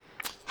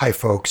Hi,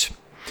 folks.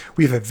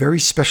 We have a very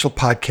special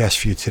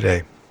podcast for you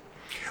today.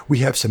 We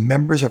have some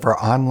members of our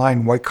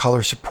online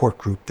white-collar support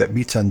group that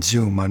meets on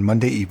Zoom on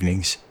Monday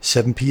evenings,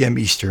 7 p.m.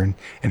 Eastern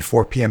and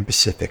 4 p.m.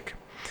 Pacific.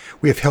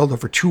 We have held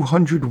over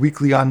 200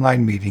 weekly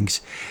online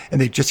meetings,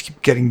 and they just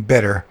keep getting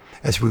better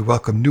as we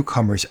welcome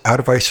newcomers out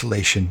of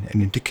isolation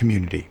and into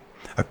community,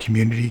 a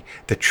community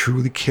that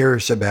truly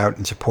cares about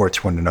and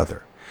supports one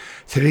another.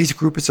 Today's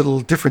group is a little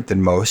different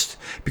than most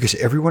because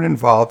everyone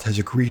involved has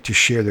agreed to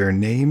share their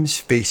names,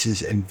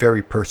 faces, and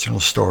very personal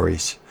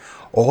stories,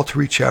 all to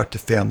reach out to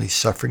families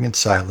suffering in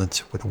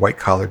silence with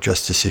white-collar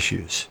justice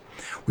issues.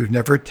 We've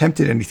never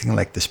attempted anything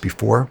like this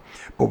before,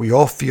 but we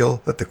all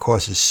feel that the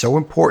cause is so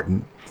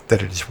important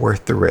that it is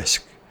worth the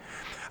risk.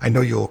 I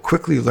know you'll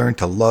quickly learn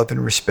to love and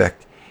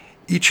respect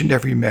each and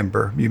every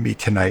member you meet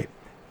tonight,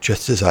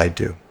 just as I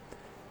do.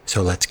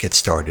 So let's get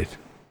started.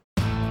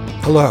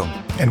 Hello,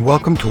 and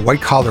welcome to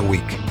White Collar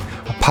Week,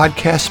 a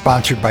podcast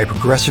sponsored by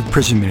Progressive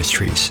Prison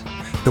Ministries,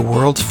 the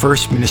world's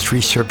first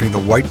ministry serving the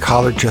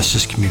white-collar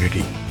justice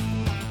community.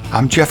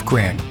 I'm Jeff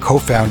Grant,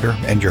 co-founder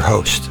and your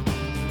host.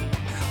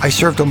 I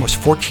served almost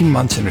 14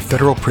 months in a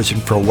federal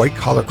prison for a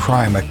white-collar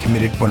crime I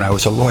committed when I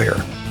was a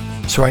lawyer,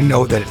 so I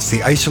know that it's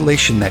the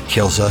isolation that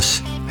kills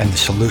us, and the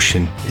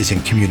solution is in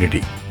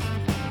community.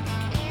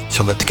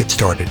 So let's get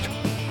started.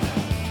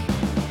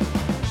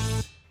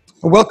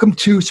 Welcome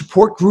to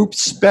Support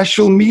Group's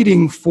special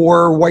meeting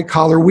for White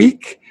Collar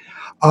Week.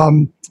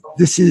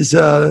 This is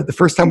the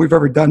first time we've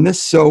ever done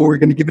this, so we're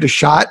going to give it a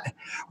shot.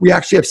 We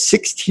actually have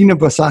 16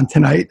 of us on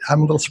tonight. I'm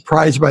a little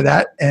surprised by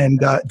that and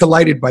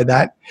delighted by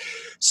that.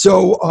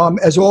 So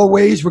as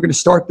always, we're going to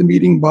start the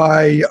meeting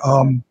by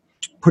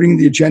putting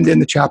the agenda in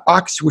the chat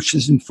box, which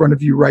is in front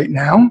of you right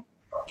now.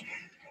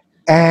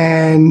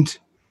 And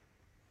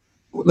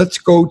let's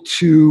go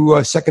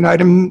to second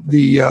item,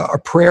 our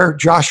prayer.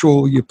 Joshua,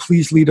 will you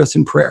please lead us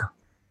in prayer?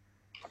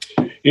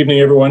 Evening,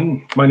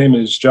 everyone. My name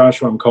is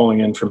Joshua. I'm calling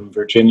in from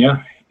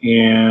Virginia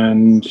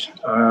and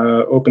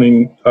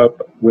opening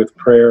up with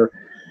prayer.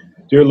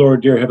 Dear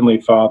Lord, dear Heavenly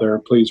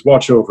Father, please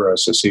watch over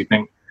us this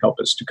evening. Help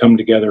us to come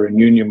together in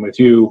union with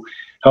you.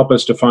 Help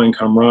us to find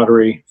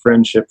camaraderie,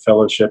 friendship,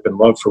 fellowship, and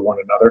love for one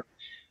another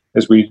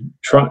as we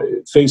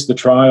face the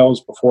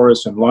trials before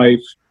us in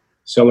life.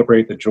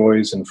 Celebrate the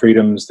joys and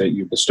freedoms that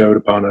you bestowed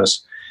upon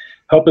us.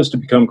 Help us to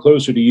become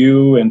closer to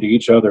you and to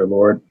each other,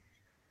 Lord.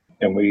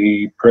 And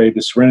we pray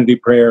the serenity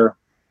prayer.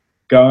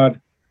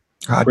 God,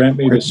 grant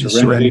me the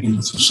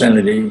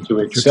serenity to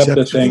accept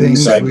the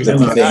things I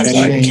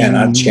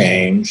cannot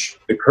change,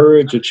 the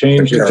courage to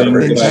change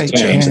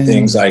the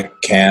things I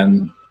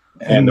can,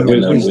 and the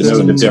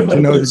wisdom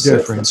to know the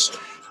difference.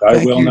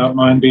 Thy will, not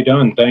mine, be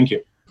done. Thank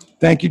you.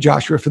 Thank you,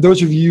 Joshua. For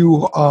those of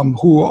you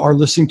who are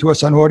listening to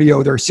us on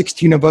audio, there are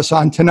 16 of us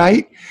on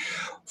tonight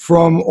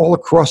from all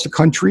across the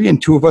country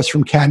and 2 of us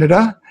from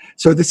Canada.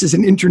 So this is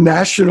an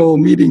international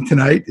meeting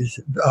tonight.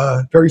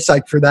 Very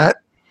psyched for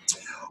that.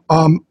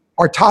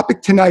 Our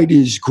topic tonight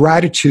is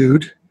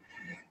gratitude,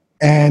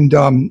 and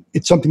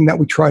it's something that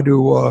we try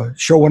to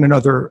show one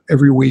another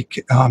every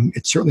week.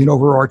 It's certainly an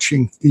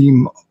overarching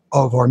theme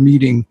of our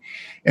meeting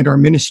and our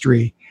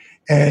ministry.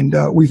 And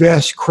we've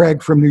asked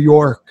Craig from New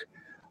York,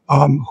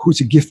 who's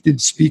a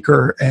gifted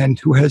speaker and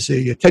who has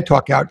a TED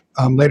Talk out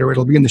later.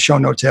 It'll be in the show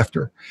notes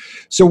after.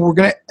 So we're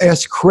going to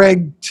ask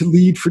Craig to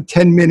lead for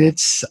 10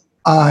 minutes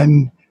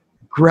on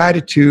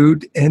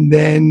gratitude, and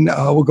then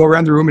we'll go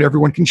around the room and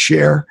everyone can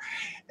share.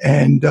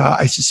 And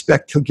I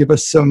suspect he'll give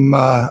us some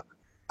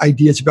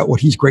ideas about what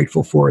he's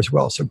grateful for as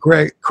well. So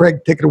Craig,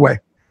 take it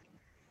away.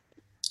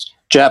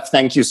 Jeff,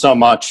 thank you so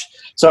much.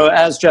 So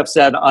as Jeff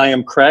said, I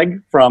am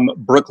Craig from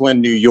Brooklyn,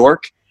 New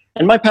York,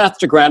 and my path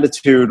to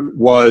gratitude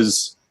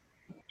was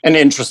an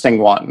interesting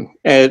one.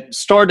 It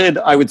started,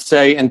 I would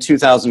say, in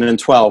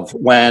 2012,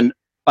 when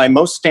by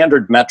most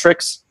standard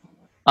metrics,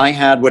 I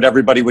had what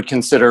everybody would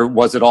consider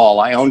was it all.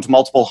 I owned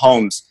multiple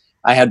homes.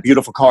 I had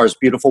beautiful cars,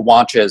 beautiful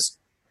watches.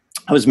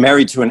 I was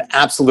married to an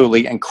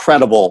absolutely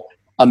incredible,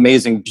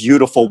 amazing,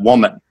 beautiful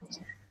woman.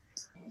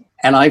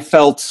 And I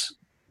felt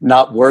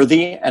not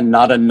worthy and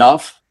not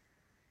enough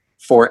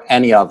for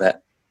any of it.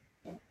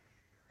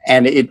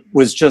 And it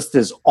was just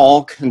this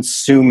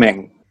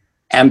all-consuming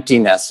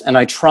emptiness. And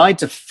I tried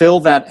to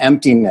fill that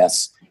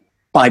emptiness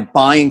by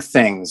buying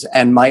things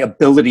and my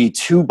ability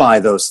to buy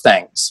those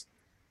things.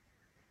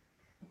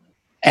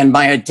 And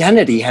my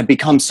identity had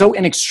become so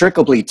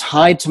inextricably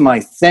tied to my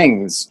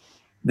things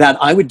that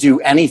I would do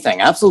anything,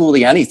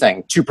 absolutely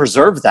anything, to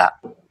preserve that.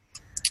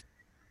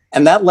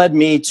 And that led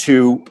me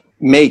to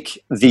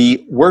make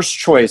the worst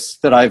choice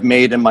that I've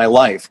made in my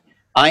life.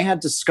 I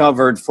had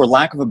discovered, for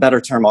lack of a better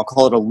term, I'll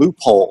call it a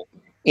loophole,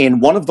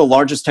 in one of the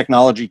largest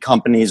technology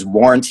companies'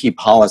 warranty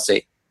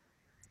policy.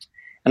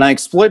 And I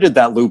exploited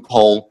that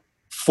loophole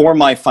for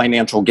my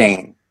financial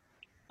gain.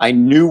 I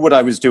knew what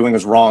I was doing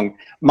was wrong.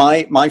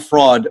 My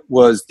fraud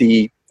was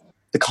the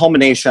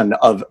culmination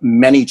of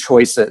many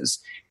choices.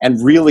 And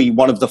really,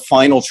 one of the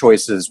final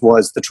choices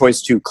was the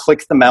choice to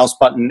click the mouse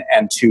button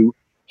and to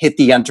hit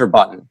the enter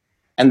button.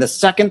 And the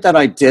second that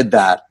I did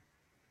that,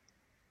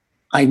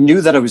 I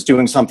knew that I was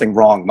doing something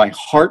wrong. My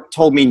heart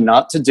told me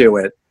not to do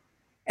it,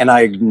 and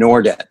I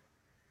ignored it.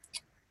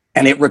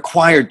 And it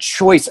required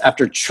choice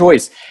after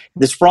choice.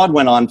 This fraud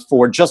went on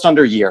for just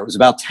under a year. It was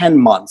about 10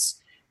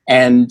 months.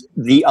 And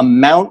the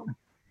amount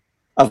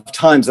of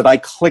times that I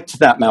clicked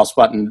that mouse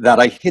button, that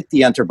I hit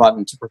the enter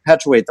button to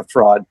perpetuate the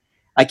fraud,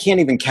 I can't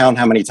even count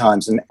how many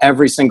times. And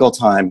every single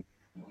time,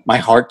 my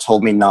heart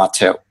told me not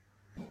to.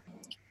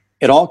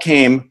 It all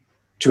came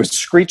to a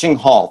screeching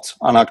halt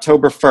on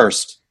October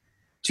 1st,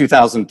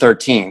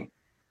 2013.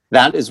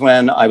 That is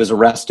when I was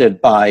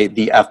arrested by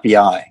the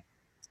FBI.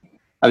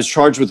 I was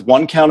charged with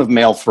 1 count of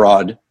mail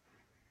fraud,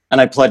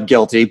 and I pled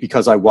guilty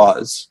because I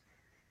was.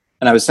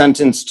 And I was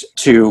sentenced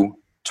to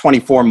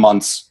 24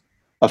 months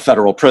of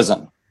federal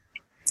prison.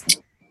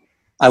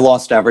 I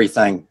lost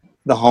everything,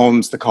 the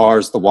homes, the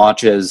cars, the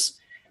watches.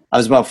 I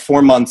was about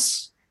 4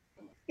 months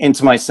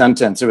into my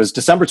sentence. It was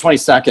December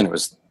 22nd. It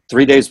was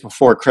 3 days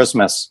before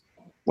Christmas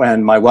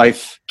when my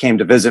wife came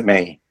to visit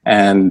me.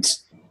 And,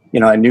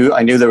 I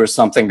knew there was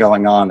something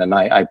going on, and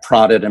I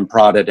prodded and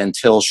prodded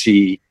until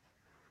she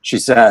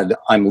said,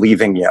 "I'm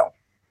leaving you."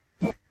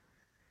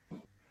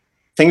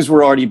 Things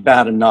were already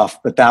bad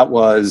enough, but that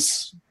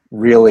was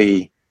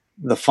really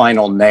the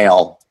final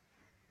nail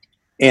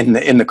in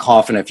the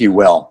coffin, if you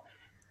will.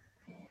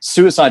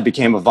 Suicide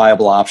became a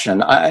viable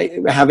option.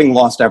 Having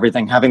lost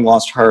everything, having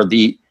lost her,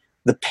 the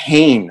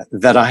pain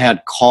that I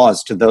had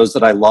caused to those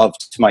that I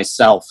loved, to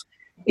myself,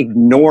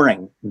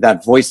 ignoring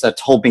that voice that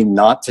told me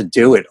not to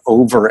do it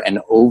over and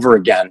over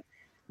again,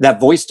 that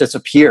voice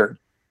disappeared.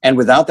 And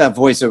without that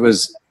voice, it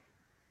was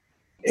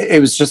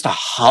just a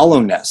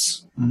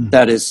hollowness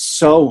that is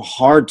so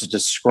hard to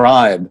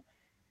describe,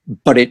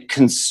 but it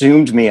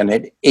consumed me and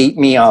it ate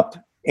me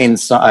up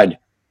inside.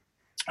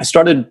 I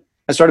started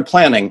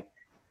planning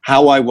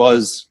how I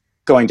was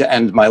going to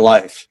end my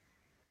life.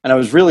 And I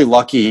was really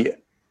lucky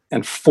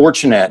and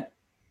fortunate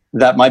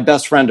that my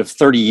best friend of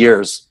 30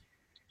 years,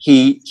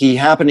 he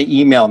happened to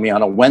email me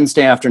on a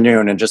Wednesday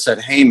afternoon and just said,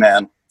 "Hey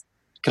man,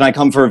 can I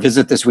come for a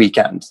visit this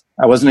weekend?"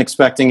 I wasn't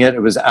expecting it. It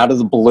was out of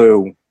the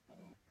blue.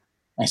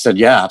 I said,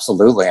 "Yeah,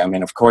 absolutely. I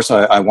mean, of course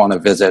I want to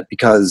visit,"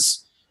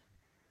 because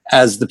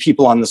as the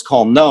people on this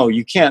call know,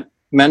 you can't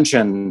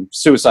mention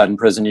suicide in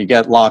prison. You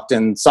get locked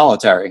in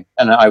solitary.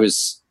 And I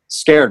was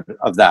scared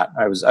of that.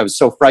 I was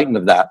so frightened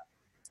of that.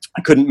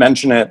 I couldn't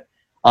mention it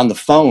on the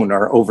phone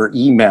or over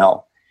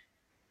email.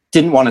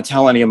 Didn't want to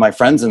tell any of my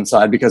friends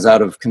inside because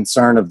out of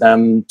concern of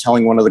them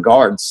telling one of the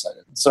guards.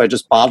 So I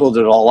just bottled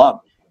it all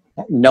up,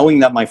 knowing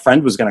that my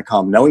friend was going to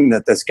come, knowing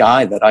that this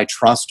guy that I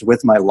trust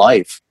with my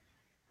life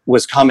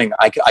was coming.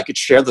 I could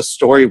share the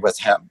story with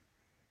him.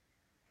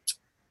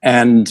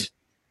 And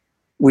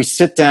we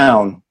sit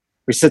down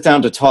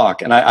to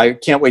talk, and I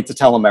can't wait to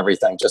tell him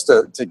everything, just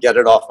to get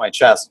it off my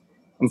chest.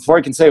 And before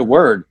I can say a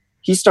word,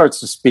 he starts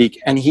to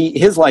speak, and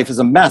his life is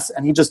a mess,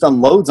 and he just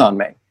unloads on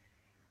me.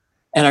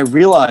 And I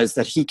realized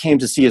that he came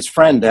to see his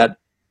friend, that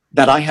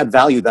I had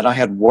value, that I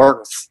had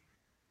worth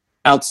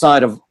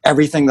outside of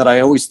everything that I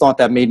always thought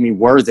that made me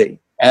worthy.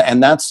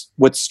 And that's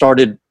what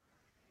started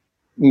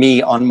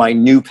me on my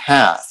new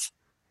path.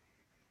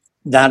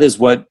 That is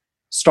what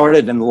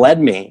started and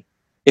led me,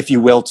 if you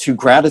will, to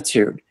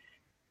gratitude.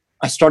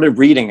 I started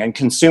reading and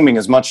consuming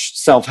as much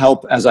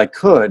self-help as I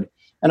could,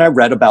 and I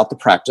read about the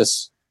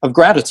practice of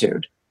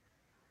gratitude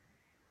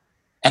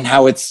and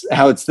how it's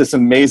this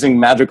amazing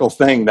magical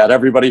thing that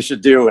everybody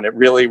should do, and it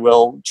really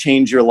will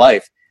change your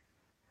life.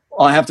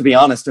 Well, I have to be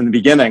honest, in the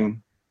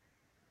beginning,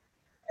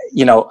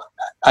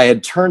 I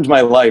had turned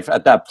my life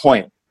at that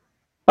point,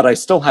 but I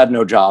still had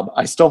no job.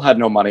 I still had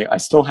no money. I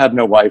still had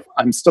no wife.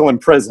 I'm still in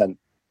prison.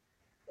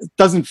 It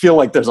doesn't feel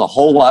like there's a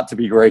whole lot to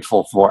be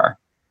grateful for.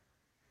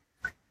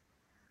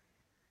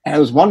 And it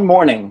was one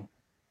morning,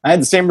 I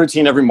had the same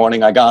routine every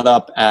morning. I got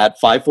up at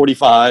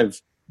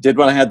 5:45, did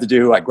what I had to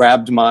do. I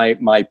grabbed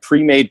my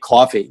pre-made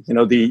coffee,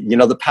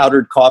 the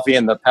powdered coffee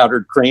and the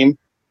powdered cream.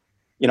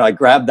 I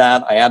grabbed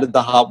that. I added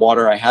the hot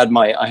water. I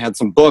had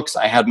some books.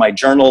 I had my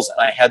journals, and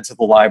I head to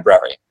the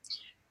library.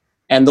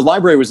 And the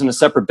library was in a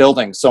separate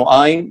building. So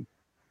I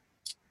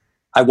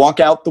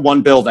walk out the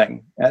one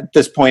building. At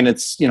this point,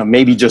 it's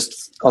maybe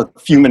just a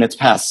few minutes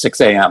past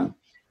 6 a.m.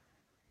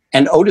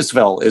 And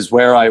Otisville is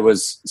where I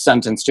was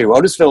sentenced to.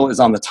 Otisville is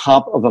on the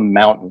top of a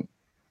mountain.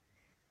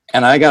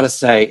 And I got to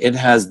say, it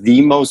has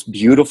the most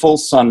beautiful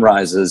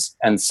sunrises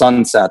and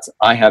sunsets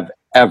I have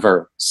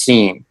ever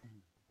seen.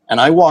 And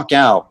I walk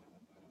out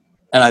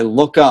and I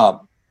look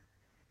up,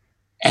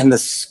 and the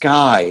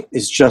sky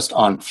is just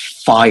on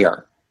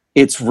fire.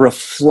 It's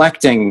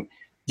reflecting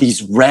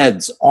these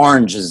reds,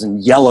 oranges,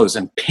 and yellows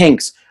and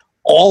pinks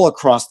all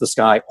across the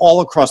sky,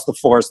 all across the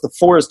forest. The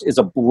forest is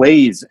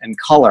ablaze in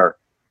color.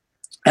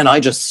 And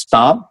I just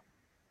stop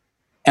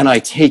and I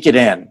take it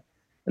in.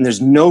 And there's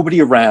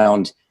nobody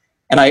around.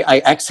 And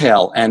I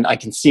exhale and I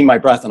can see my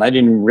breath. And I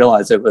didn't even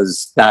realize it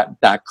was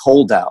that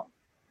cold out.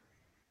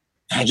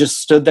 And I just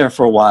stood there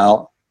for a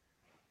while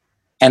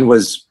and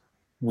was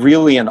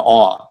really in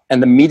awe.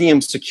 And the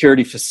medium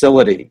security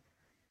facility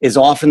is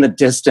off in the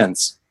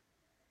distance.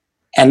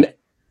 And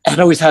had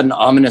always had an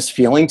ominous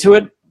feeling to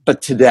it.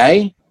 But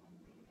today,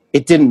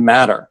 it didn't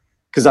matter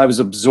because I was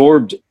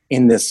absorbed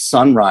in this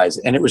sunrise,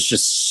 and it was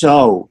just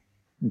so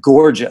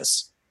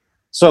gorgeous.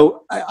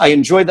 So I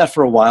enjoyed that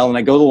for a while, and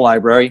I go to the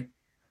library,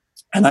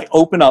 and I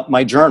open up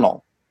my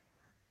journal.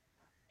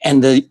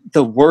 And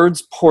the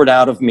words poured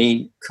out of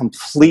me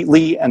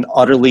completely and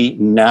utterly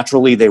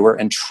naturally. They were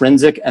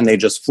intrinsic, and they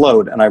just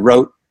flowed. And I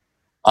wrote,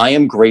 I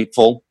am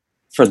grateful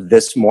for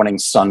this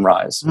morning's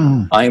sunrise.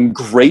 I am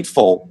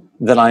grateful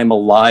that I am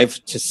alive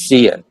to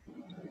see it.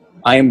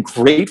 I am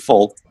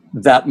grateful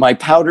that my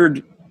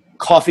powdered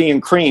coffee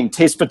and cream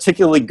tastes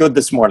particularly good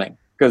this morning,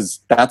 because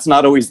that's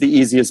not always the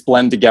easiest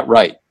blend to get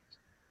right.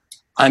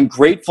 I'm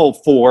grateful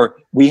for,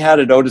 we had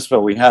at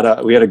Otisville, we had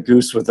a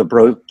goose with a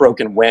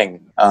broken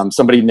wing.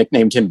 Somebody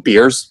nicknamed him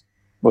Beers,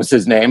 was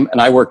his name.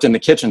 And I worked in the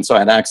kitchen, so I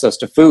had access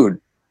to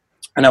food.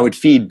 And I would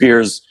feed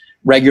Beers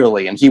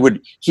regularly, and he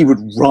would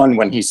run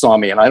when he saw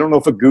me. And I don't know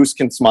if a goose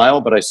can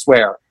smile, but I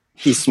swear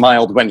he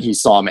smiled when he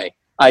saw me.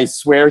 I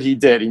swear he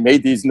did. He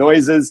made these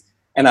noises,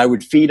 and I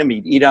would feed him.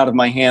 He'd eat out of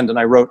my hand, and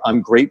I wrote,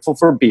 I'm grateful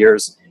for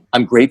Beers.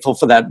 I'm grateful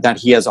for that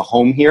he has a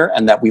home here,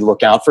 and that we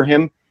look out for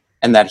him,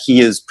 and that he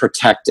is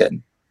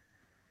protected.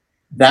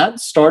 That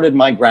started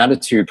my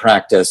gratitude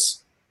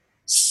practice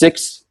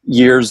 6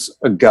 years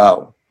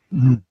ago.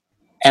 Mm-hmm.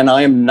 And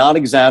I am not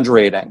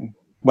exaggerating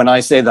when I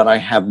say that I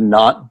have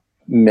not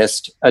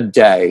missed a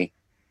day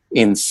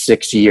in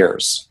 6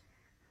 years.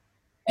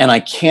 And I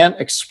can't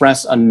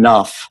express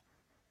enough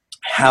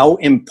how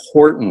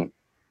important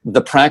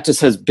the practice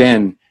has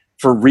been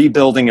for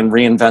rebuilding and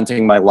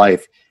reinventing my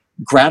life.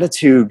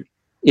 Gratitude,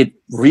 it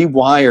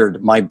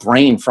rewired my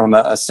brain from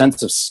a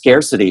sense of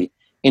scarcity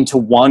into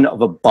one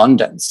of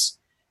abundance.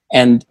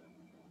 And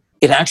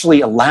it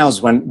actually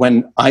allows,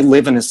 when I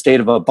live in a state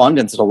of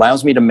abundance, it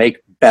allows me to make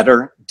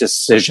better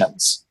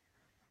decisions.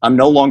 I'm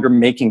no longer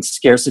making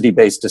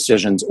scarcity-based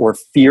decisions or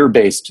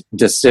fear-based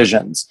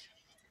decisions.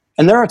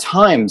 And there are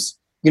times,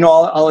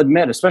 I'll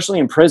admit, especially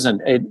in prison,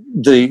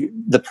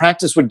 the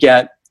practice would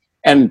get,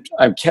 and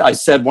I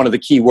said one of the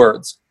key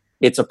words,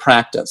 it's a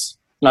practice.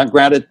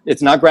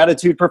 It's not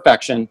gratitude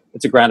perfection,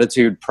 it's a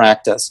gratitude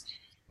practice.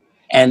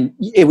 And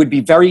it would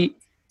be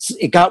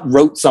it got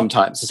rote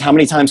sometimes. It's how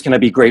many times can I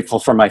be grateful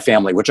for my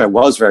family, which I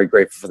was very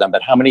grateful for them,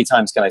 but how many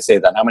times can I say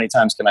that? How many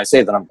times can I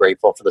say that I'm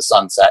grateful for the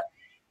sunset?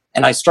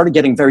 And I started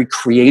getting very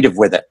creative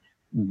with it.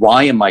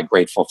 Why am I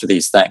grateful for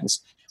these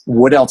things?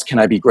 What else can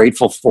I be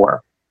grateful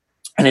for?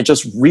 And it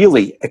just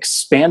really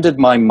expanded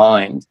my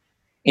mind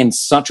in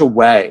such a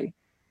way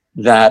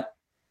that,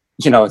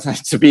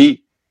 to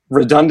be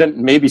redundant,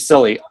 maybe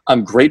silly,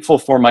 I'm grateful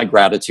for my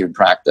gratitude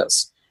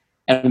practice.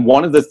 And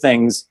one of the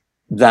things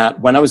that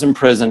when I was in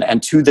prison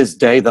and to this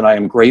day that I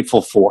am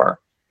grateful for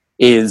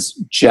is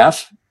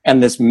Jeff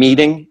and this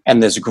meeting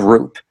and this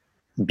group,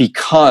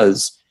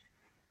 because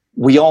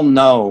we all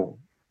know,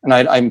 and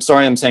I'm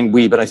sorry I'm saying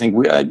we, but I think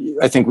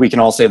we can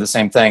all say the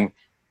same thing.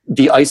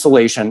 The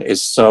isolation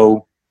is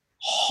so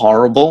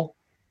horrible,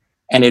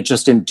 and it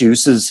just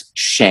induces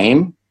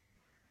shame.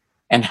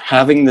 And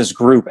having this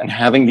group and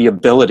having the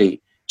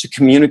ability to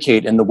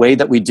communicate in the way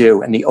that we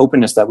do, and the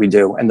openness that we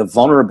do, and the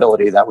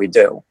vulnerability that we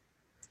do,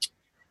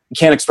 I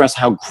can't express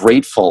how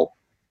grateful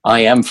I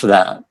am for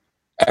that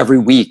every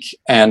week.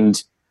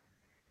 And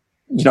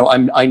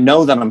I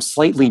know that I'm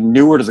slightly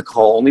newer to the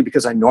call only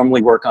because I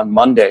normally work on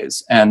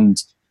Mondays.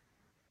 And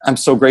I'm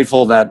so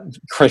grateful that,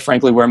 quite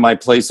frankly, where my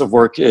place of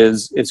work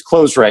is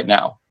closed right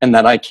now, and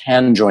that I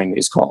can join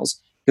these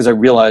calls because I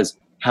realize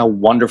how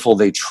wonderful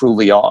they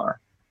truly are.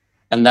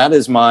 And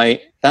that's my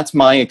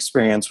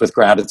experience with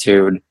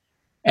gratitude.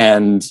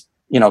 And,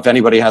 if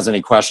anybody has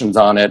any questions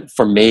on it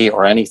for me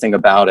or anything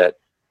about it,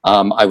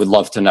 I would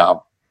love to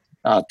know.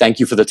 Thank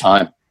you for the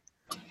time.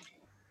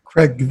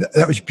 Craig,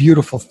 that was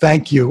beautiful.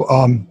 Thank you.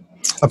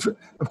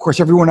 Of course,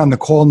 everyone on the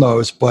call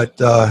knows, but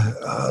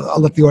I'll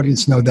let the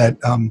audience know that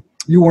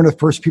you were one of the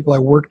first people I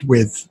worked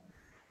with,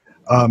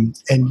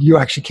 and you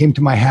actually came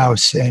to my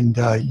house, and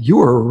you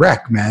were a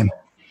wreck, man.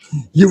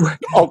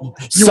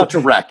 Such a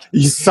wreck.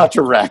 Such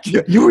a wreck.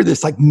 You were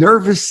this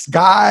nervous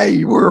guy.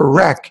 You were a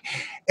wreck.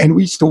 And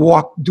we used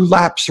to do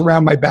laps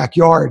around my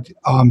backyard,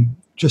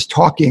 just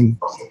talking.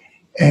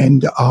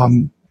 And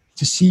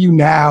to see you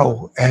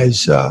now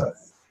as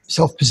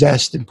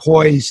self-possessed and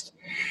poised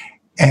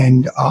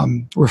and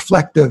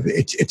reflective,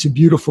 it's a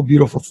beautiful,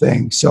 beautiful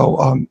thing.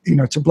 So,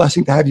 it's a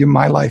blessing to have you in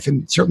my life,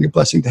 and certainly a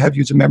blessing to have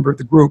you as a member of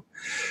the group.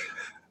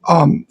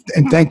 And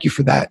thank you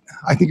for that.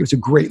 I think it was a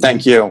great.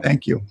 Thank you.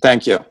 Thank you.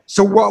 Thank you.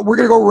 So we're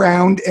going to go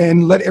around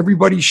and let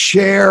everybody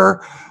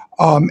share,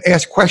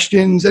 ask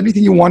questions,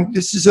 anything you want.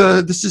 This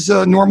is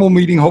a normal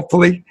meeting,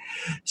 hopefully.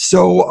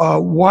 So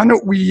why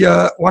don't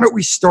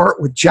we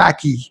start with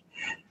Jackie,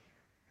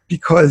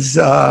 because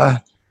I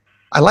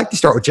like to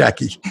start with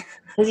Jackie.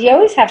 Because you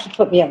always have to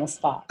put me on the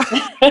spot.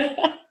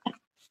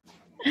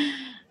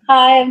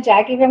 Hi, I'm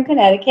Jackie from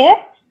Connecticut.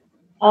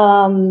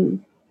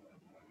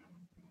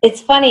 It's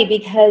funny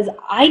because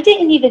I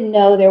didn't even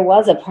know there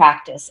was a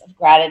practice of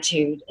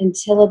gratitude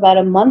until about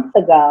a month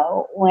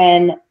ago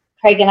when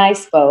Craig and I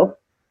spoke.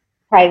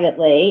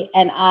 privately,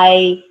 and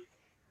I'll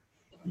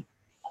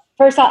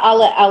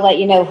let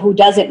you know who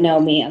doesn't know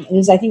me. I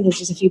think there's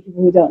just a few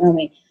people who don't know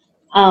me.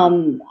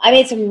 I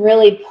made some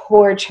really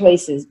poor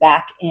choices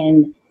back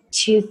in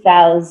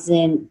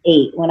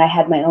 2008 when I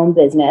had my own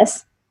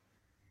business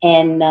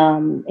and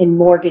in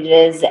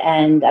mortgages,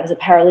 and I was a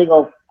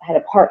paralegal. I had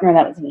a partner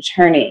that was an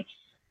attorney,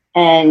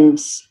 and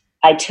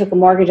I took a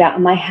mortgage out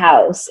on my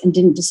house and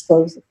didn't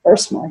disclose the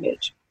first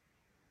mortgage.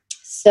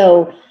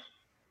 So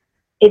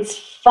it's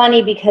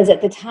funny because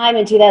at the time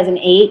in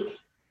 2008,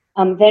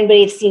 if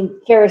anybody has seen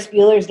Ferris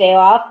Bueller's Day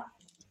Off,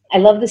 I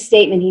love the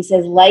statement. He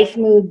says, life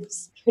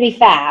moves pretty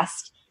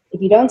fast.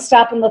 If you don't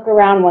stop and look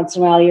around once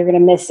in a while, you're going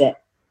to miss it.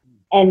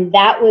 And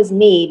that was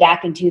me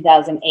back in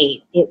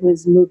 2008. It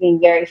was moving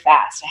very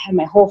fast. I had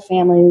my whole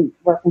family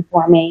working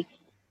for me.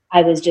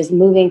 I was just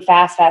moving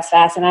fast,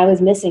 and I was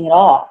missing it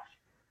all.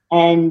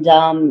 And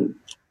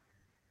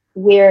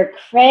where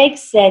Craig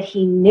said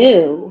he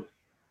knew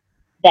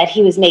that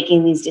he was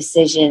making these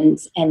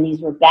decisions and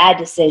these were bad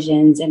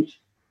decisions, and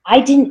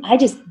I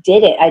just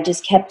did it. I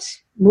just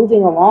kept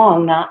moving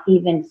along, not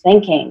even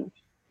thinking,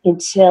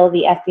 until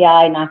the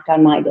FBI knocked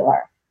on my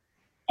door.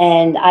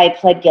 And I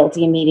pled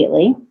guilty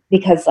immediately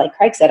because, like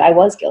Craig said, I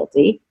was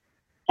guilty.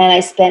 And I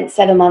spent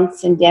 7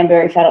 months in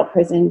Danbury Federal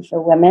Prison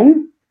for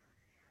Women.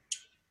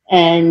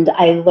 And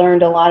I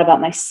learned a lot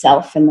about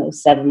myself in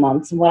those 7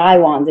 months and what I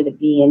wanted to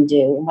be and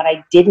do and what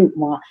I didn't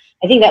want.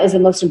 I think that was the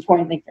most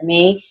important thing for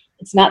me.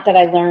 It's not that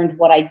I learned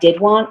what I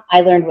did want.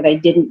 I learned what I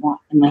didn't want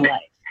in my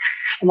life.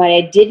 And what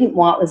I didn't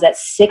want was that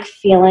sick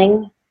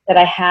feeling that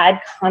I had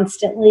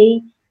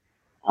constantly,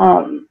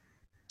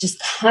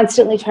 just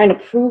constantly trying to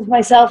prove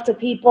myself to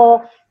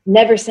people,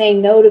 never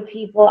saying no to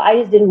people. I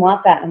just didn't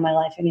want that in my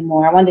life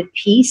anymore. I wanted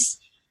peace.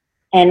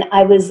 And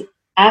I was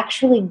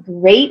actually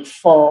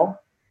grateful,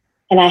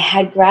 and I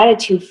had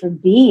gratitude for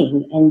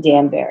being in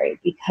Danbury,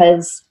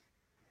 because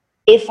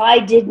if I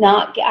did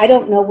not, I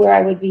don't know where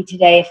I would be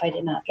today if I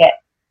did not get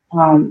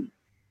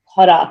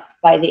caught up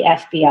by the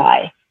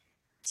FBI.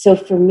 So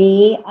for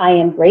me, I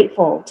am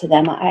grateful to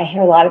them. I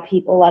hear a lot of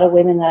people, a lot of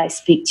women that I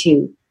speak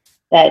to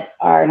that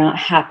are not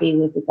happy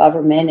with the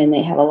government, and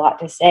they have a lot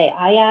to say.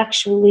 I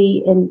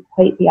actually am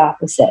quite the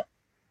opposite.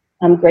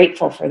 I'm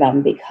grateful for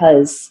them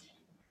because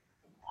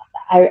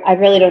I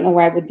really don't know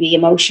where I would be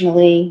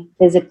emotionally,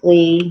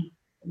 physically,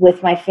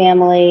 with my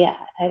family.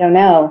 I don't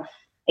know.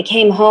 I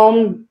came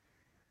home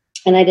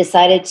and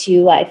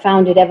I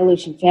founded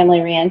Evolution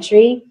Family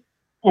Reentry,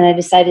 and I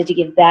decided to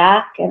give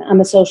back. And I'm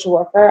a social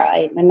worker.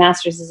 My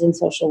master's is in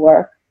social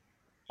work.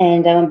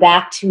 And I went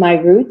back to my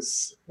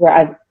roots where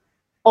I've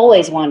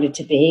always wanted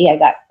to be. I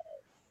got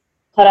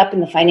caught up in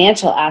the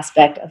financial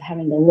aspect of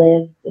having to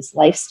live this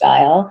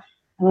lifestyle.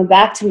 I went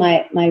back to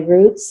my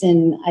roots,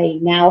 and I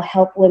now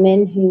help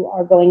women who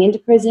are going into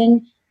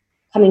prison,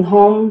 coming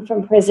home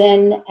from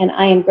prison, and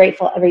I am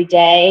grateful every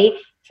day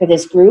for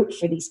this group,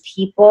 for these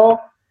people.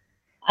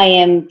 I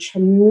am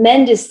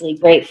tremendously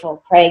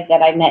grateful, Craig,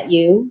 that I met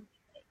you.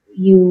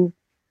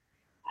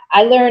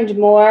 I learned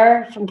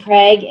more from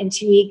Craig in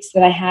 2 weeks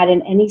than I had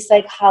in any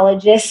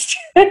psychologist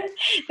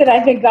that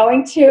I've been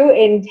going to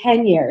in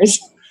 10 years.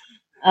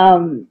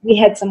 We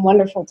had some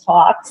wonderful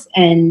talks,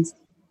 and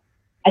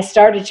I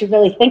started to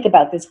really think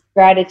about this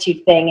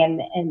gratitude thing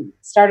and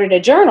started a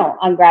journal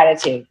on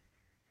gratitude.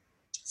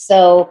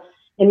 So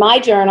in my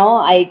journal,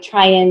 I'm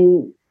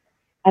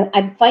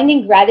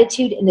finding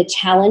gratitude in the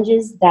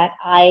challenges that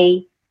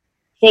I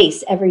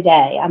face every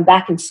day. I'm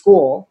back in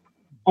school,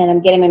 and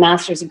I'm getting my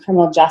master's in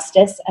criminal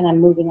justice, and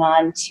I'm moving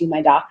on to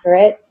my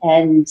doctorate,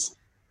 and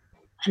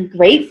I'm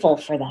grateful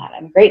for that.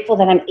 I'm grateful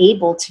that I'm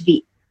able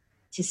to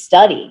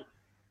study.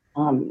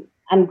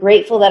 I'm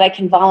grateful that I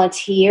can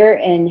volunteer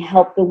and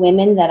help the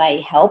women that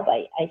I help.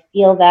 I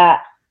feel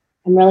that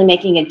I'm really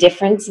making a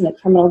difference in the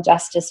criminal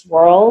justice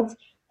world.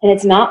 And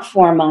it's not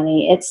for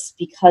money. It's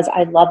because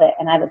I love it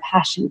and I have a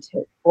passion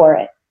for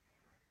it.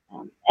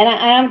 And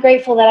I'm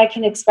grateful that I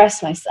can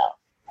express myself.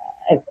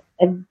 I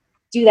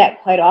do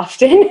that quite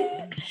often.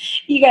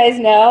 You guys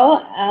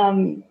know.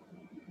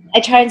 I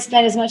try and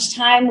spend as much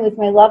time with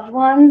my loved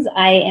ones.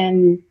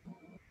 I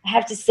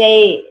have to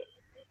say,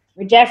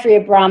 for Jeffrey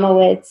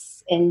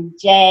Abramowitz and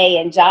Jay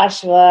and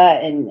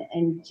Joshua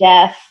and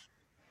Jeff,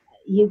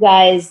 you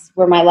guys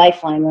were my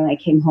lifeline when I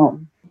came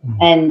home.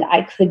 Mm-hmm. And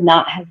I could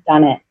not have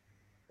done it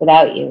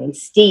without you. And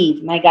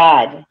Steve, my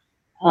God,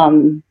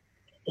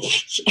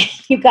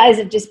 you guys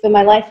have just been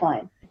my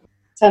lifeline.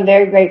 So I'm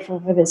very grateful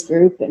for this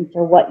group and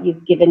for what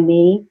you've given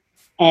me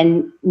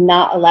and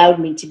not allowed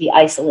me to be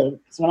isolated.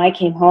 Because when I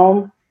came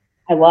home,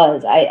 I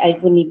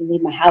wouldn't even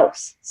leave my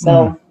house.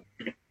 So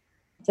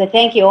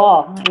thank you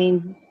all. I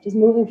mean, just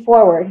moving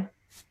forward.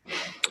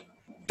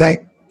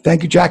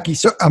 Thank you, Jackie.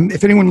 So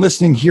if anyone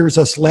listening hears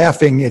us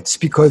laughing, it's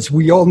because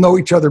we all know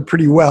each other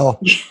pretty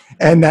well.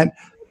 And that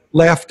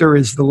laughter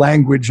is the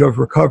language of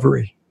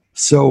recovery.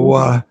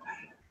 So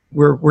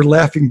we're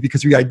laughing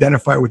because we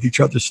identify with each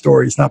other's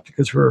stories, not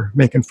because we're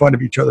making fun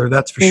of each other.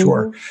 That's for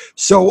sure.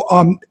 So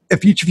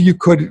if each of you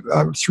could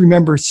just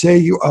remember,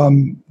 say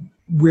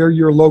where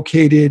you're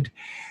located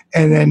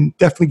and then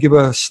definitely give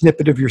a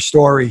snippet of your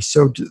story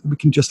so we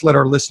can just let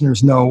our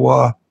listeners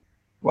know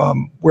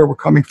where we're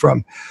coming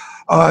from.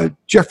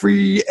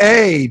 Jeffrey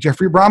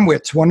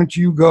Bromwitz, why don't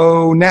you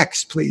go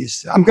next,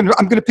 please? I'm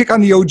gonna pick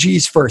on the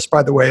OGs first,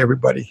 by the way,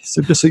 everybody.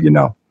 So just so you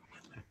know.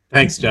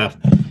 Thanks, Jeff.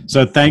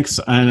 So thanks,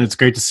 and it's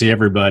great to see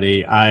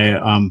everybody.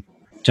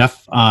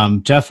 Jeff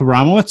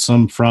Abramowitz.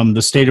 I'm from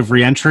the state of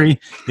Reentry.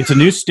 It's a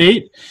new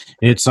state.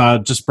 It's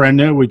just brand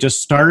new. We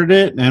just started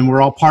it, and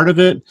we're all part of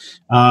it.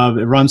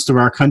 It runs through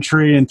our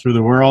country and through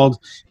the world,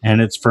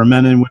 and it's for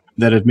men and women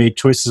that have made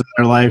choices in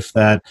their life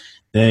that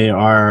they're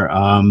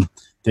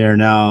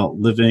now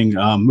living,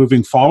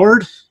 moving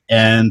forward.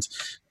 And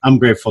I'm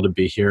grateful to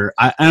be here.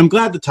 I'm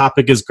glad the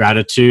topic is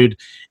gratitude.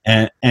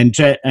 And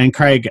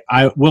Craig,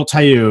 I will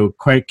tell you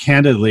quite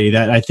candidly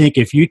that I think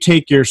if you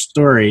take your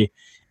story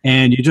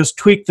and you just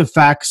tweak the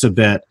facts a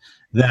bit,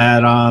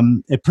 that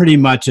it pretty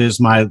much is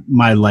my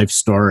life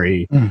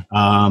story.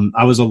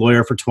 I was a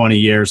lawyer for 20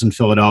 years in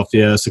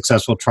Philadelphia, a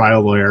successful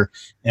trial lawyer,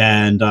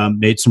 and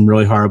made some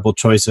really horrible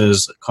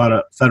choices, caught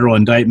a federal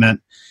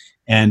indictment.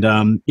 And,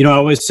 I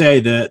always say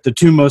that the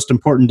two most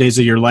important days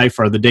of your life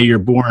are the day you're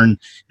born,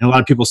 and a lot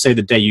of people say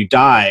the day you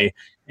die.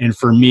 And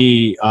for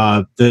me,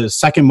 the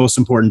second most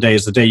important day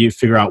is the day you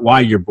figure out why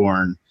you're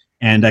born.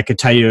 And I could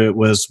tell you it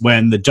was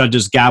when the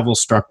judge's gavel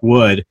struck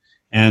wood,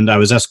 and I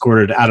was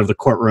escorted out of the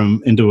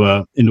courtroom into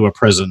a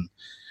prison.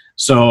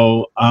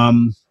 So,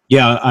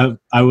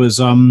 I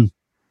was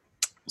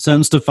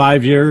sentenced to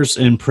 5 years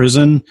in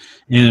prison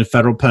in a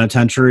federal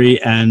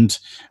penitentiary. And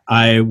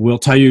I will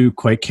tell you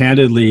quite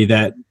candidly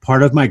that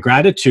part of my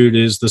gratitude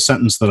is the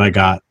sentence that I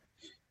got,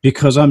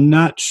 because I'm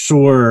not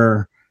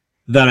sure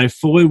that I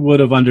fully would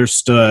have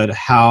understood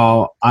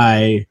how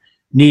I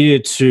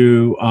needed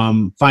to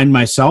find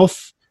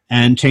myself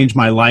and change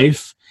my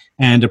life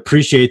and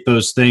appreciate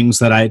those things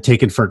that I had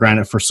taken for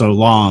granted for so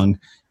long,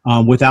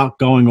 without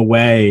going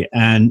away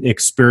and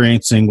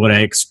experiencing what I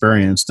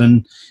experienced.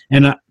 And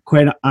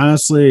quite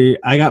honestly,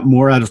 I got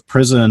more out of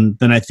prison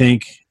than I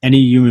think any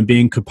human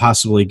being could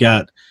possibly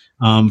get,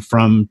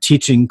 from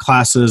teaching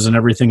classes and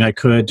everything I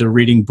could, to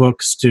reading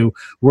books, to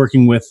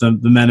working with the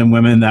men and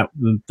women that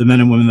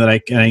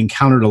I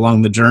encountered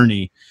along the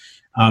journey.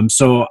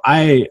 So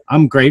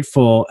I'm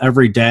grateful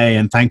every day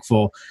and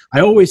thankful.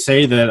 I always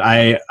say that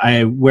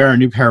I wear a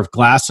new pair of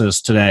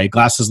glasses today,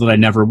 glasses that I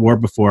never wore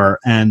before.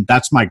 And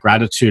that's my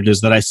gratitude,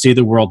 is that I see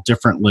the world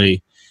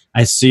differently.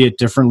 I see it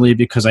differently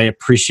because I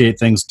appreciate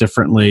things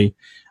differently.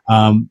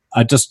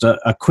 Just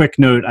a quick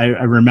note, I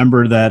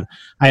remember that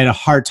I had a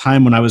hard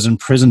time when I was in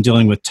prison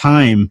dealing with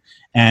time.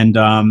 And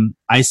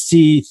I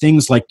see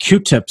things like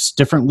Q-tips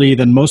differently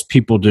than most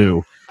people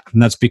do.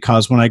 And that's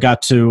because when I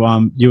got to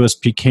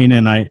USP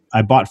Canaan,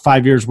 I bought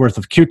 5 years worth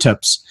of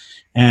Q-tips,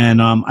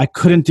 and I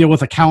couldn't deal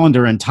with a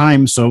calendar and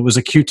time, so it was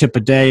a Q-tip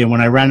a day. And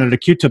when I ran out of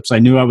Q-tips, I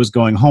knew I was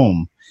going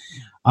home.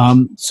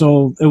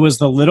 So it was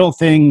the little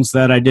things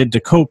that I did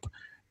to cope.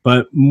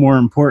 But more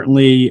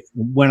importantly,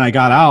 when I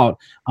got out,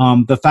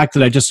 the fact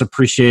that I just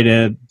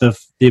appreciated the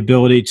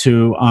ability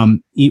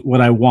to eat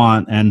what I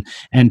want and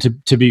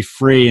to be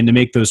free and to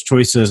make those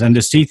choices and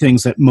to see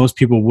things that most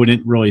people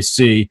wouldn't really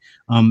see,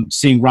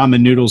 seeing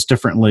ramen noodles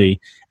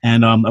differently,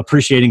 and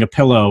appreciating a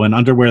pillow and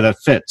underwear that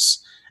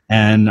fits,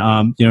 and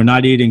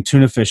not eating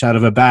tuna fish out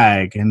of a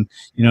bag, and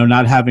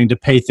not having to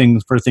pay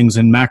for things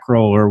in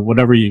mackerel or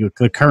whatever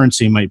the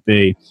currency might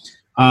be.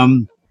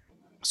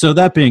 So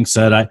that being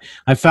said,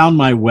 I found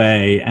my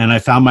way, and I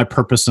found my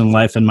purpose in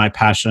life and my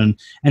passion.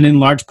 And in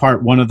large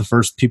part, one of the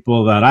first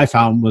people that I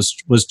found was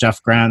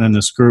Jeff Grant and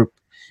this group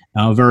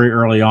very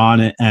early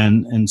on.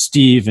 And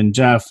Steve and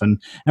Jeff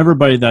and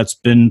everybody that's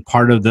been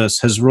part of this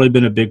has really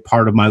been a big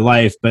part of my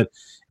life. But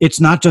it's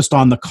not just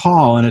on the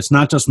call, and it's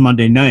not just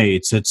Monday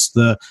nights. It's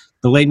the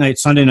late night,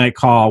 Sunday night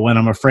call when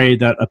I'm afraid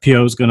that a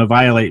PO is going to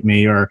violate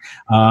me, or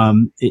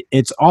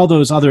it's all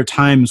those other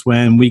times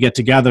when we get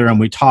together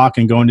and we talk,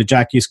 and going to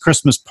Jackie's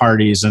Christmas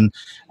parties and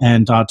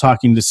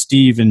talking to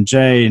Steve and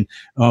Jay and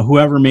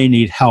whoever may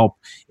need help.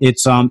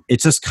 It's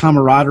this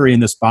camaraderie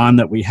and this bond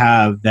that we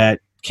have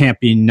that can't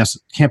be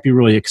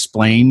really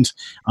explained.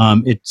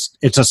 It's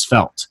just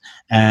felt.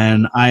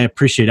 And I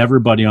appreciate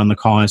everybody on the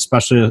call, and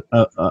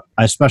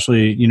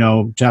especially,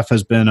 Jeff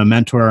has been a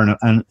mentor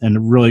and a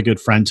really good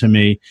friend to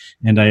me,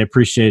 and I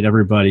appreciate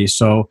everybody.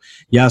 So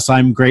yes,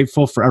 I'm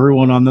grateful for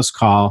everyone on this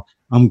call.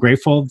 I'm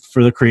grateful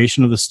for the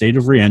creation of the state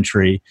of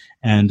Reentry,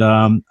 and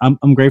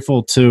I'm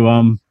grateful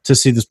to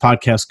see this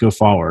podcast go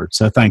forward.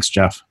 So thanks,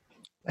 Jeff.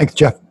 Thanks,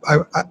 Jeff.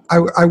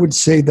 I would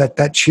say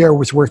that share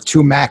was worth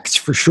 2 Macs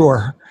for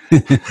sure.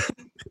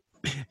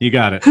 You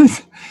got it.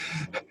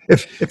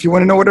 If you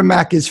want to know what a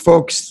Mac is,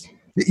 folks,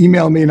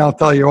 email me and I'll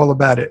tell you all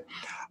about it.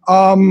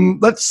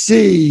 Let's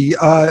see.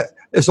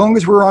 As long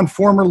as we're on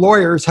former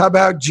lawyers, how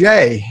about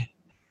Jay?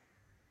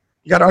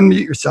 You got to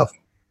unmute yourself.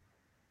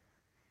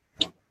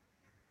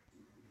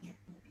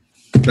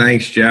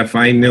 Thanks, Jeff.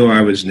 I knew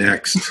I was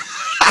next.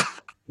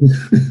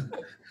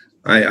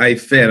 I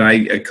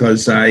fit.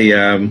 Because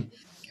I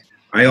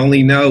I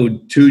only know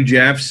two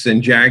Jeffs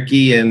and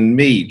Jackie and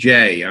me,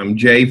 Jay. I'm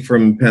Jay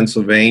from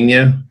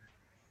Pennsylvania.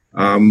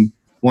 One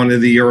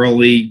of the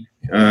early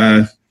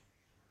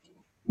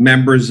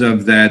members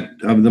of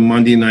the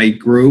Monday night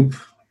group.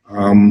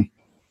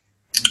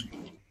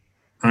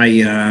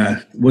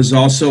 I was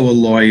also a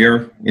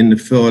lawyer in the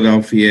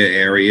Philadelphia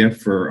area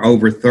for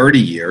over 30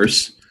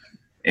 years.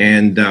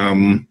 And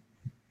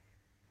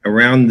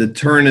around the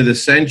turn of the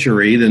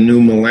century, the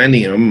new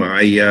millennium,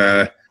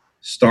 I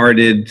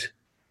started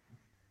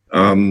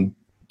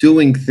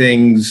doing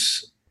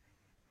things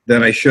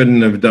that I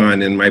shouldn't have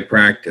done in my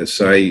practice.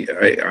 I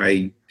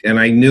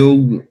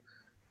knew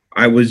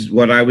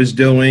what I was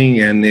doing,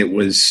 and it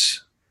was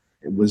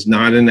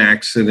not an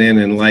accident.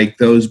 And like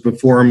those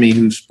before me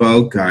who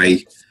spoke,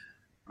 I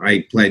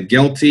pled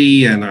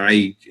guilty, and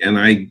I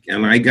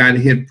got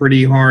hit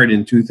pretty hard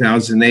in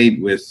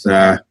 2008 with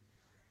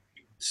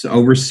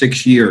over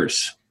 6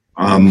 years.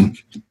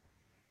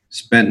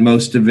 Spent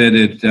most of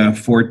it at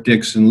Fort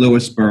Dix in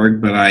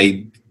Lewisburg, but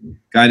I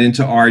got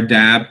into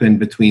RDAP, and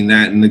between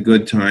that and the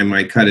good time,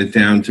 I cut it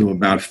down to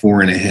about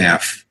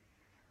 4.5.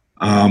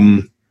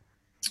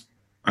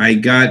 I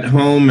got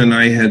home, and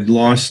I had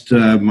lost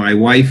my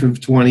wife of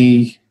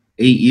 28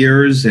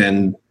 years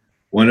and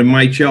one of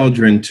my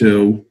children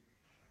too.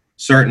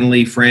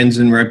 Certainly friends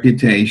and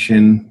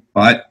reputation,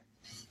 but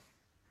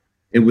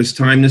it was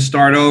time to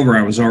start over.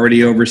 I was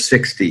already over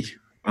 60.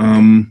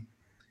 And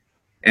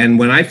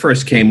when I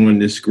first came on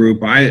this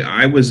group,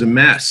 I was a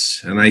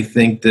mess. And I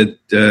think that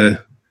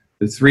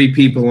the three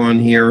people on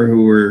here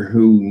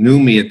who knew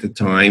me at the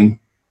time,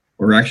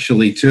 or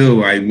actually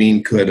two,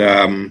 could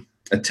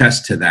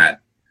attest to that.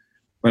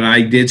 But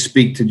I did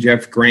speak to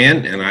Jeff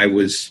Grant, and I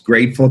was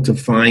grateful to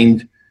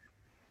find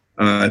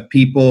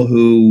people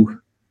who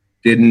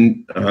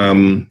didn't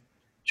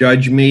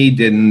judge me,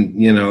 didn't,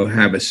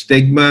 have a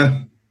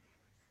stigma.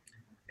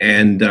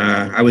 And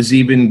I was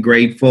even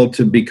grateful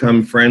to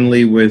become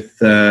friendly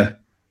with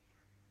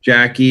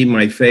Jackie,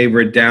 my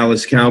favorite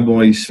Dallas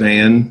Cowboys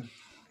fan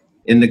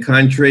in the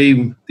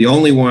country, the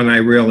only one I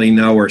really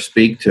know or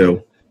speak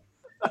to.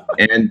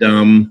 And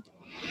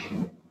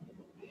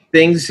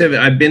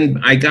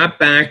I got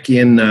back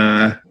in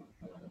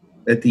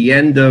at the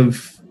end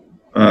of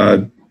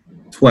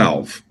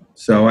 12.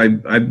 So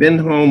I've been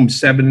home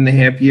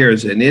 7.5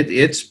 years, and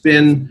it's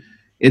been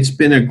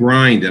a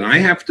grind, and I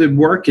have to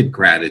work at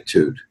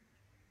gratitude,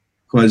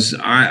 because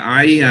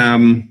I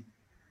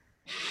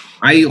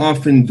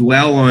often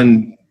dwell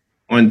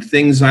on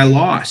things I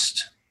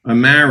lost: a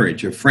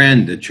marriage, a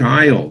friend, a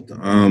child,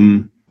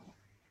 a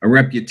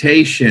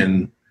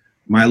reputation,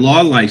 my law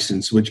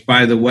license, which,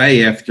 by the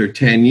way, after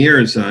 10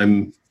 years,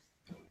 I'm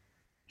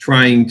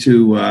trying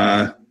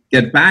to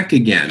get back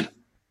again.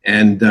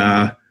 And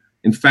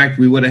in fact,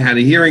 we would have had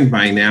a hearing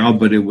by now,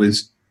 but it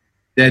was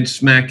dead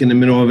smack in the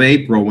middle of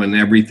April when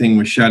everything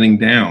was shutting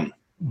down.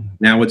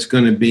 Now it's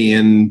going to be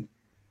in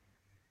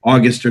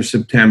August or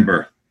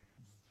September.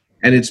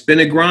 And it's been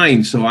a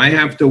grind, so I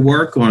have to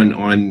work on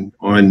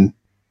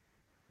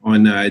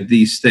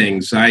these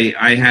things.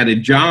 I had a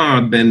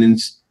job, and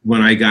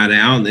when I got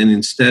out, and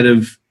instead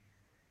of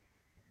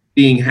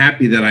being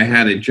happy that I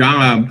had a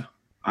job,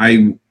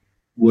 I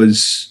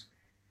was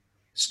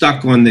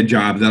stuck on the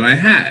job that I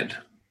had,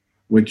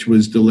 which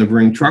was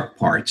delivering truck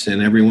parts.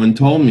 And everyone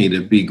told me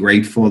to be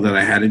grateful that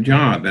I had a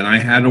job, and I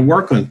had to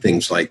work on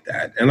things like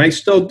that. And I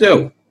still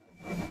do.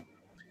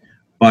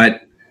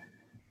 But,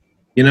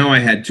 I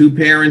had two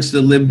parents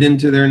that lived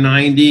into their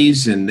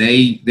 90s, and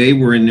they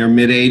were in their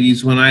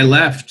mid-80s when I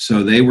left.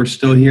 So they were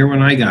still here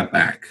when I got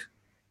back.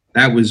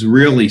 That was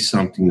really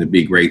something to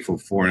be grateful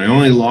for. And I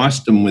only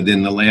lost them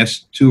within the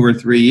last 2 or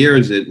 3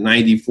 years at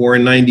 94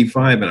 and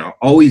 95. And I'll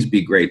always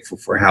be grateful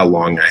for how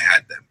long I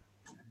had them.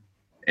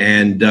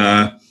 And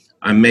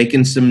I'm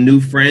making some new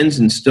friends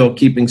and still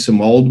keeping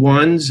some old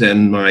ones.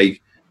 And my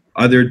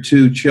other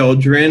two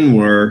children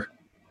were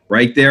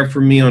right there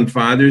for me on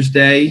Father's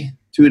Day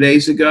 2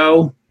 days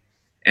ago.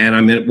 And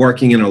I'm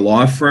working in a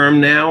law firm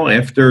now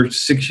after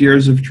 6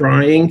 years of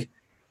trying.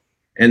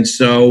 And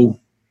so,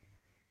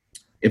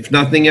 if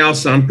nothing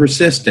else, I'm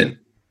persistent.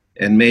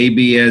 And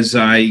maybe as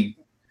I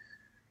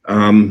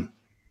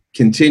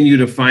continue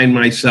to find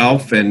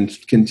myself and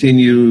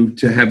continue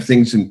to have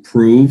things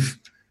improve,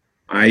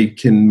 I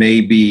can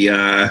maybe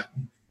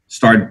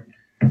start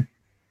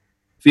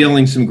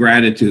feeling some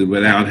gratitude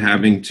without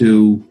having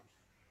to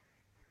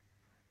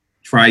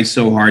try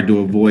so hard to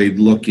avoid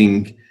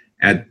looking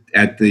at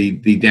the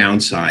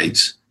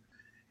downsides.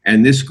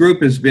 And this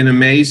group has been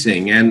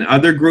amazing, and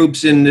other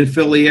groups in the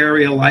Philly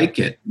area like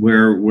it,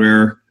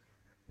 where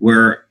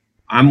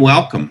I'm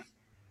welcome,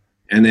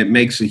 and it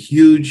makes a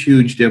huge,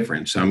 huge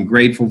difference. I'm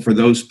grateful for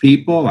those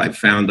people. I've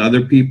found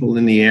other people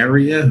in the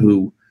area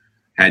who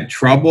had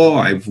trouble.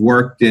 I've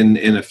worked in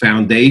a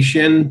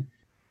foundation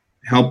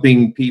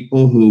helping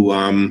people who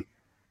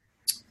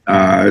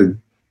are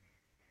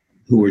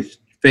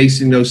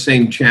facing those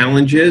same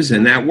challenges,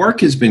 and that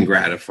work has been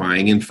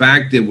gratifying. In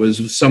fact, it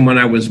was someone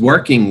I was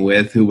working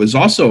with who was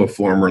also a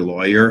former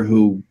lawyer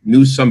who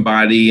knew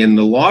somebody in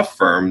the law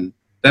firm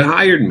that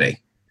hired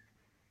me.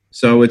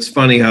 So it's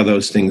funny how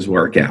those things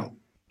work out.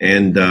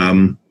 And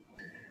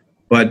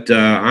but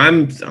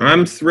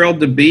I'm thrilled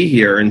to be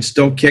here and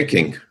still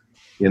kicking.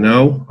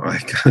 I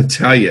gotta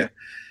tell you.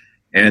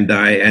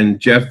 And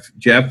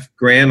Jeff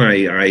Grant,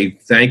 I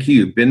thank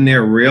you. You've been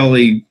there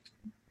really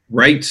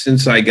right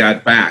since I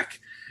got back.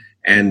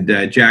 And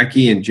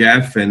Jackie and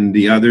Jeff and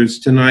the others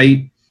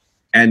tonight,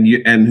 and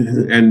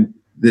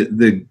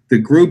the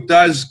group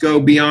does go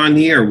beyond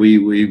here.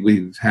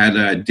 We've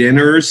had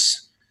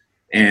dinners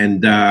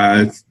and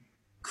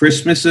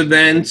Christmas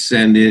events,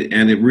 and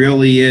it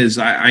really is.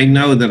 I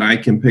know that I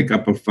can pick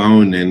up a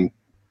phone and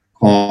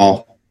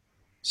call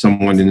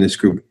someone in this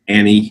group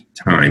any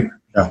time.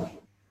 Yeah.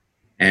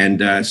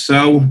 And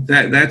so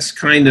that's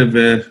kind of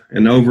an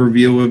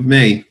overview of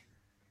me.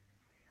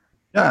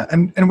 Yeah,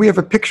 and we have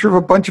a picture of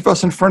a bunch of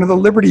us in front of the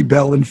Liberty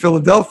Bell in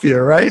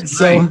Philadelphia, right?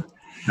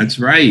 That's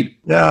right.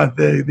 Yeah,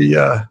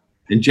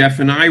 and Jeff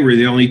and I were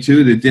the only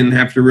two that didn't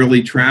have to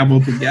really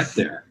travel to get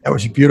there. That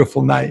was a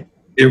beautiful night.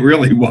 It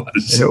really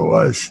was. It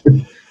was.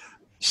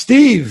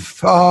 Steve,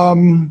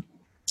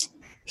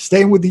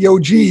 staying with the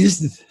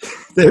OGs.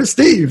 There's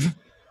Steve.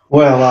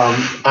 Well,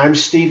 I'm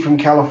Steve from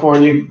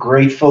California.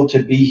 Grateful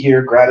to be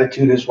here.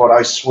 Gratitude is what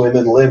I swim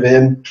and live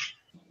in.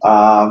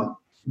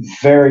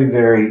 Very,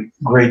 very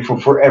grateful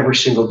for every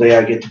single day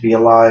I get to be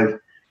alive.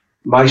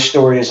 My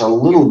story is a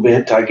little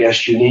bit, I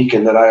guess, unique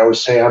in that I always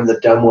say I'm the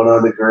dumb one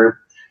on the group.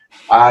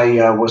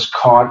 I was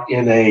caught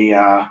in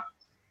an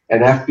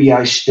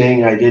FBI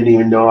sting. I didn't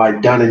even know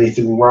I'd done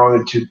anything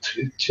wrong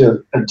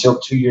until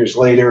 2 years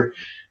later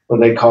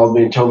when they called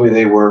me and told me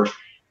they were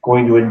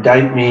going to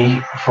indict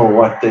me for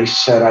what they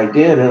said I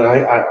did. And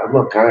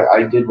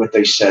I did what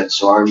they said,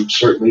 so I'm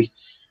certainly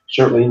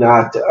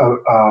not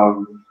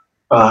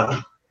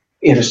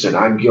innocent.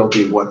 I'm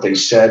guilty of what they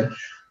said.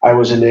 I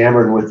was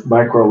enamored with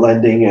micro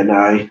lending, and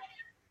I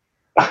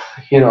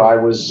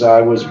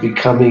was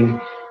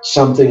becoming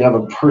something of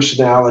a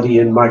personality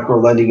in micro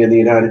lending in the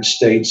United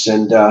States.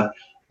 And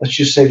let's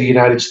just say the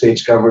United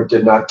States government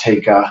did not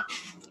take that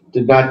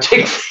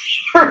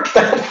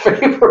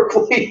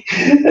favorably,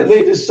 and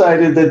they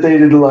decided that they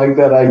didn't like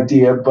that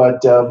idea.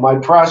 But my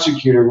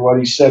prosecutor, what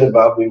he said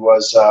about me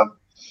was,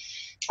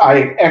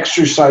 I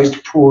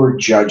exercised poor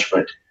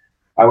judgment.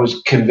 I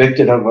was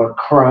convicted of a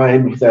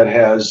crime that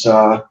has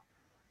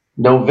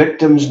no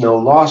victims, no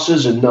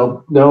losses, and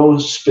no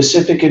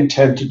specific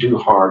intent to do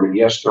harm. And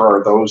yes, there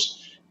are those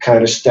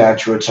kind of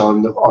statutes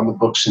on the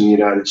books in the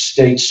United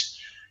States.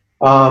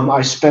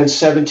 I spent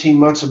 17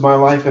 months of my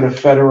life in a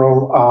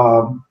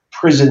federal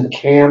prison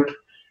camp.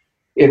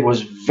 It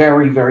was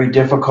very, very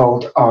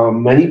difficult.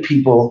 Many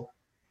people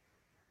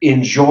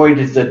enjoyed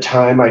the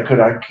time. I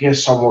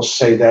guess almost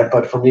say that,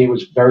 but for me, it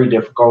was very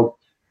difficult.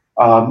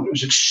 It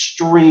was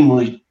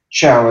extremely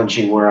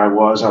challenging where I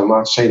was. I'll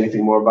not say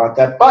anything more about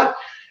that. But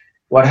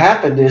what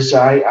happened is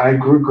I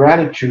grew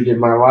gratitude in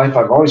my life.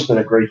 I've always been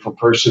a grateful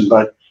person,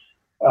 but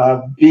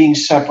being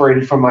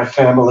separated from my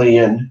family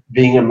and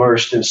being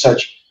immersed in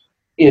such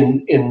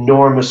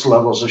enormous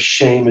levels of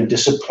shame and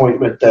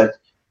disappointment that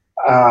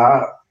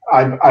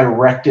I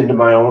wrecked into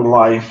my own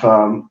life,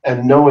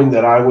 and knowing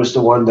that I was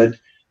the one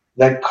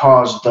that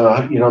caused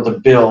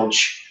the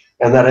bilge,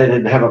 and that I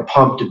didn't have a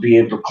pump to be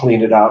able to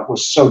clean it out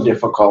was so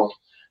difficult.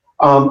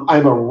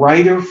 I'm a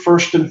writer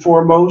first and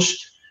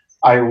foremost.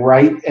 I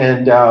write,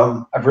 and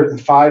I've written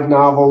 5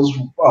 novels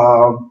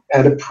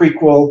and a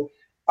prequel.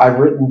 I've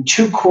written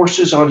 2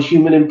 courses on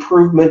human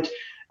improvement,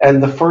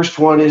 and the first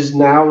one is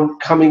now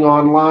coming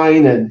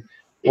online. And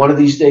one of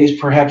these days,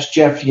 perhaps,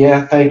 Jeff,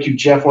 thank you,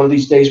 Jeff. One of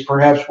these days,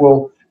 perhaps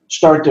we'll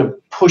start to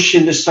push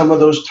into some of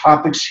those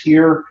topics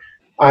here.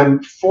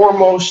 I'm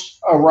foremost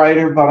a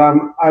writer, but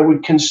I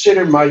would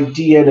consider my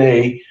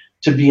DNA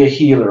to be a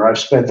healer. I've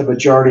spent the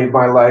majority of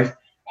my life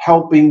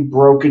helping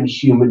broken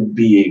human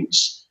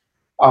beings.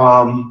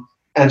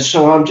 And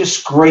so I'm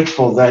just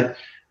grateful that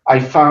I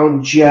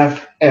found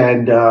Jeff,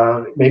 and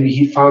maybe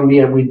he found me,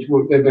 and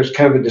there's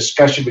kind of a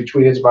discussion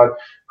between us about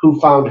who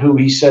found who.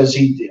 He says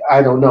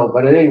I don't know.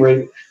 But at any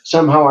rate,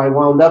 somehow I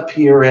wound up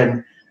here.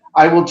 And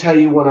I will tell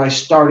you, when I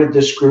started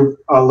this group,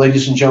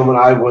 ladies and gentlemen,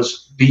 I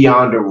was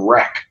beyond a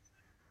wreck.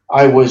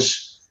 I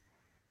was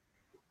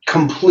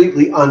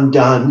completely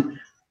undone.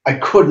 I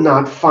could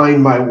not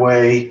find my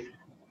way.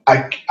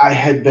 I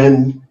had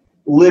been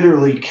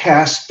literally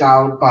cast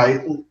out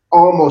by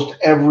almost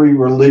every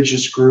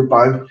religious group.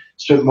 I've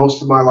spent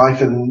most of my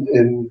life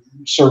in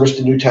service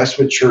to New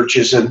Testament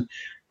churches, and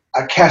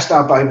I cast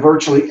out by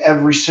virtually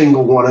every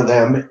single one of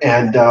them.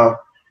 And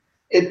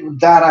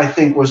that, I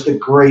think, was the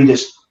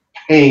greatest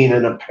pain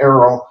and a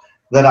peril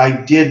that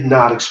I did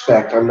not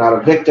expect. I'm not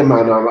a victim.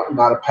 I'm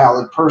not a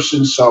pallid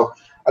person. So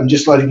I'm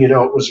just letting you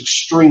know it was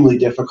extremely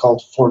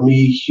difficult for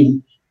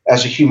me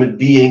as a human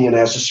being and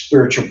as a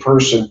spiritual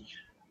person.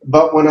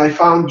 But when I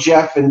found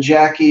Jeff and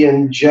Jackie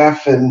and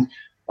Jeff and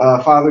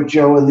Father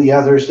Joe and the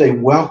others, they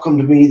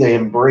welcomed me. They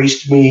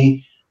embraced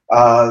me.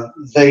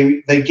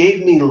 They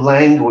gave me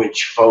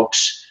language,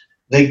 folks.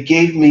 They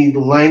gave me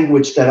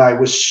language that I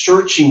was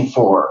searching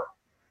for.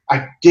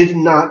 I did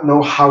not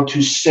know how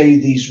to say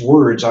these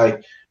words.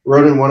 I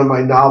wrote in one of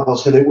my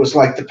novels that it was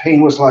like the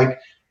pain was like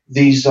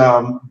these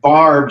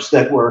barbs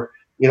that were,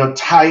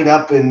 tied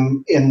up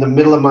in the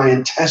middle of my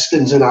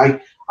intestines, and I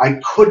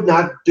could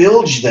not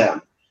bilge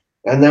them.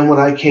 And then when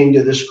I came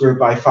to this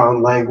group, I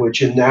found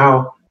language, and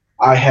now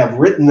I have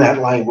written that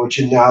language,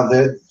 and now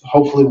that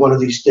hopefully one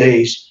of these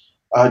days,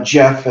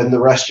 Jeff and the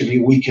rest of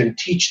you, we can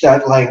teach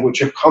that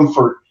language of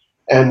comfort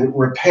and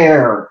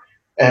repair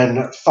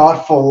and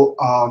thoughtful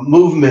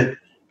movement.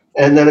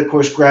 And then, of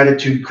course,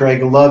 gratitude,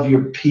 Craig. Love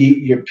your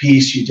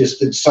piece. You just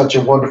did such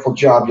a wonderful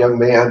job, young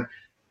man.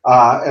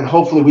 And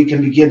hopefully we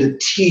can begin to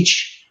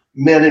teach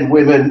men and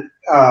women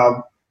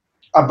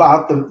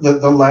about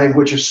the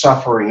language of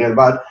suffering and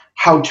about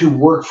how to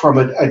work from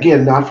it,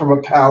 again, not from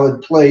a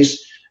pallid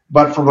place,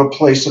 but from a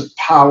place of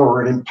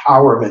power and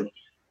empowerment.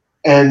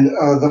 And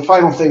the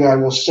final thing I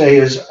will say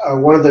is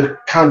one of the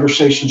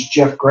conversations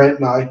Jeff Grant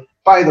and I,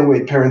 by the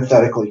way,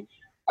 parenthetically,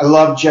 I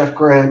love Jeff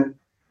Grant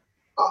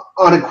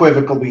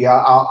unequivocally.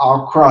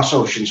 I'll cross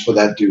oceans for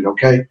that dude,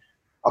 okay?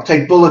 I'll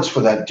take bullets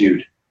for that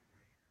dude,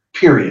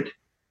 period.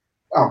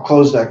 I'll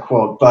close that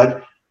quote.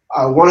 But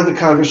one of the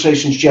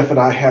conversations Jeff and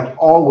I have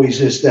always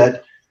is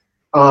that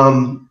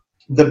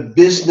the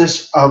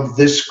business of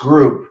this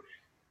group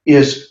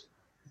is,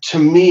 to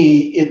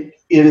me, it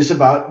is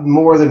about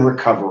more than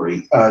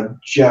recovery.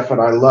 Jeff, and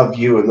I love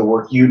you and the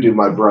work you do,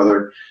 my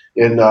brother,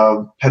 in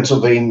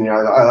Pennsylvania.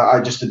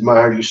 I just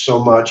admire you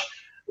so much.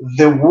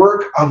 The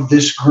work of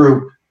this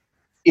group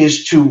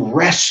is to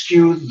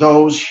rescue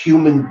those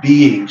human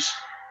beings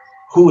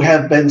who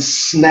have been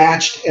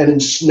snatched and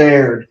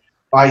ensnared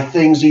by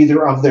things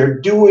either of their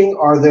doing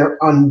or their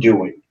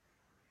undoing.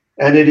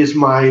 And it is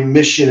my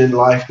mission in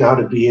life now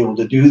to be able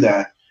to do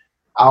that.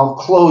 I'll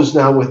close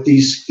now with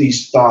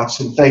these thoughts,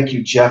 and thank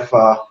you, Jeff,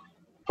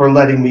 for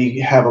letting me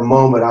have a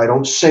moment. I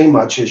don't say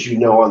much, as you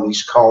know, on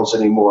these calls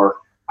anymore.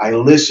 I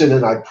listen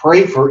and I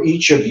pray for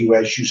each of you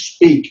as you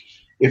speak.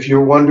 If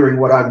you're wondering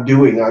what I'm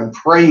doing, I'm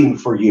praying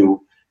for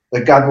you,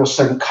 that God will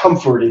send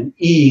comfort and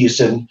ease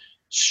and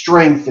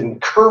strength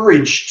and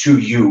courage to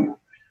you.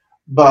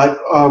 But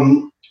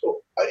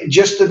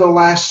just in the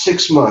last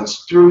 6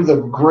 months, through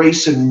the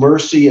grace and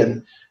mercy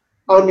and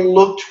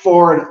unlooked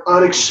for and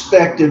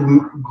unexpected,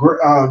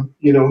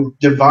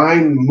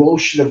 divine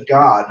motion of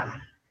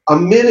God, a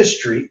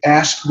ministry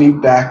asked me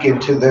back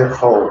into their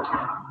fold.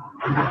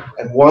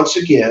 And once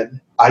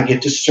again, I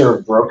get to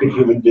serve broken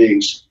human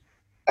beings,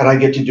 and I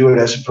get to do it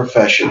as a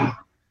profession.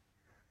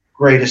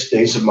 Greatest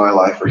days of my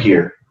life are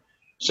here.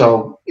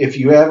 So if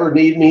you ever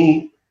need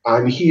me,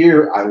 I'm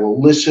here. I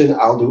will listen.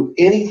 I'll do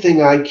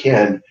anything I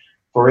can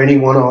for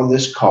anyone on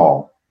this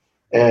call.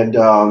 And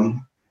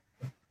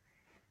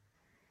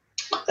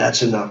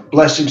that's enough.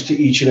 Blessings to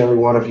each and every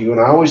one of you.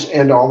 And I always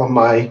end all of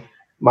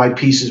my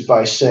pieces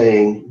by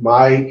saying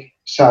my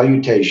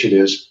salutation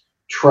is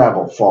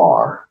travel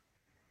far.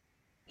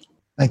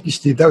 Thank you,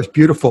 Steve. That was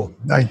beautiful.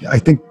 I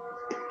think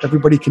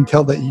everybody can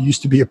tell that you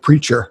used to be a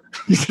preacher.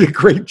 You did a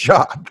great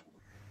job.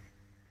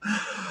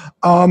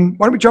 Why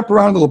don't we jump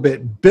around a little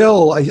bit?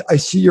 Bill, I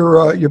see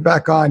you're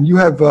back on. You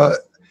have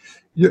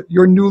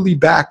you're newly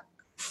back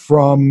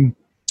from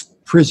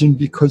prison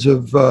because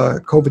of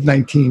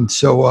COVID-19.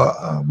 So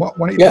why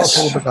don't you tell us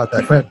a little bit about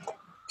that? Go ahead.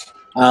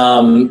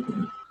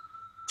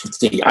 Let's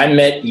see. I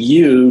met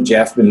you,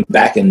 Jeff,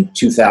 back in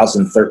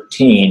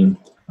 2013,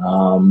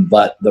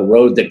 but the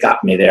road that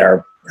got me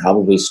there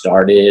probably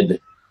started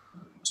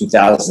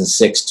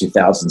 2006,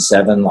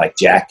 2007. Like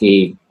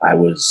Jackie, I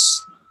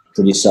was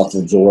pretty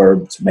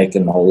self-absorbed,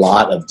 making a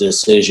lot of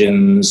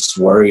decisions,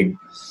 worried,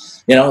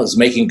 I was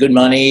making good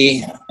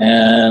money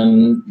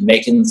and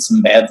making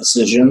some bad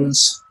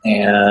decisions,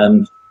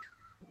 and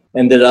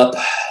ended up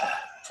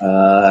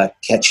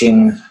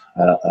catching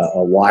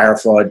a wire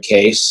fraud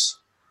case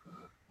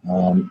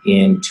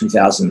in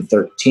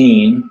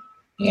 2013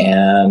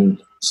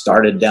 and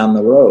started down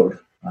the road.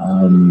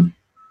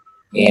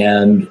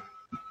 And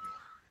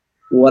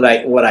what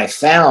I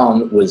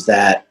found was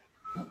that,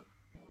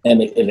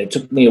 and it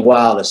took me a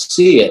while to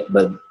see it,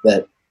 but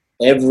that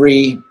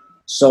every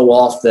so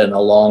often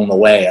along the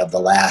way of the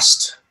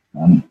last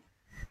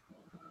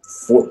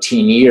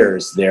 14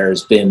 years,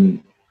 there's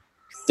been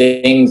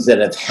things that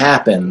have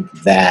happened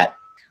that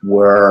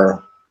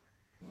were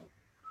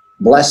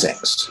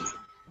blessings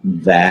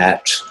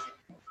that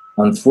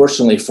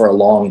unfortunately for a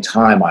long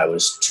time I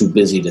was too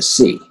busy to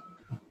see.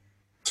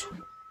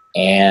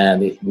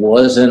 And it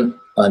wasn't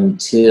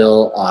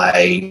until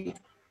I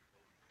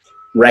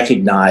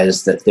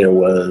recognized that there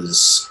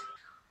was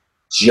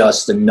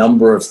just a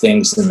number of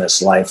things in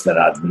this life that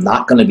I'm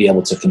not going to be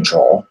able to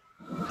control,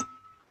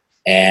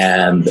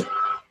 and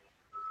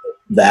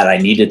that I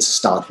needed to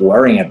stop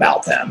worrying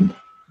about them,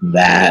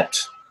 that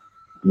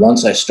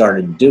once I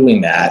started doing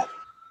that,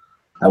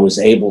 I was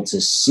able to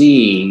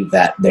see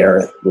that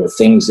there were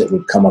things that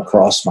would come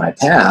across my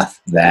path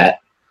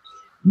that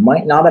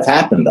might not have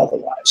happened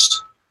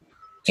otherwise.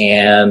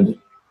 And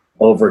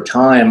over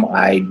time,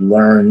 I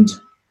learned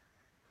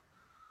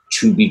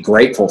to be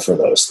grateful for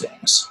those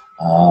things.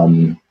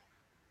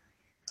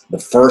 The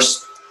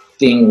first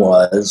thing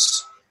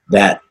was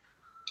that,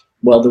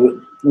 well,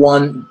 the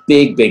one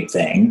big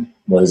thing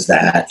was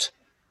that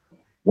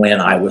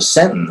when I was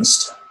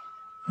sentenced,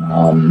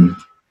 the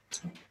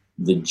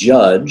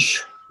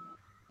judge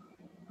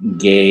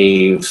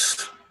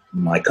gave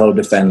my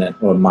co-defendant,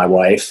 or my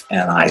wife,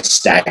 and I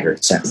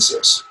staggered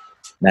sentences.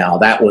 Now,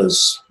 that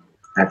was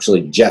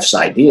actually Jeff's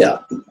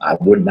idea. I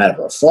would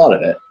never have thought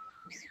of it,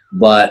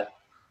 but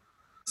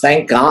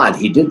thank God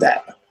he did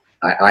that.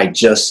 I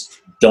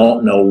just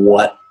don't know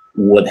what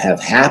would have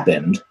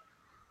happened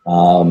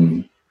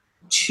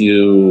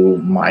to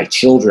my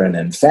children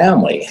and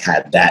family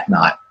had that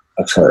not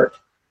occurred.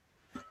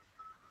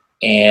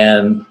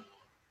 And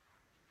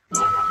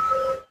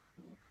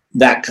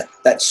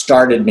that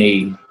started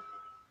me,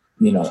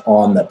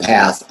 on the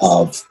path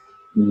of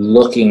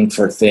looking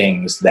for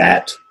things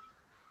that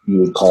you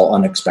would call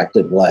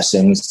unexpected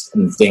blessings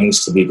and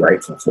things to be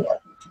grateful for.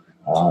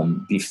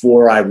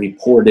 Before I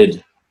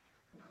reported,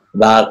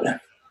 about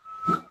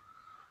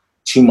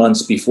 2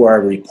 months before I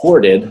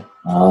reported,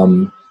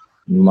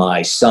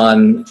 my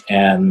son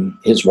and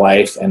his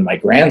wife and my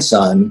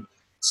grandson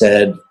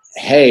said,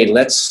 "Hey,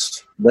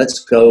 let's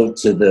go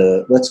to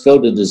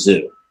the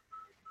zoo."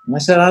 And I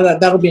said,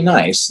 "That'll be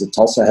nice. The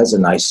Tulsa has a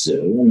nice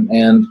zoo,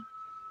 and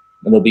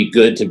it'll be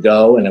good to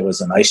go." And it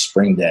was a nice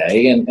spring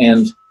day.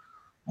 And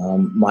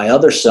my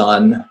other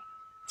son,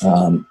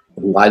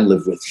 who I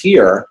live with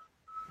here,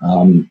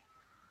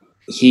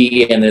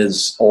 he and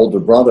his older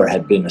brother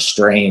had been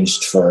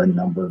estranged for a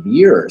number of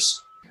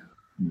years.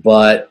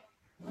 But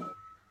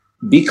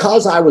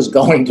because I was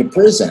going to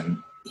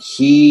prison,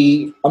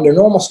 he, under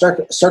normal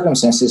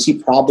circumstances, he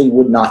probably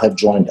would not have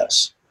joined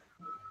us.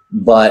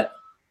 But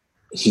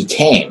he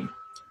came,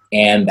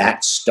 and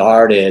that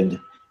started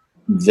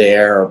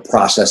their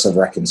process of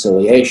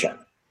reconciliation.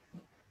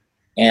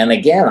 And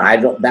again, I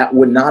don't think that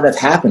would have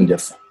happened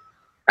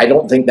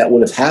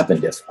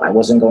if I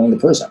wasn't going to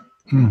prison.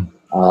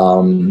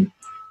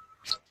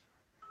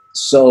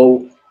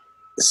 So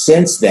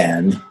since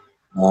then,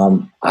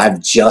 I've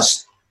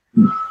just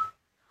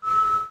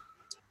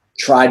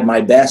tried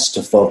my best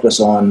to focus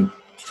on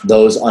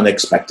those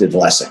unexpected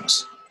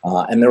blessings.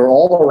 And they're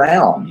all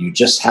around. You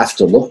just have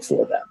to look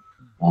for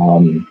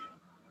them.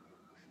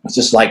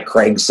 Just like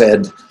Craig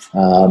said,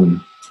 with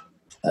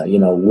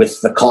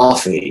the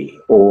coffee,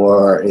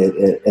 or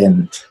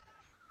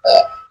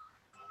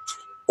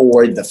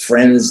the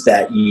friends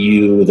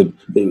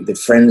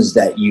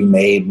that you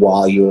made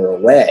while you were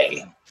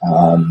away.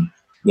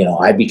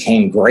 I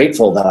became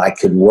grateful that I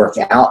could work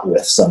out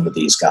with some of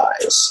these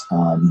guys.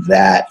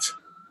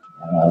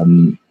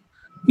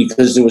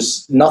 Because there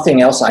was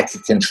nothing else I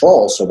could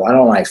control, so why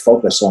don't I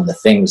focus on the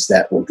things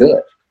that were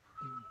good?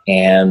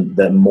 And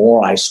the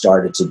more I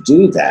started to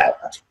do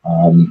that,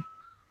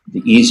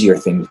 the easier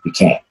things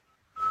became.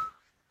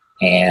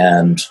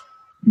 And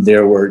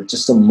there were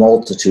just a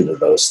multitude of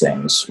those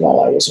things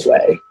while I was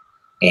away.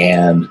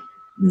 And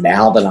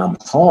now that I'm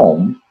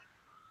home,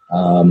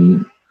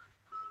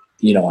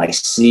 I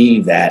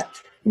see that,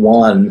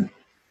 one,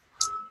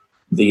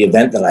 the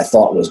event that I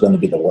thought was going to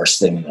be the worst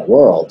thing in the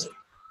world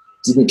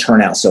didn't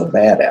turn out so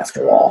bad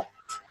after all.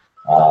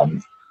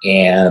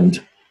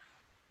 And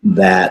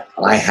that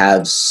I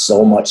have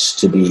so much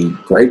to be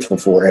grateful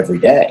for every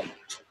day.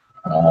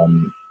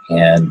 And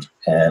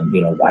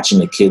watching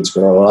the kids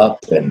grow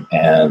up and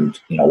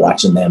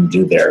watching them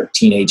do their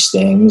teenage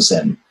things,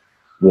 and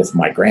with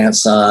my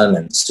grandson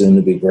and soon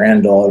to be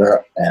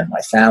granddaughter, and my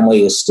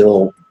family is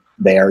still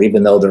there,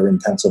 even though they're in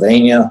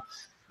Pennsylvania,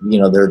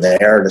 they're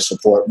there to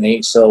support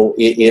me. So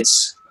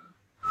it's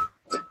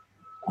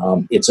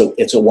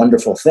a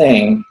wonderful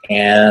thing.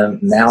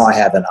 And now I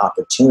have an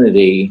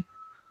opportunity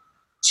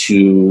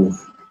to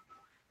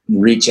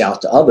reach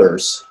out to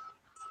others,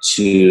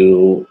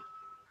 to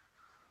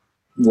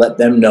let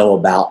them know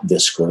about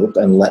this group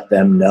and let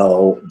them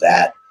know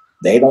that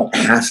they don't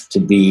have to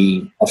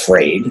be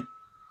afraid.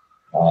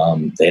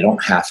 They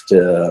don't have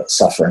to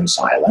suffer in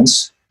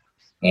silence,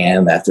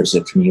 and that there's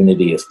a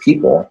community of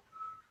people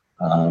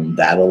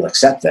that'll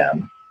accept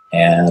them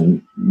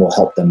and will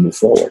help them move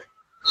forward.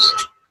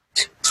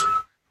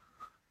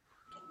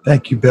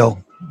 Thank you,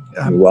 Bill.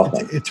 You're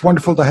welcome. It's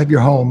wonderful to have you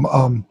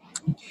home.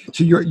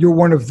 So you're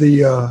one of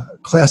the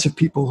class of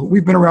people.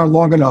 We've been around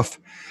long enough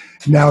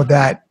now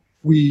that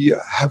we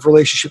have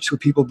relationships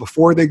with people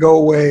before they go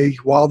away,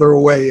 while they're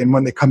away, and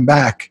when they come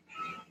back.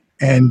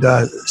 And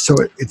so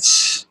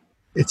it's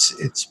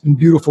been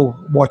beautiful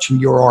watching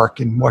your arc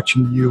and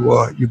watching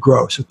you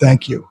grow. So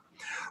thank you.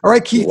 All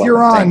right, Keith,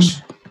 you're on.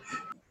 Thanks.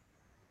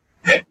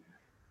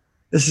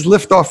 This is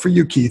liftoff for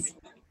you, Keith.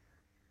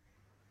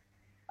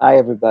 Hi,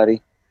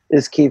 everybody.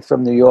 This is Keith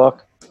from New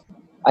York.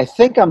 I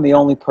think I'm the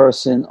only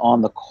person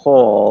on the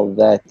call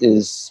that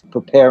is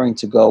preparing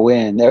to go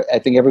in. I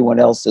think everyone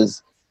else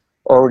has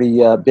already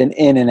been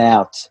in and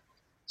out.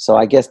 So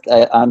I guess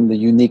I'm the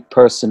unique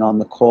person on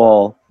the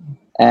call.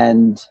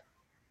 And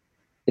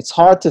it's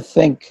hard to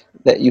think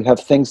that you have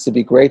things to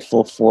be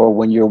grateful for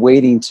when you're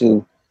waiting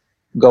to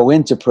go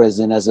into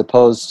prison, as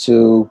opposed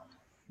to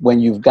when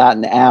you've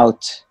gotten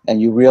out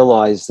and you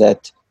realize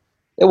that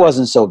it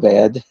wasn't so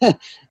bad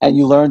and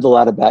you learned a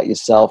lot about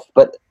yourself.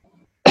 But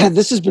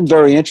this has been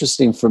very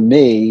interesting for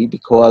me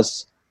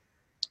because,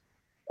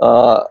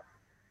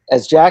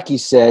 as Jackie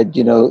said,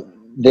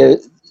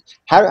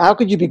 how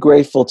could you be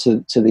grateful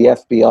to the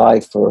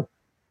FBI for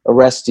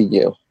arresting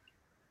you?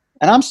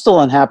 And I'm still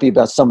unhappy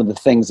about some of the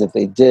things that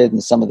they did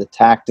and some of the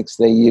tactics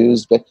they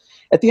used. But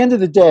at the end of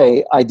the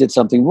day, I did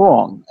something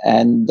wrong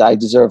and I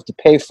deserve to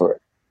pay for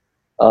it.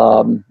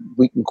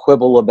 We can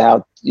quibble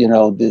about,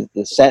 the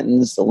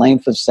sentence, the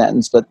length of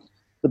sentence, but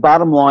the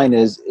bottom line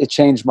is it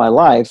changed my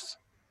life.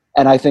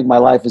 And I think my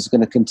life is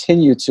going to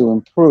continue to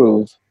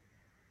improve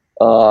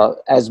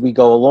as we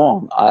go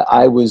along.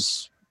 I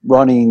was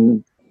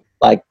running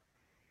like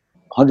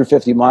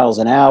 150 miles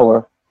an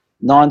hour,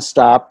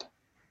 nonstop,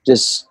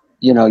 just,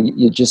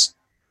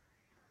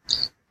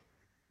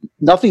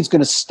 nothing's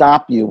going to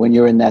stop you when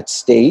you're in that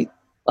state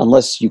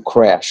unless you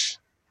crash.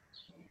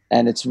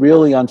 And it's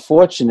really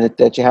unfortunate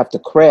that you have to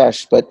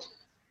crash, but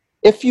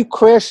if you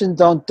crash and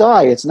don't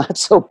die, it's not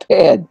so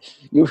bad.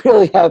 You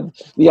really have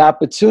the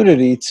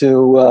opportunity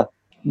to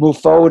move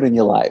forward in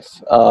your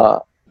life.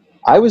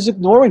 I was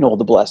ignoring all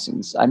the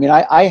blessings. I mean,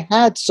 I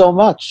had so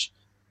much,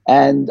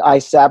 and I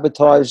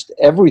sabotaged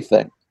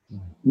everything.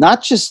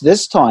 Not just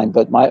this time,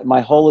 but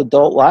my whole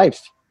adult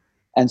life.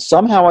 And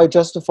somehow I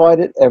justified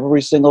it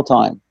every single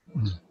time.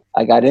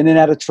 I got in and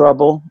out of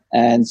trouble,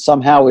 and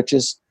somehow it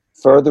just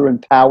further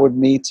empowered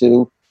me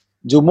to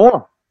do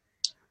more.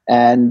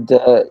 And,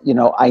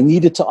 I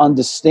needed to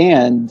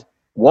understand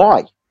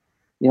why.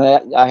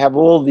 I have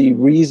all the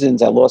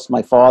reasons. I lost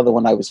my father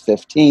when I was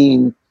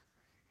 15,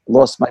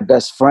 lost my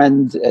best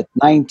friend at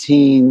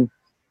 19.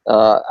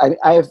 I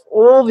have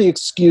all the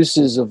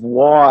excuses of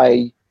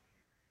why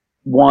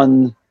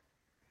one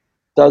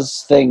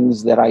does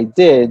things that I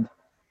did.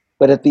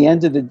 But at the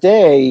end of the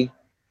day,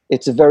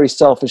 it's a very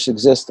selfish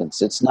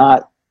existence. It's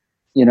not,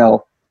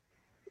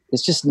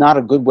 it's just not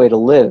a good way to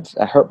live.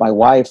 I hurt my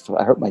wife.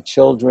 I hurt my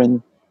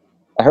children.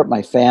 I hurt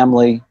my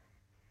family.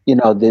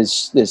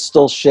 There's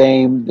still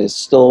shame. There's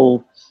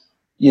still,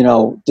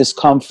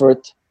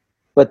 discomfort.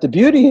 But the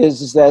beauty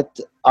is that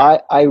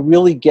I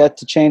really get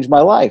to change my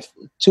life.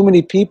 Too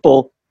many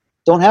people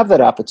don't have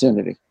that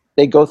opportunity.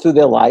 They go through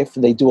their life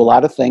and they do a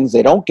lot of things.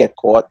 They don't get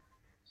caught.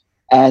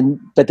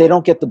 But they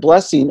don't get the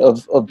blessing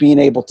of being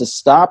able to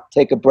stop,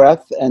 take a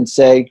breath, and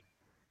say,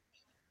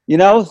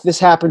 this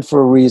happened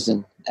for a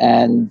reason.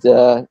 And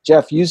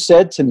Jeff, you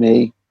said to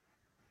me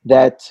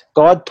that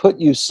God put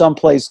you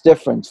someplace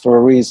different for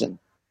a reason.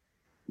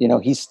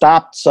 He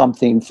stopped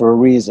something for a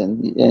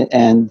reason.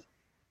 And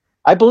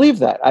I believe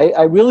that.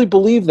 I really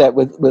believe that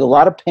with a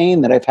lot of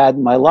pain that I've had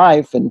in my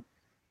life. And,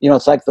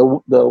 it's like the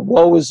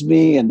woe is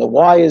me and the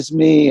why is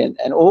me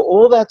and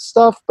all that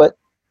stuff. But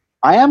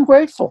I am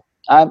grateful.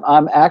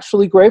 I'm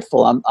actually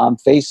grateful. I'm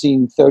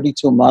facing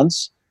 32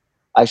 months.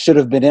 I should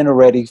have been in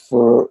already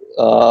for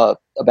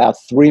about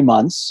 3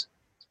 months,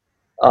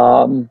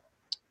 and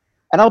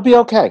I'll be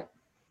okay.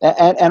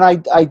 And I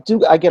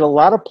get a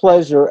lot of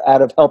pleasure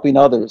out of helping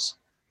others.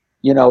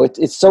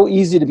 It's so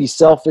easy to be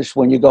selfish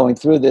when you're going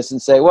through this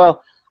and say,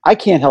 well, I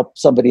can't help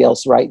somebody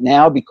else right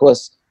now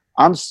because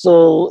I'm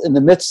still in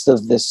the midst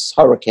of this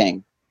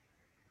hurricane.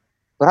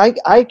 But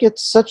I get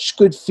such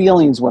good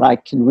feelings when I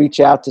can reach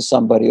out to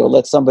somebody or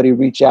let somebody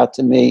reach out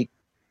to me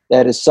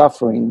that is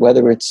suffering,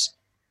 whether it's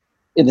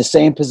in the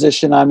same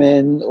position I'm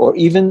in or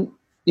even,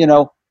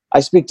 I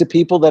speak to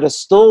people that are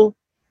still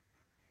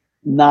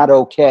not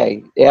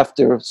okay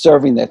after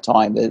serving their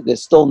time. They're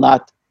still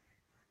not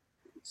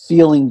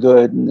feeling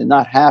good and they're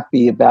not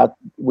happy about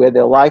where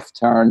their life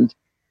turned.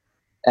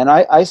 And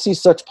I see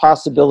such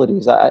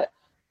possibilities.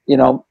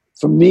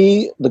 For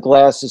me, the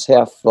glass is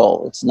half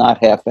full. It's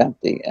not half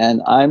empty.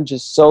 And I'm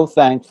just so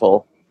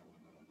thankful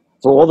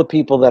for all the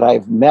people that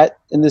I've met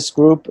in this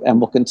group and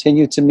will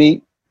continue to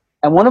meet.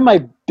 And one of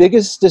my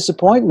biggest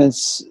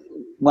disappointments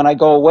when I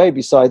go away,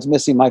 besides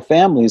missing my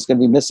family, is going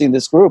to be missing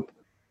this group.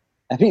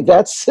 I mean,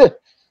 that's going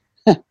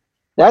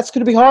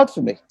to be hard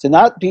for me to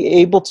not be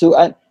able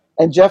to.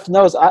 And Jeff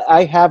knows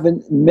I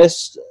haven't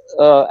missed.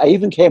 I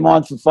even came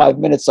on for 5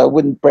 minutes so I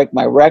wouldn't break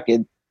my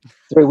record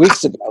 3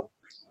 weeks ago.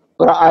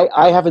 But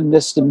I haven't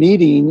missed a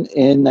meeting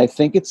in, I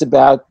think it's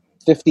about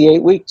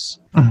 58 weeks.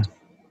 Mm-hmm.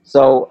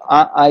 So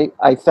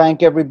I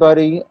thank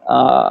everybody.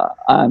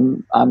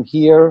 I'm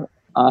here.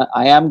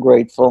 I am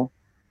grateful.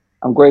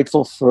 I'm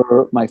grateful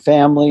for my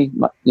family,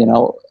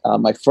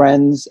 my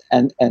friends,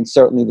 and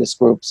certainly this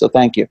group. So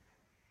thank you.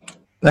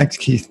 Thanks,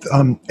 Keith.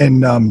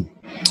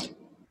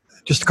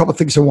 Just a couple of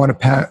things I want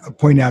to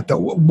point out. That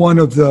one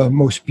of the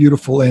most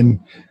beautiful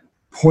and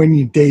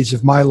poignant days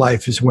of my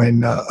life is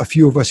when a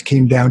few of us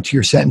came down to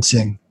your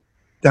sentencing,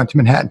 down to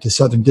Manhattan, to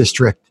Southern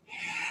District.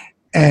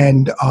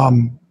 And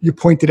you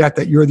pointed out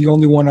that you're the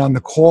only one on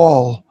the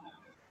call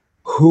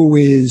who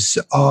is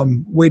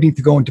waiting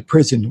to go into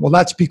prison. Well,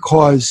 that's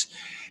because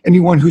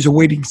anyone who's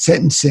awaiting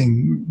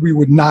sentencing, we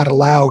would not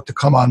allow to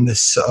come on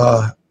this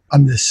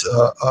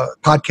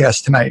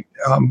podcast tonight.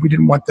 We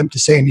didn't want them to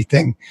say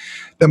anything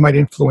that might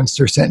influence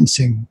their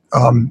sentencing,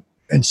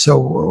 and so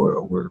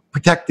we're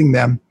protecting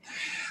them.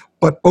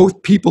 But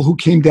both people who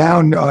came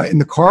down in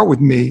the car with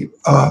me,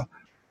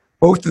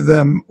 both of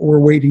them were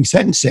awaiting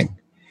sentencing,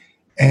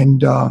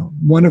 and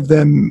one of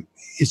them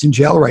is in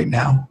jail right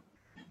now,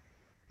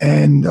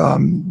 and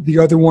the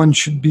other one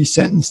should be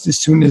sentenced as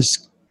soon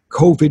as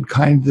COVID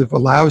kind of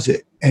allows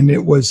it. And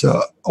it was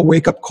a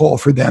wake-up call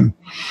for them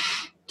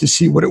to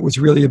see what it was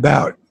really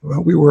about.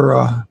 We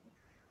were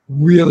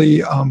really,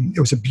 it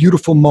was a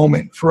beautiful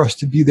moment for us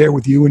to be there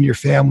with you and your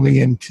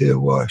family and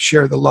to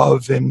share the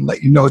love and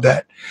let you know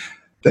that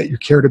you're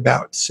cared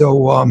about.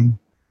 So,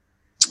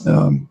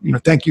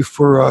 thank you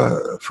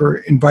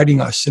for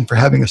inviting us and for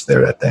having us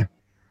there that day.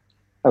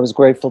 I was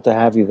grateful to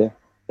have you there.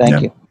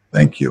 Thank you.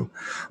 Thank you.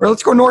 All right,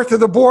 let's go north of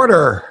the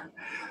border.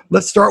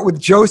 Let's start with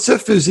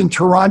Joseph, who's in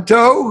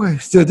Toronto.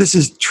 So this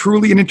is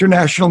truly an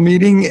international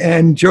meeting.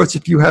 And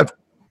Joseph, you have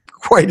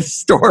quite a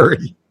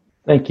story.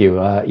 Thank you.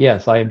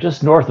 Yes, I am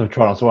just north of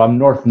Toronto, so I'm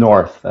north,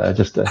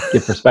 just to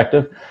give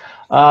perspective.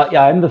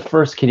 I'm the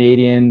first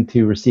Canadian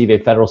to receive a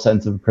federal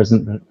sentence of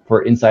imprisonment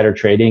for insider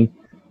trading.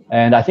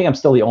 And I think I'm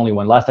still the only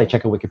one. Last I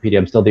checked on Wikipedia,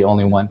 I'm still the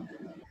only one.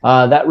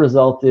 That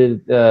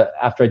resulted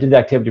after I did the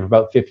activity for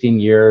about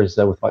 15 years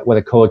with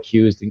a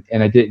co-accused,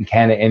 and I did it in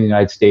Canada and the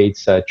United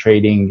States,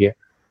 trading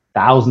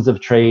thousands of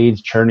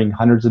trades, churning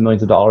hundreds of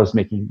millions of dollars,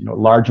 making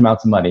large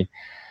amounts of money.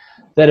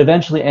 That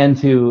eventually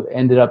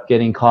ended up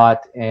getting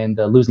caught and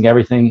losing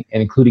everything,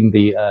 and including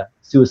the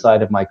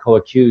suicide of my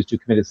co-accused who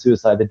committed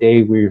suicide the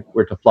day we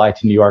were to fly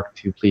to New York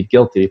to plead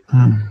guilty.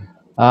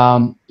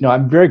 I'm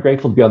very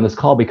grateful to be on this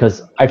call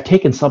because I've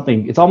taken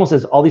something. It's almost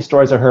as all these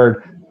stories I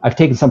heard, I've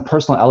taken some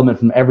personal element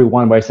from every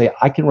one where I say,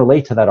 I can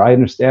relate to that, or I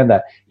understand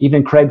that.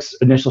 Even Craig's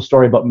initial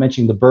story about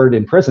mentioning the bird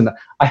in prison,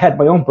 I had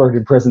my own bird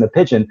in prison, a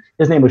pigeon.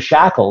 His name was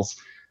Shackles,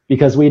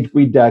 because we'd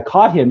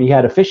caught him. He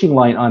had a fishing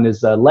line on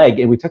his leg,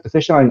 and we took the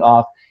fishing line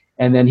off,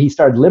 and then he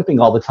started limping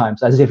all the time,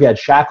 so as if he had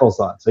shackles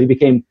on. So he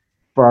became,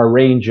 for our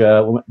range,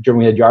 during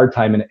we had yard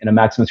time in a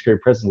maximum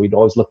security prison, we'd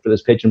always look for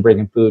this pigeon, bring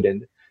him food.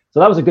 And so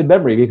that was a good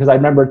memory because I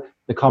remembered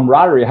the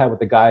camaraderie I had with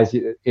the guys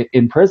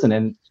in prison,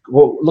 and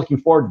looking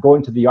forward to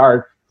going to the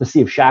yard to see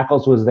if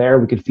Shackles was there,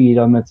 we could feed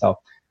him, and so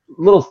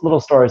little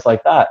stories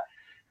like that.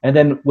 And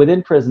then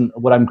within prison,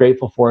 what I'm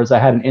grateful for is I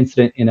had an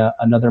incident in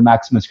another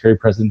maximum security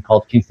prison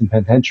called Kingston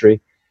Penitentiary,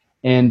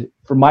 and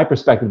from my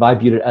perspective, I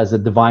viewed it as a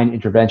divine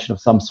intervention of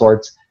some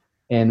sorts.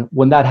 And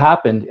when that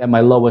happened at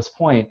my lowest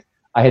point,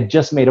 I had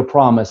just made a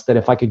promise that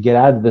if I could get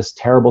out of this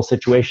terrible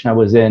situation I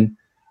was in,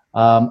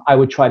 I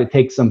would try to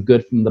take some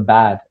good from the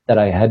bad that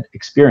I had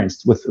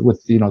experienced with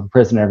the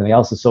prison and everything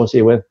else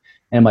associated with,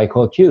 and my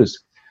co-accused.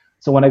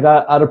 So when I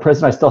got out of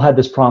prison, I still had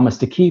this promise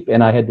to keep,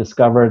 and I had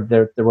discovered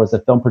there was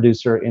a film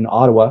producer in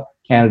Ottawa,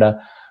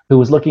 Canada, who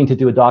was looking to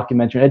do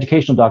an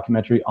educational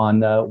documentary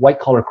on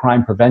white-collar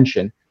crime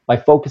prevention by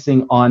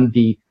focusing on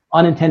the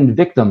unintended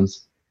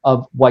victims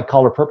of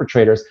white-collar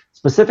perpetrators,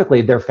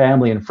 specifically their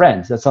family and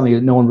friends. That's something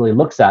that no one really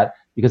looks at,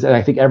 because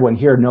I think everyone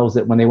here knows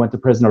that when they went to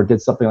prison or did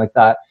something like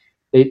that,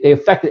 they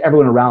affected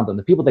everyone around them.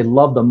 The people they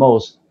loved the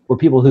most were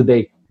people who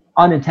they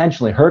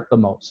unintentionally hurt the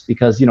most,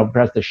 because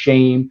perhaps the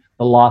shame,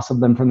 the loss of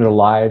them from their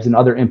lives, and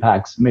other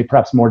impacts,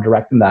 perhaps more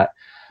direct than that.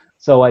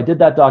 So I did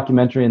that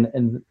documentary,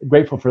 and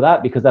grateful for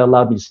that, because that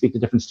allowed me to speak to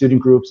different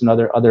student groups and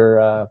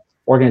other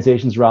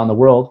organizations around the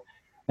world.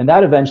 And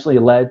that eventually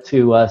led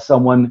to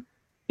someone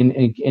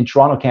in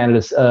Toronto,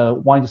 Canada,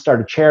 wanting to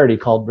start a charity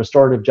called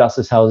Restorative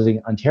Justice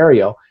Housing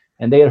Ontario.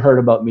 And they had heard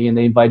about me, and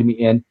they invited me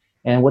in.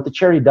 And what the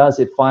charity does,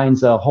 it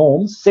finds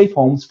safe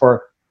homes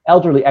for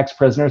elderly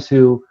ex-prisoners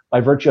who, by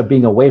virtue of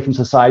being away from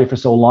society for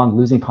so long,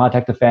 losing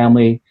contact to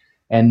family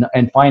and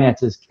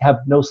finances, have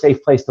no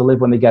safe place to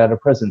live when they get out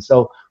of prison.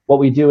 So what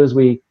we do is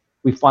we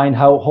find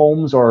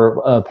homes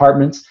or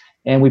apartments,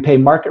 and we pay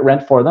market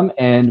rent for them,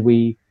 and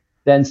we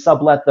then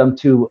sublet them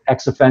to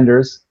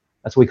ex-offenders.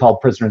 That's what we call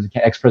ex-prisoners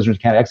in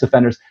Canada,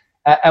 ex-offenders,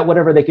 at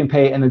whatever they can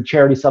pay, and the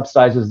charity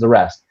subsidizes the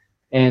rest.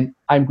 And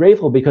I'm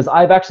grateful because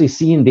I've actually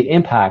seen the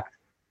impact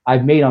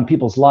I've made on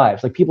people's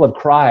lives. Like, people have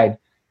cried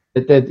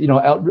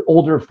that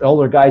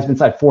older guy's been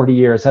inside 40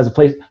 years, has a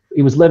place.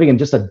 He was living in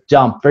just a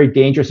dump, very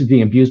dangerous, and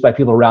being abused by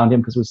people around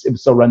him because it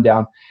was so run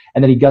down.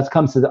 And then he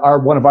comes to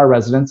one of our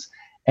residents,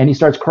 and he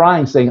starts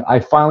crying, saying, "I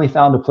finally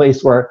found a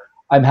place where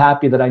I'm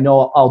happy that I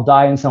know I'll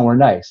die in somewhere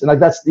nice." And like,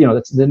 that's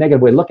the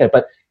negative way to look at it.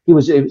 But it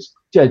was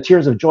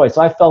tears of joy.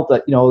 So I felt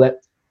that that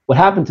what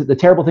happened to the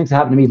terrible things that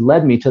happened to me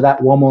led me to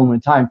that one moment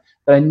in time,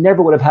 that I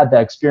never would have had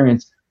that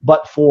experience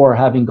but for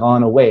having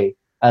gone away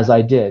as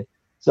I did.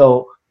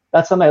 So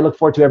that's something I look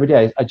forward to every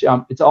day.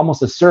 It's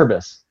almost a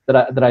service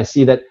that I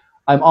see, that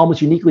I'm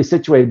almost uniquely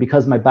situated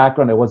because of my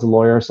background. I was a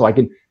lawyer, so I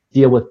can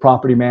deal with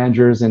property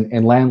managers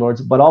and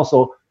landlords, but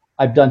also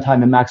I've done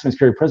time in maximum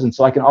security prison,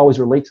 so I can always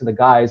relate to the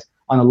guys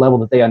on a level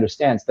that they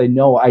understand. So they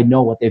know I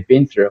know what they've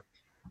been through.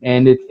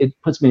 And it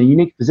puts me in a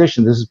unique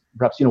position. This is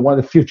perhaps one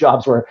of the few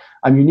jobs where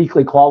I'm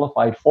uniquely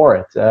qualified for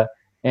it.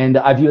 And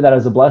I view that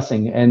as a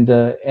blessing. And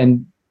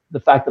the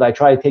fact that I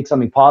try to take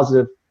something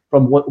positive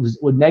from what was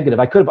negative.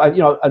 I could have,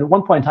 at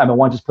one point in time, I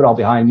want to just put it all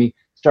behind me,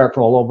 start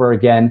all over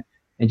again,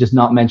 and just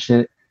not mention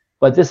it.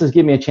 But this has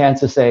given me a chance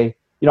to say,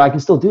 I can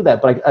still do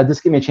that, but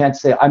this gave me a chance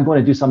to say, I'm going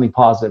to do something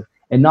positive,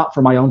 and not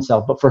for my own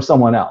self, but for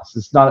someone else.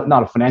 It's not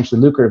a financially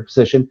lucrative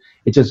position.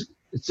 It's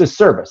just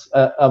service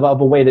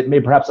of a way that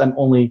maybe perhaps I'm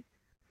only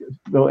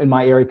in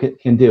my area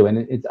can do.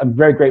 And I'm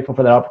very grateful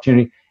for that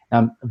opportunity.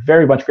 I'm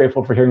very much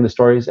grateful for hearing the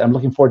stories. I'm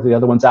looking forward to the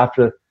other ones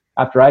after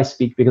I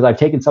speak, because I've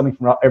taken something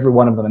from every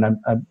one of them, and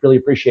I really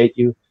appreciate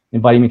you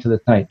inviting me to this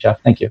tonight, Jeff.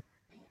 Thank you.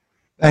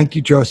 Thank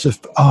you, Joseph.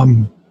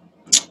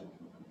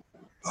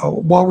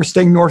 While we're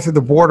staying north of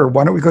the border,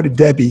 why don't we go to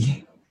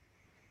Debbie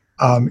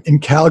in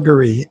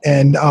Calgary?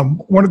 And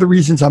one of the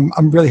reasons I'm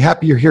really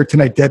happy you're here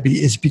tonight,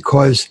 Debbie, is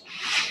because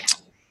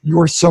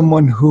you're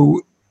someone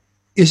who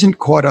isn't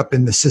caught up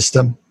in the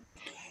system.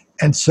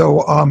 And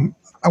so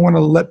I want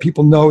to let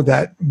people know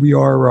that we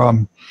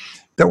are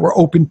that we're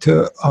open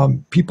to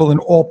people in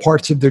all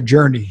parts of their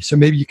journey. So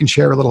maybe you can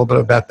share a little bit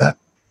about that.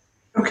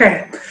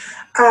 Okay.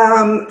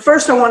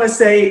 First, I want to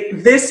say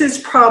this is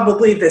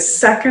probably the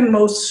second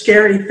most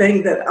scary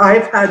thing that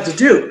I've had to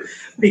do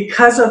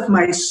because of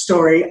my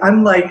story.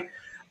 Unlike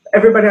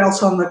everybody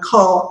else on the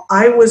call,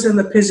 I was in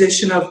the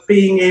position of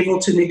being able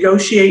to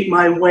negotiate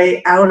my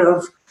way out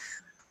of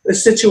the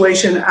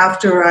situation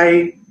after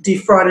I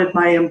defrauded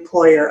my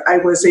employer. I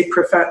was a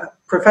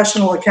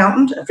professional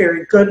accountant, a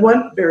very good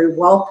one, very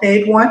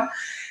well-paid one,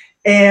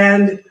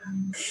 and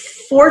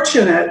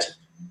fortunate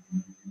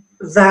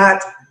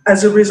that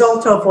as a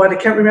result of what, I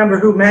can't remember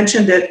who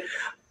mentioned it,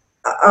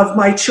 of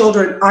my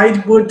children,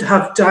 I would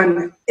have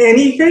done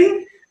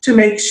anything to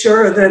make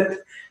sure that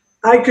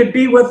I could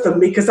be with them,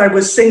 because I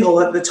was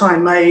single at the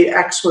time. My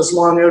ex was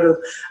long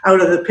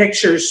out of the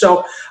picture.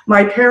 So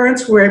my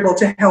parents were able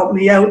to help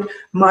me out.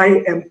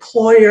 My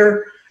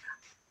employer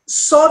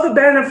saw the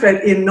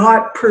benefit in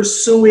not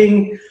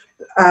pursuing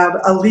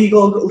a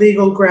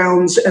legal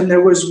grounds, and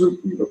there was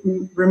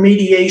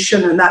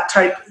remediation and that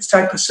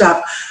type of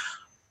stuff.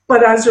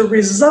 But as a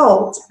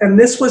result, and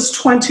this was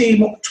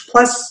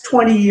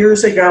 20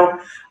 years ago,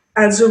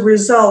 as a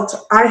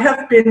result, I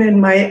have been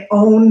in my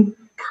own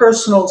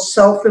personal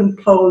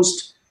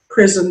self-imposed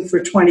prison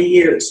for 20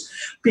 years,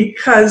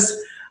 because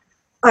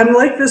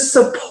unlike the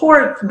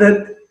support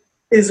that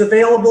is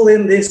available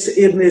in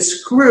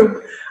this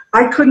group,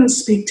 I couldn't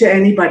speak to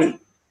anybody.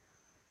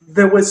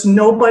 There was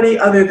nobody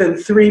other than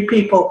 3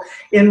 people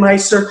in my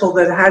circle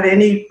that had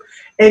any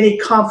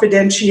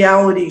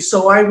confidentiality.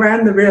 So I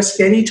ran the risk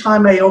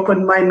anytime I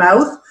opened my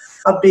mouth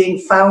of being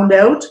found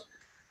out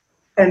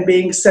and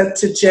being sent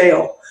to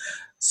jail.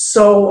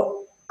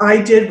 So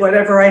I did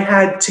whatever I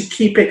had to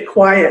keep it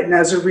quiet. And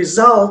as a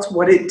result,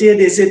 what it did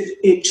is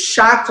it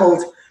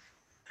shackled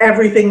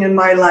everything in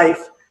my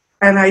life.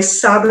 And I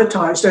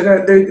sabotaged,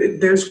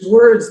 and there's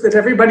words that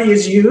everybody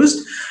has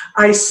used.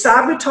 I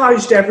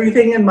sabotaged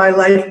everything in my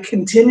life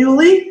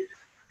continually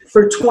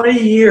for 20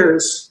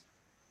 years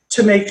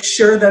to make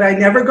sure that I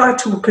never got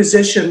to a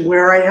position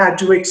where I had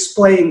to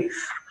explain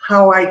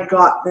how I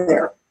got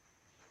there.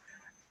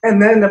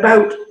 And then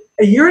about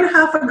a year and a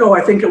half ago,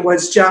 I think it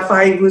was, Jeff,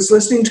 I was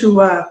listening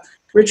to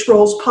Rich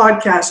Roll's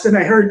podcast, and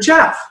I heard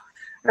Jeff.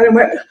 And I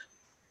went,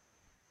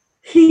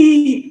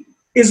 he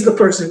is the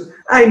person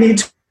I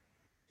need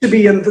to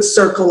be in the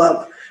circle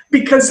of,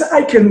 because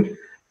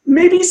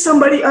maybe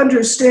somebody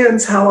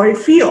understands how I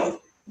feel.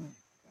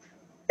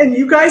 And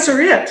you guys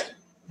are it.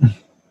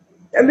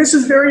 And this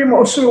is very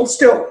emotional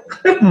still.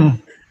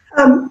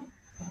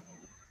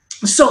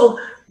 So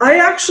I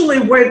actually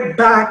went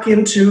back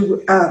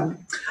into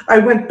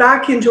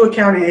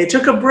accounting. I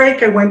took a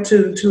break. I went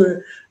to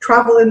a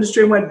travel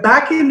industry and went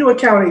back into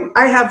accounting.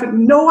 I have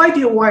no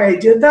idea why I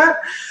did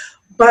that,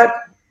 but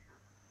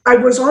I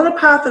was on a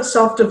path of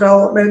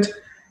self-development,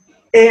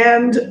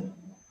 and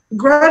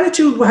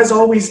gratitude has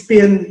always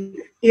been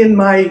in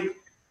my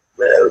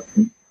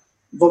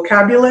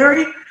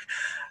vocabulary.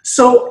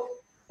 So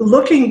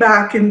looking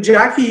back, and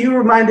Jackie, you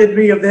reminded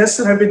me of this,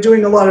 and I've been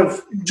doing a lot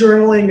of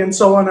journaling and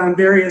so on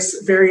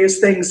various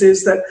things,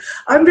 is that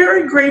I'm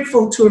very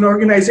grateful to an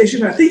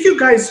organization I think you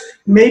guys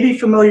may be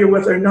familiar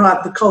with or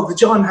not, called the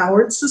John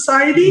Howard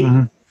Society.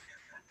 Mm-hmm.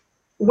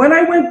 When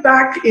I went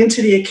back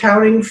into the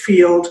accounting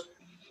field,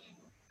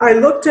 I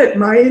looked at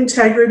my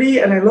integrity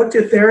and I looked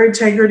at their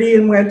integrity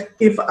and went,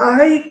 if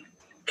I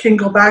can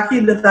go back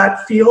into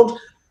that field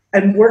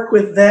and work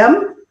with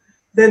them,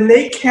 then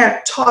they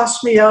can't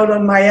toss me out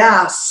on my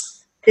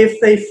ass if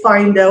they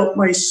find out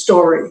my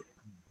story.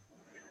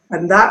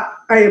 And that,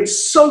 I am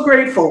so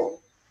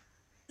grateful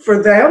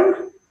for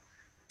them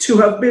to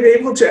have been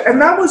able to,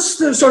 and that was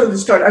sort of the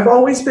start. I've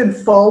always been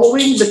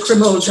following the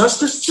criminal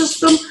justice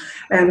system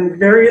and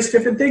various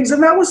different things,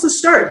 and that was the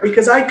start,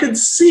 because I could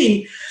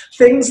see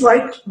things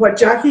like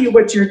what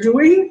you're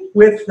doing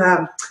with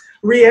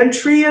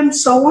reentry and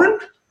so on,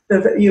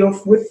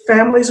 with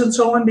families and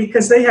so on,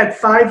 because they had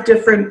five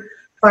different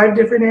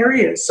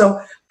areas. So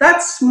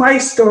that's my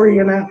story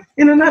in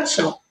a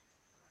nutshell.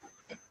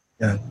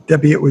 Yeah,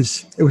 Debbie, it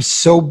was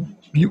so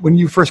when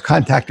you first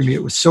contacted me,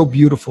 it was so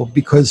beautiful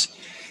because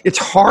it's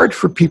hard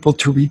for people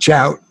to reach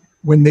out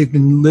when they've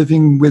been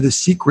living with a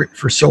secret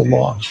for so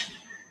long.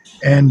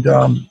 And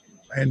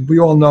we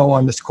all know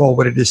on this call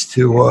what it is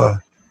to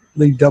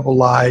lead double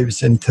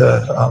lives, and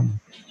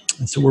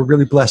so we're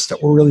really blessed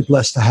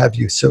to have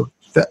you. So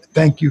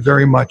thank you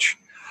very much.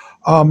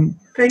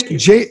 Thank you.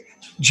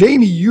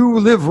 Jamie, you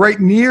live right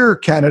near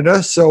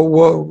Canada, so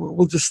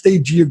we'll just stay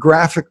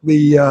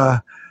geographically.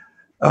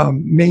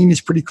 Maine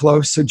is pretty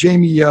close. So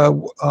Jamie,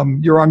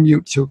 you're on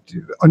mute, so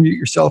unmute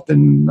yourself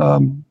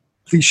and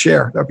please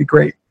share. That'd be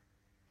great.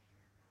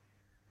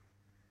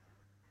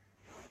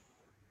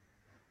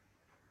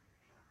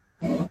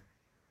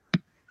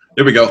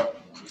 There we go.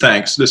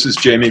 Thanks. This is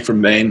Jamie from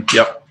Maine.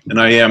 Yep.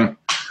 And I am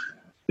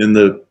in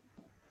the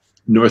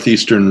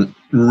northeastern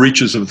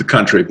reaches of the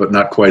country, but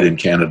not quite in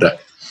Canada.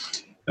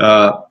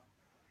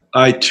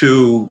 I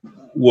too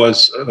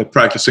was a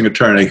practicing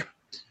attorney,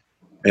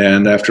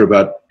 and after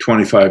about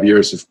 25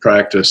 years of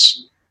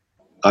practice,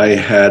 I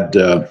had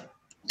an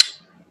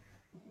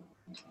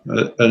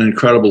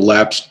incredible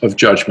lapse of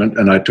judgment,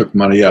 and I took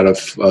money out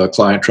of a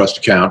client trust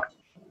account,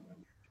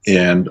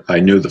 and I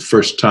knew the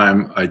first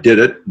time I did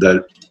it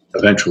that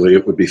eventually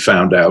it would be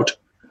found out.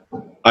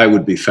 I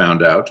would be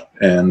found out,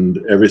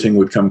 and everything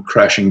would come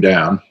crashing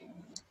down.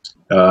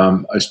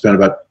 I spent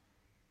about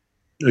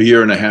a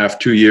year and a half,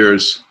 2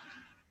 years,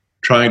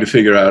 trying to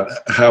figure out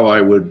how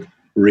I would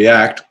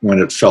react when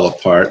it fell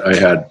apart. I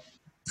had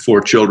 4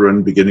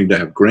 children, beginning to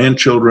have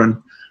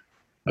grandchildren.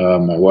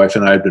 My wife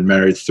and I had been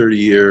married 30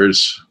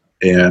 years,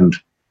 and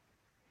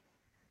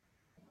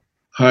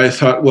I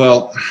thought,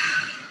 well,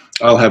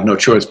 I'll have no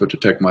choice but to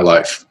take my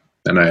life.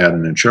 And I had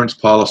an insurance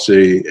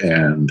policy,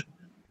 and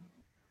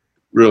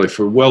really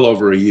for well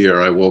over a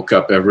year, I woke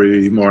up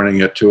every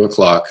morning at 2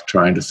 o'clock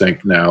trying to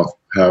think, now,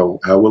 how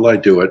will I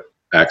do it?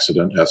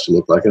 Accident has to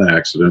look like an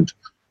accident.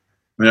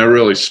 I mean, I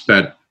really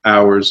spent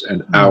hours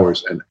and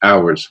hours and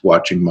hours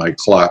watching my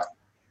clock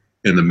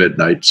in the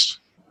midnights,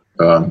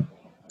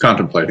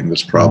 contemplating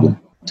this problem.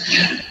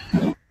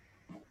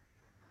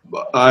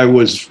 I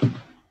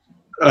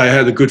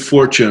had the good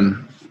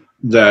fortune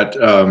that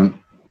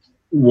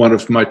one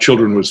of my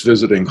children was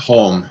visiting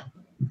home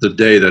the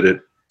day that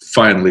it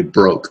finally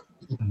broke.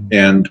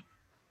 And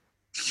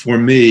for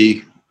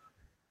me,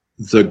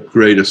 the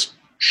greatest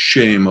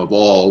shame of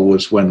all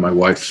was when my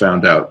wife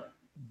found out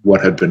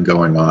what had been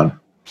going on.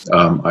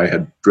 I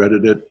had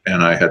dreaded it,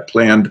 and I had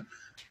planned,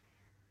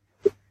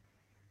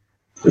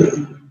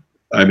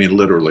 I mean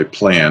literally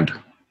planned,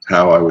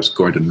 how I was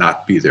going to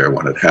not be there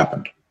when it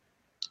happened.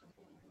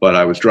 But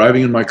I was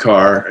driving in my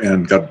car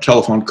and got a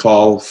telephone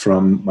call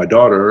from my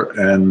daughter,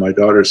 and my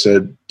daughter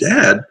said,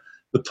 "Dad,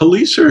 the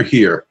police are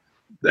here."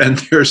 And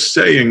they're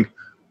saying,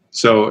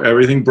 so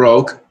everything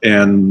broke,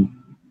 and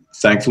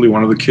thankfully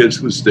one of the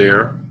kids was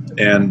there.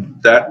 And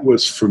that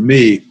was, for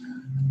me,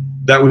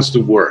 that was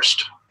the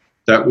worst.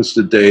 That was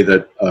the day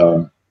that,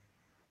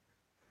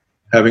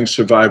 having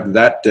survived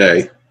that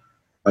day,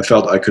 I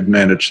felt I could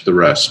manage the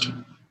rest.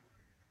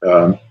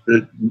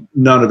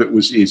 None of it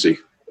was easy.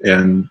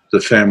 And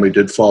the family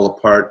did fall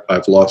apart.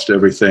 I've lost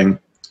everything.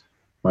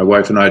 My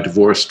wife and I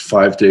divorced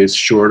 5 days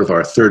short of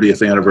our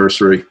 30th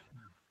anniversary.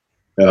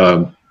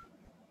 And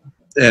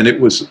it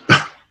was,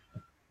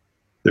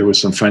 there was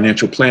some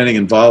financial planning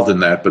involved in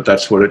that, but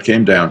that's what it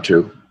came down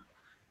to.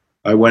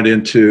 I went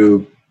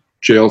into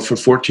jail for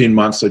 14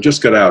 months. I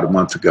just got out a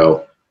month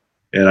ago,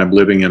 and I'm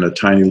living in a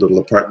tiny little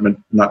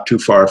apartment not too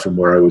far from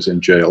where I was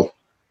in jail.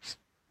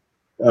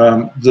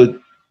 The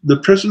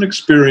prison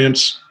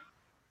experience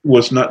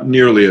was not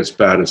nearly as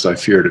bad as I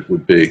feared it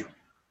would be.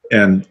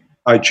 And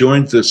I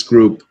joined this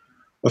group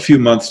a few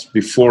months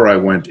before I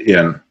went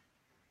in.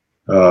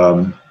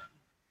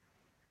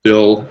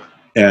 Bill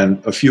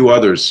and a few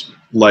others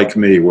like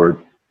me were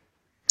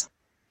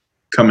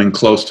coming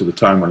close to the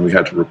time when we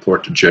had to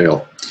report to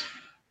jail.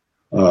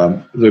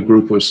 The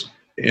group was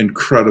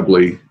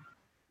incredibly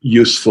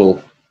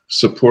useful,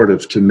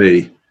 supportive to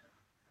me,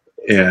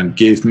 and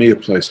gave me a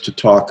place to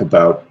talk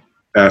about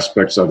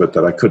aspects of it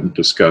that I couldn't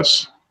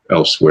discuss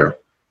elsewhere.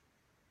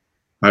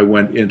 I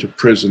went into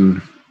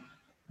prison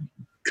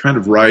kind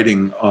of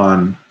riding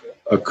on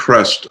a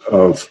crest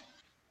of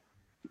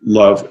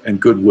love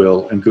and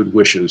goodwill and good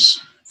wishes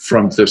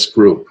from this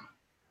group,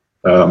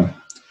 and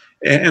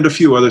a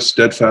few other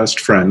steadfast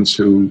friends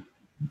who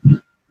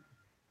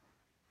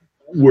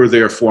were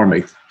there for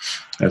me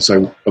as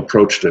I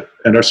approached it,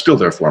 and are still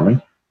there for me.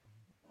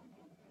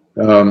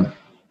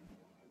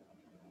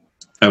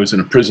 I was in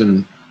a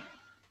prison,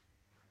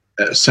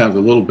 it sounded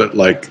a little bit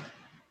like,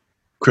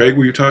 Craig,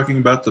 were you talking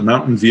about the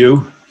Mountain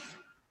View?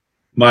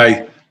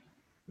 My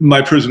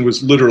prison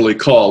was literally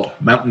called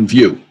Mountain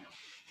View,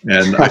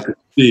 and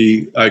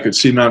I could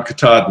see Mount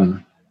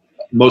Katahdin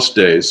most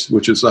days,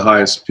 which is the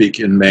highest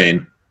peak in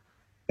Maine.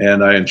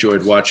 And I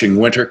enjoyed watching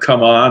winter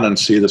come on and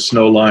see the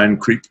snow line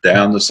creep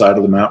down the side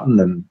of the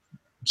mountain, and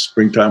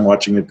springtime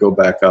watching it go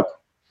back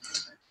up.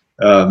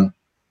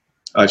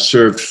 I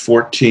served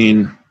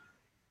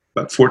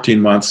about 14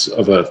 months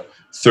of a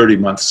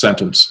 30-month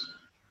sentence.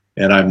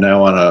 and I'm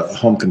now on a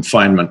home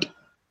confinement,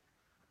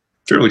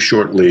 fairly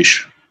short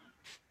leash.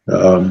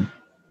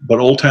 But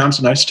Old Town's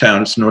a nice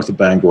town. It's north of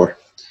Bangor.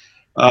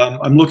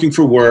 I'm looking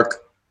for work,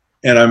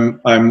 and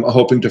I'm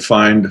hoping to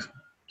find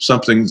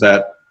something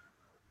that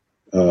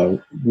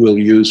will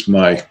use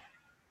my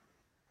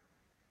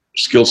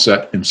skill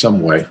set in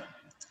some way.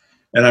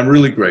 And I'm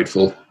really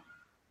grateful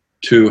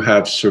to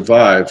have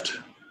survived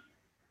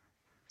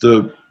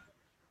the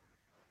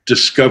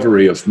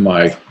discovery of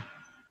my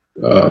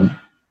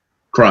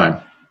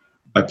crime.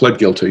 I pled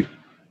guilty.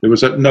 There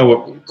was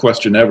no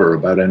question ever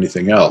about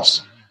anything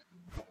else.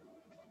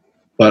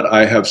 But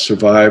I have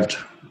survived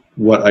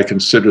what I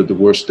considered the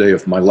worst day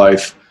of my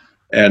life,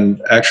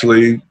 and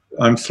actually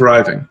I'm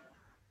thriving.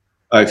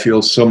 I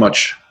feel so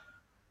much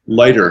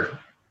lighter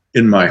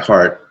in my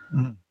heart,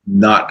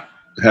 not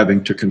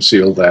having to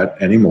conceal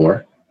that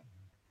anymore.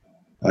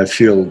 I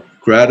feel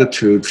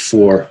gratitude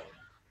for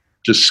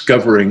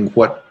discovering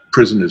what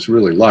prison is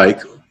really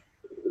like,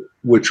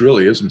 which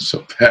really isn't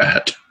so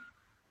bad.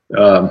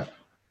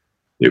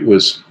 It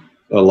was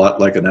a lot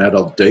like an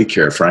adult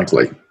daycare,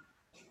 frankly.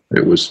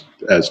 It was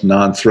as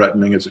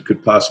non-threatening as it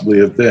could possibly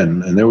have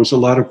been. And there was a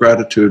lot of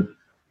gratitude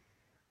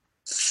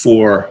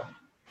for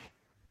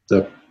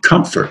the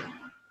comfort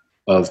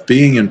of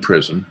being in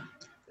prison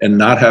and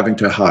not having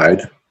to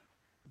hide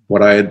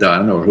what I had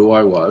done or who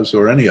I was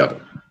or any of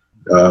it.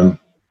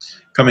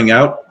 Coming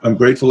out, I'm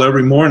grateful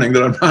every morning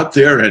that I'm not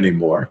there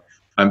anymore.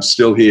 I'm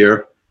still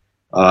here.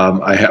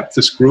 I have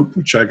this group,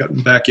 which I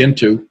got back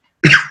into,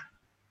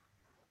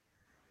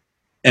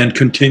 and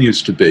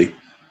continues to be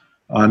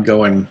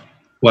ongoing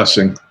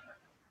blessing,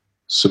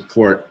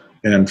 support,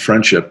 and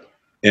friendship.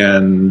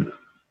 And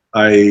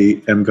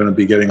I am going to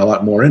be getting a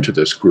lot more into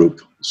this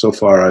group. So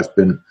far, I've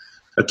been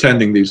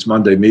attending these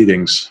Monday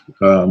meetings,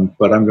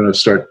 but I'm going to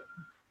start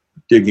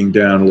digging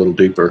down a little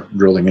deeper,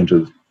 drilling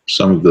into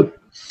some of the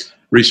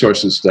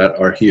resources that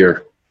are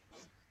here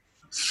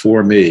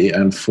for me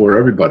and for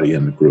everybody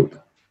in the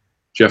group.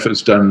 Jeff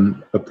has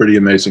done a pretty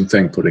amazing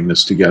thing putting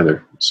this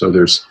together. So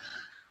there's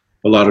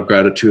a lot of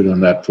gratitude on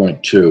that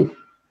point too.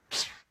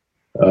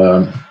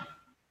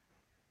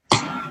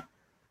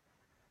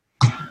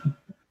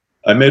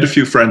 I made a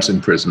few friends in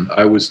prison.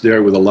 I was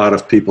there with a lot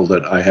of people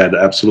that I had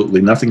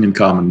absolutely nothing in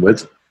common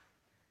with.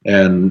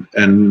 And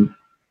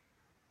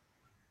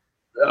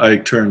I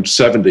turned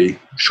 70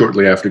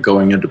 shortly after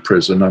going into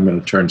prison. I'm going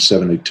to turn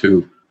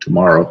 72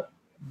 tomorrow.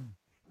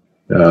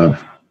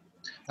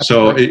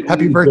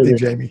 Happy birthday,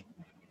 Jamie.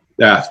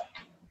 Yeah.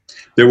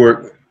 There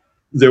were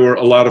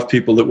a lot of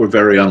people that were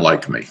very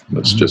unlike me.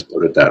 Let's just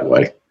put it that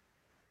way.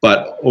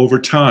 But over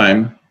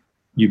time,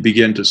 you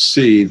begin to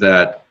see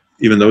that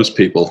even those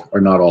people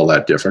are not all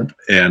that different.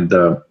 And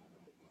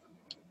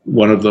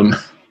one of them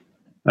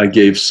I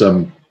gave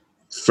some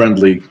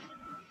friendly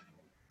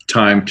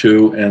time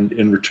to, and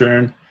in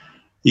return,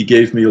 he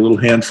gave me a little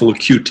handful of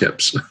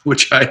Q-tips,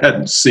 which I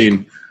hadn't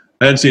seen.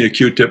 I hadn't seen a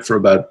Q-tip for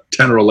about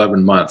 10 or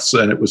 11 months,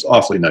 and it was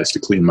awfully nice to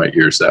clean my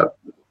ears out.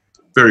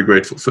 Very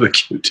grateful for the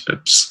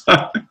Q-tips.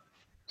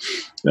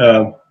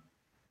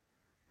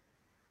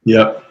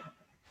 Yep.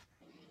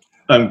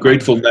 I'm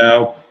grateful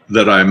now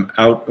that I'm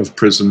out of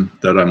prison,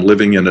 that I'm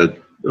living in a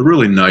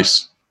really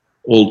nice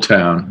old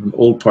town, an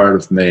old part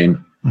of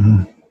Maine.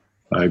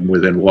 I'm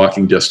within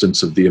walking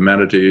distance of the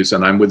amenities,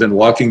 and I'm within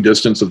walking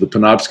distance of the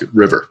Penobscot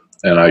River.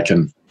 And I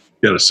can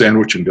get a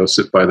sandwich and go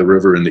sit by the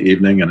river in the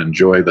evening and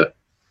enjoy the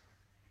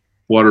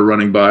water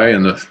running by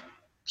and the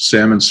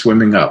salmon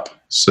swimming up.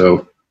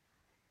 So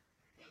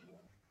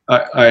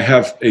I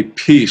have a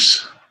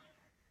peace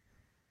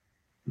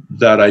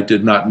that I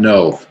did not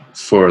know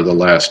for the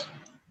last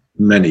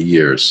many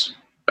years.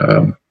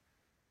 The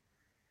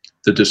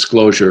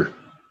disclosure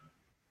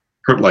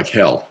hurt like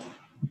hell,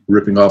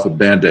 ripping off a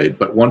Band-Aid.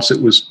 But once it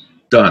was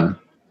done,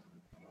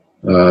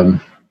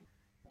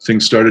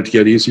 things started to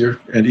get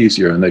easier and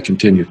easier, and they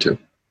continue to.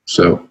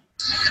 So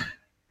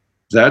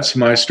that's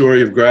my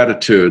story of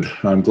gratitude.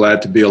 I'm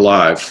glad to be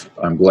alive.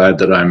 I'm glad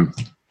that I'm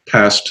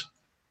past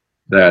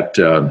that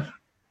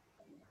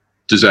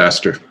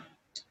disaster,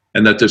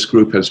 and that this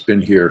group has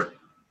been here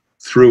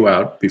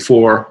throughout,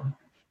 before,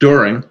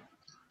 during,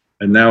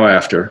 and now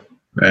after.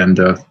 And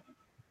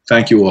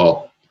thank you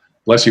all.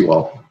 Bless you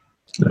all.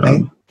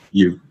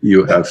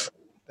 You have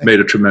made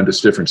a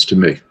tremendous difference to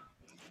me.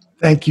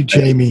 Thank you,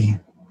 Jamie.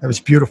 That was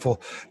beautiful.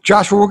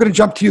 Joshua, we're going to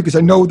jump to you because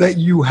I know that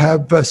you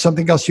have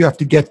something else you have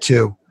to get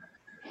to.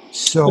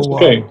 So that's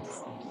okay.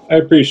 I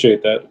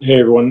appreciate that. Hey,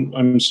 everyone.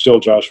 I'm still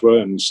Joshua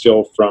and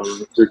still from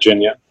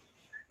Virginia.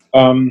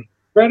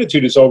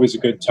 Gratitude is always a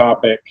good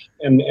topic,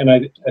 and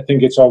I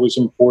think it's always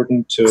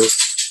important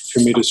for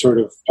me to sort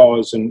of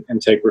pause and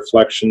take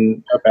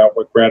reflection about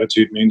what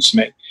gratitude means to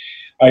me.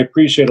 I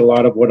appreciate a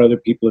lot of what other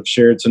people have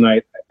shared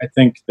tonight. I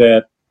think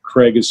that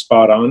Craig is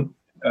spot on.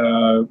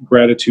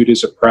 Gratitude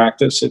is a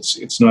practice.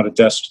 It's not a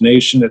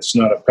destination. It's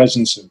not a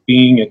presence of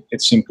being.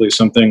 It's simply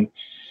something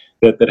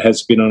that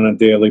has been on a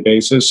daily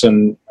basis.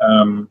 And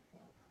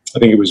I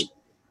think it was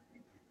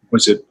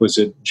was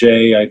it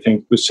Jay, I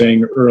think, was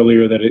saying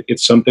earlier that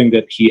it's something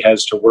that he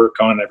has to work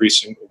on every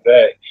single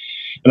day.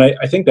 And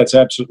I think that's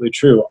absolutely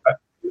true.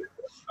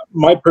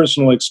 My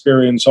personal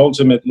experience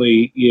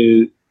ultimately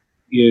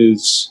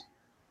is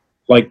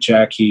like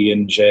Jackie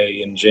and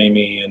Jay and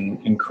Jamie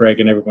and Craig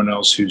and everyone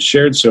else who's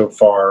shared so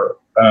far,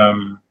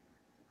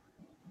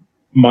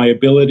 my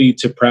ability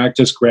to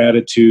practice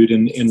gratitude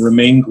and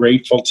remain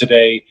grateful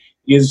today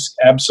is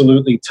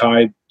absolutely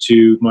tied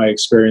to my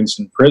experience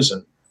in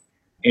prison.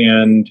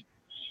 And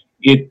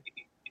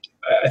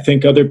I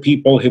think other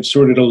people have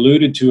sort of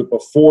alluded to it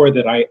before,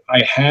 that I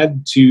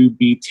had to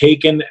be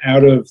taken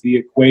out of the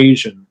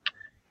equation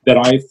that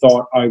I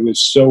thought I was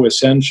so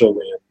essential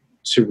in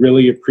to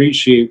really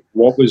appreciate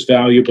what was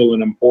valuable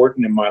and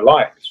important in my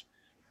life.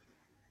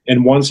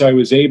 And once I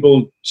was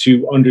able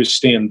to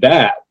understand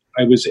that,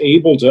 I was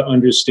able to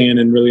understand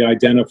and really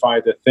identify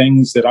the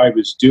things that I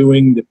was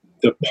doing,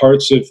 the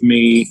parts of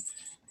me,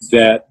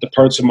 the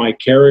parts of my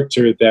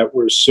character that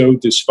were so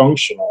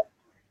dysfunctional.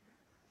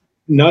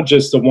 Not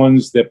just the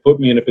ones that put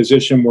me in a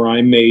position where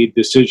I made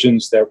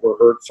decisions that were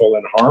hurtful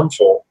and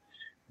harmful,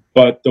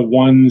 but the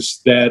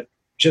ones that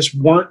just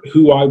weren't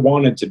who I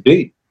wanted to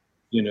be,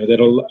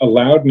 that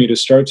allowed me to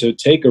start to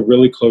take a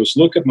really close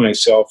look at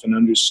myself and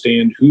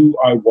understand who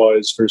I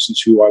was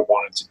versus who I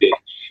wanted to be,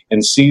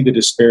 and see the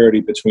disparity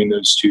between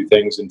those two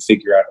things and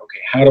figure out, okay,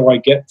 how do I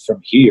get from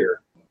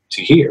here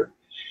to here?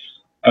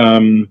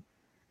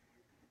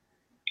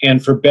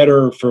 And for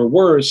better or for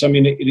worse, I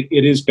mean,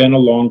 it has been a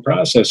long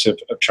process of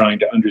trying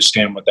to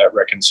understand what that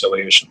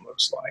reconciliation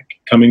looks like,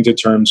 coming to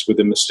terms with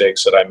the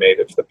mistakes that I made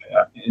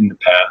in the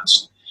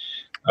past,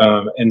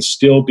 and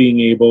still being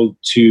able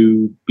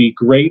to be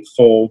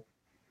grateful,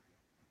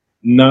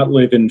 not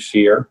live in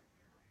fear,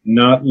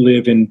 not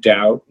live in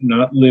doubt,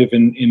 not live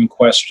in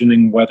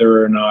questioning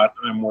whether or not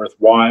I'm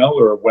worthwhile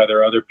or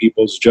whether other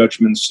people's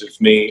judgments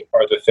of me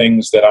are the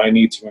things that I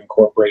need to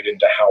incorporate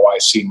into how I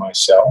see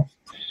myself.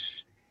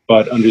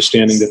 But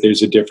understanding that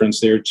there's a difference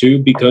there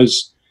too,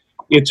 because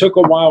it took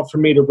a while for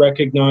me to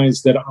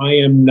recognize that I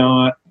am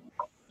not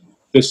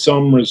the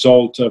sum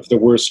result of the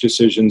worst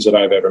decisions that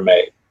I've ever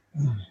made.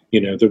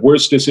 The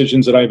worst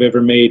decisions that I've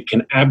ever made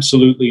can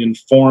absolutely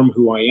inform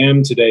who I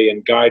am today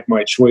and guide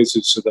my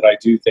choices so that I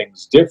do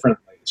things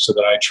differently, so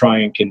that I try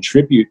and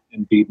contribute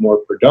and be more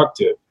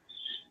productive,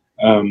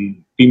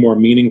 be more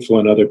meaningful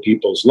in other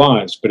people's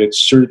lives. But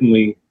it's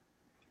certainly,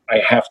 I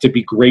have to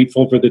be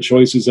grateful for the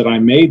choices that I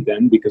made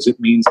then, because it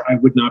means I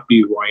would not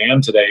be who I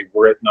am today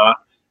were it not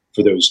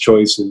for those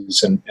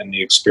choices and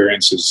the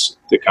experiences,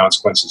 the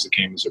consequences that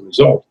came as a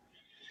result.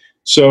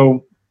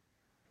 So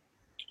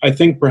I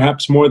think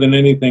perhaps more than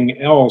anything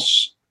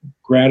else,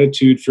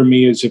 gratitude for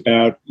me is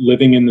about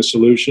living in the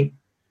solution,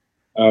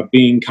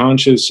 being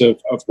conscious of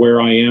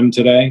where I am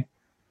today,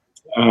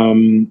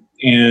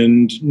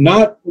 and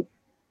not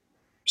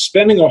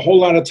spending a whole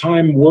lot of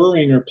time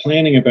worrying or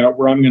planning about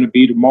where I'm going to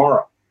be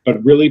tomorrow,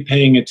 but really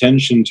paying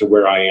attention to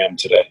where I am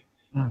today.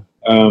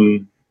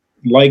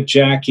 Like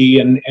Jackie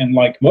and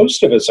like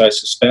most of us, I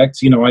suspect,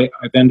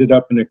 I've ended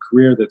up in a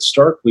career that's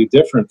starkly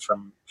different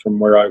from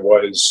where I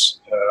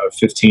was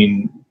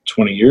 15,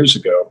 20 years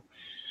ago.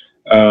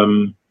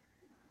 And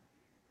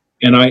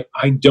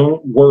I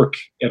don't work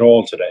at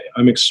all today.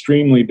 I'm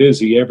extremely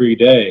busy every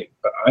day,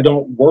 but I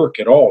don't work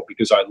at all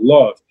because I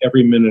love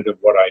every minute of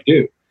what I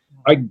do.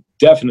 I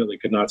definitely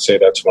could not say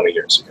that 20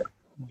 years ago.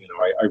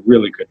 I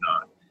really could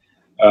not.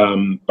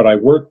 But I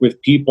work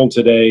with people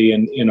today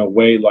in a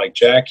way like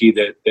Jackie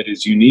that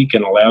is unique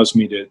and allows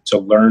me to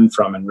learn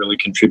from and really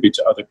contribute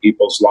to other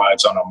people's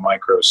lives on a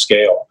micro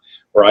scale,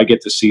 where I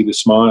get to see the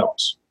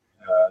smiles.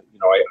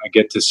 I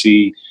get to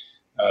see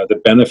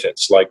the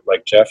benefits like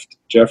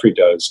Jeffrey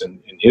does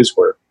in his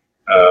work.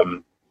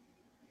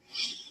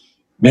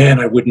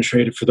 Man, I wouldn't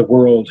trade it for the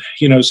world.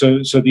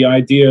 So the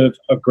idea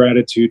of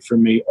gratitude for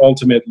me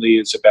ultimately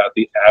is about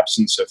the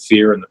absence of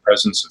fear and the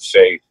presence of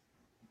faith.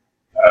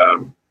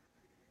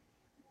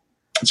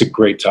 It's a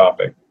great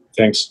topic.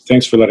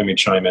 Thanks for letting me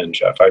chime in,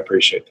 Jeff. I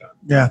appreciate that.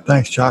 Yeah,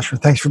 thanks, Joshua.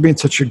 Thanks for being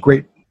such a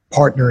great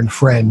partner and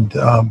friend.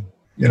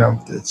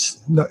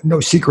 It's no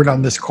secret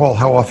on this call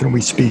how often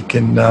we speak,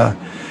 and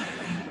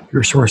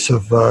your source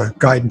of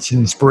guidance and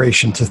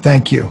inspiration. So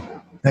thank you.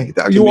 Thank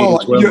you.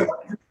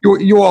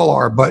 You all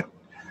are, but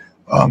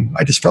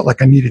I just felt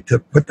like I needed to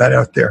put that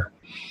out there.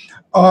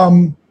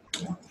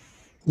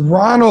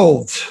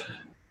 Ronald,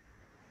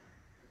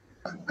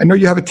 I know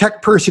you have a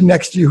tech person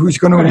next to you who's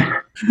going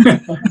to...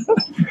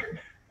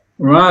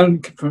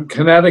 Ron from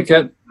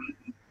Connecticut.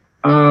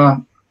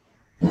 I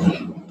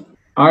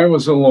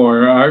was a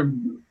lawyer. I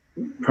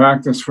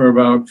practiced for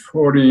about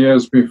 40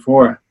 years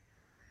before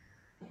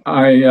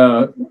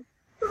I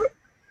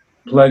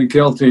pled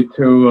guilty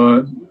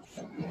to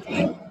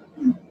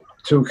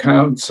 2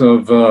 counts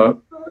of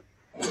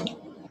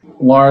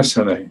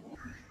larceny.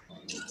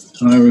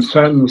 And I was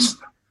sentenced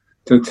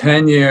to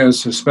 10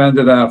 years,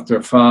 suspended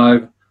after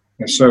 5.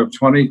 I served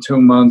 22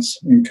 months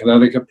in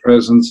Connecticut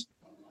prisons,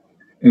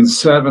 in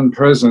 7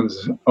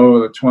 prisons over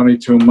the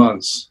 22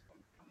 months.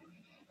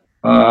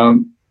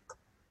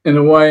 in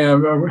a way, I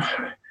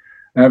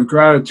have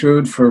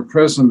gratitude for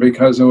prison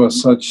because it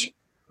was such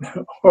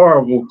a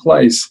horrible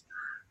place.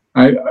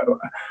 I'm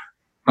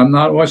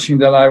not wishing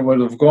that I would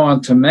have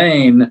gone to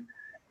Maine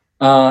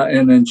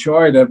and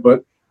enjoyed it,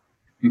 but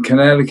in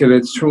Connecticut,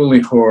 it's truly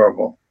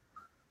horrible.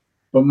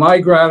 But my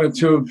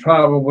gratitude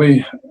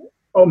probably,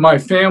 my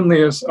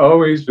family has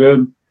always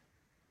been,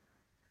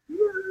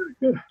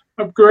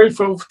 I'm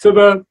grateful to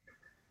them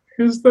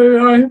because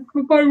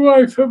my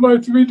wife and my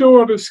 3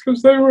 daughters,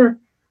 because they were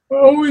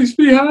always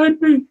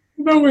behind me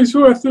and always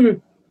with me.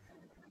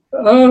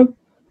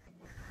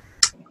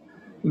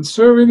 In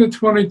serving the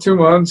 22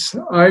 months,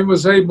 I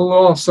was able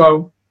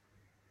also,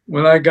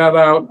 when I got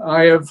out,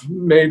 I have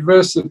made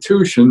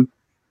restitution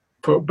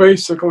for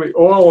basically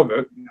all of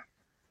it,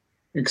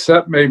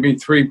 except maybe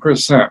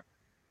 3%.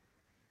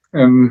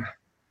 And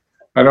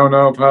I don't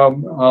know if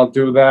I'll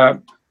do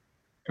that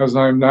because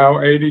I'm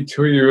now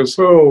 82 years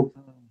old.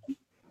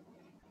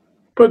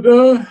 But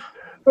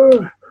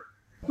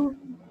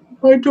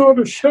my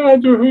daughter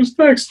Chandra, who's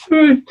next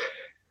to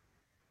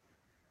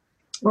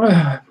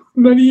me,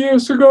 many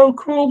years ago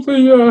called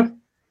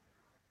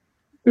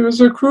there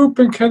was a group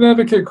in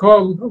Connecticut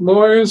called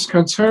Lawyers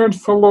Concerned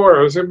for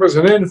Lawyers. It was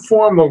an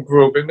informal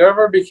group. It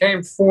never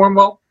became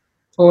formal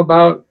until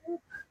about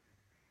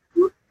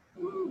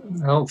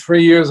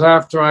 3 years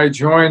after I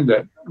joined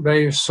it.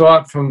 They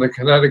sought from the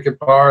Connecticut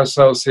Bar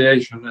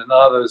Association and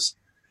others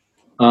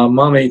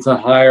money to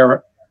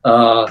hire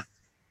a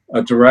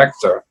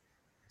director.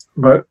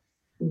 But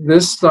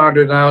this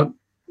started out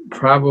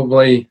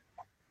probably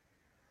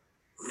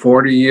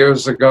 40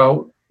 years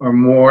ago or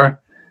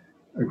more.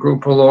 A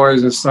group of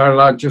lawyers, it started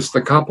out just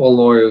a couple of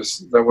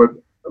lawyers that would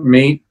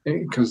meet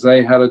because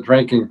they had a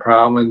drinking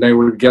problem and they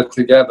would get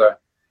together.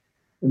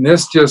 And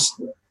this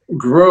just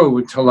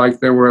grew to like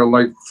there were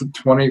like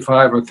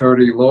 25 or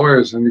 30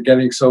 lawyers, and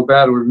getting so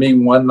bad it would meet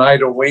one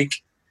night a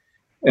week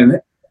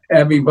and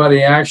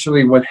everybody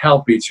actually would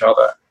help each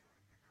other.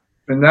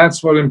 And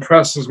that's what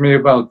impresses me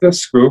about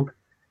this group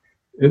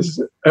is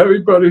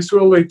everybody's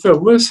willing to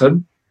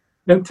listen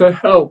and to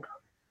help.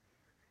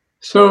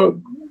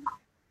 So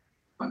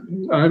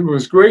I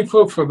was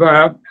grateful for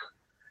that,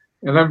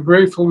 and I'm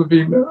grateful to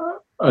be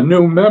a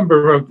new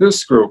member of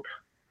this group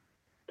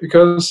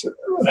because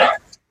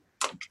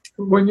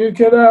when you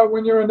get out,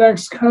 when you're an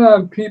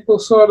ex-con, people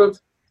sort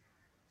of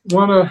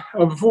want to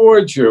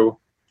avoid you,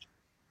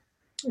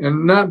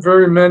 and not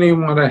very many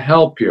want to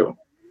help you.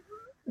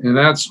 And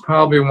that's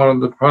probably one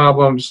of the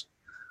problems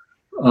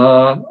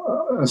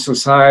a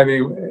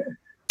society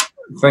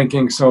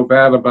thinking so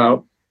bad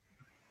about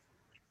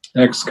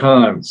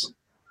ex-cons.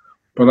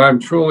 But I'm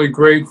truly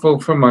grateful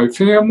for my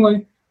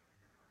family.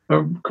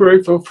 I'm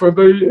grateful for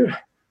the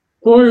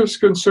Lawyers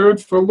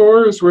Concerned for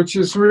Lawyers, which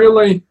is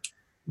really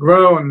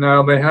grown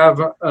now. They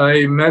have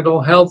a mental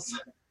health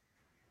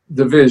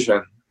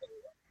division,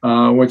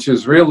 which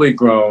is really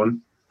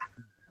grown.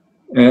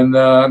 And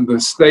the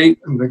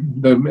state and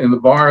the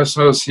Bar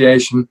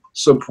Association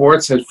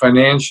supports it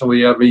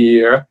financially every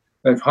year.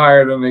 They've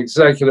hired an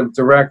executive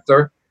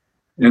director,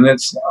 and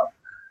it's,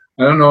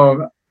 I don't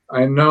know,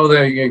 I know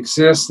they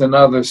exist in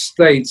other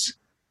states,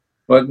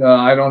 but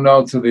I don't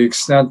know to the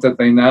extent that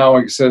they now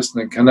exist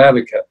in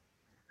Connecticut.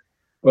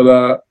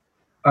 But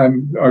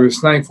I was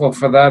thankful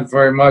for that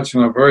very much,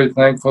 and I'm very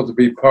thankful to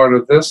be part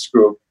of this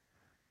group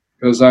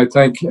because I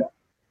think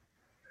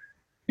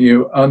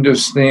you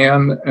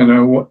understand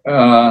and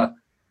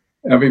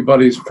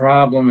everybody's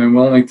problem and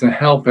willing to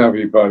help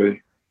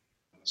everybody.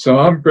 So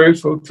I'm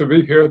grateful to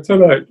be here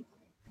tonight.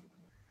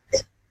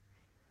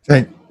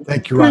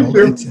 Thank you,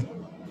 Ronald.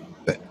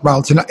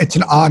 Ronald, it's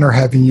an honor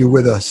having you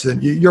with us,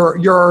 and you're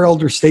our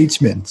elder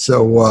statesman.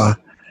 So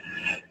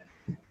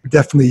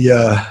definitely,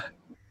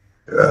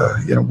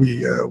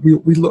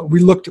 we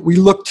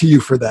look to you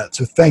for that.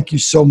 So thank you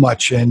so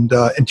much, and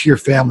to your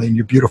family and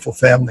your beautiful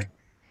family.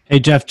 Hey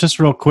Jeff, just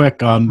real quick,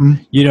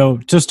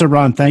 just to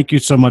Ron, thank you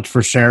so much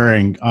for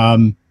sharing.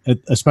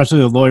 Especially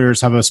the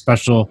lawyers have a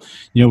special,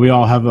 we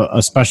all have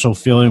a special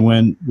feeling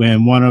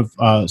when one of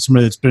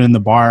somebody that's been in the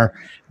bar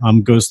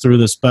goes through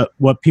this. But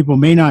what people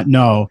may not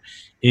know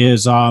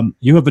is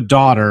you have a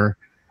daughter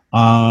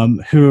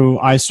who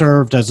I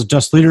served as a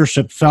Just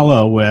Leadership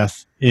Fellow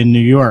with in New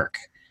York.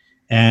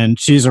 And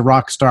she's a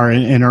rock star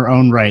in her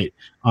own right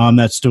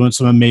that's doing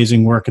some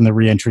amazing work in the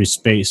reentry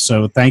space.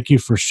 So thank you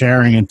for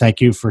sharing, and thank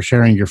you for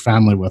sharing your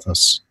family with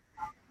us.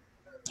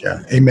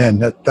 Yeah, amen.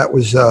 That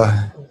was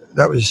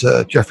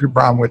Jeffrey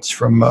Bromwitz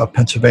from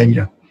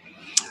Pennsylvania.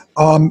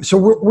 So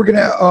we're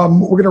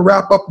gonna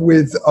wrap up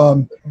with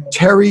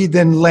Terry,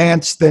 then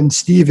Lance, then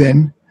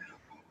Stephen,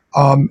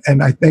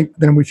 and I think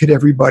then we've hit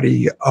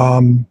everybody.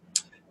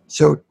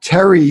 So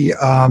Terry,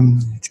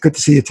 it's good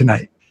to see you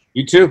tonight.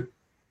 You too.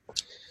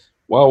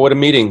 Wow, what a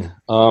meeting.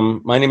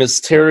 My name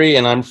is Terry,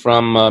 and I'm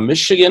from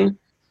Michigan,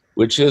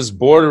 which is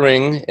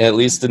bordering, at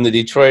least in the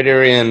Detroit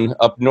area and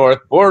up north,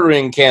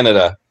 bordering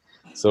Canada.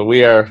 So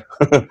we are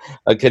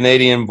a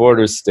Canadian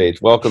border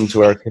state. Welcome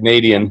to our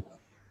Canadian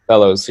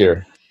fellows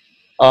here.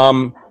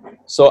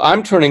 So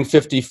I'm turning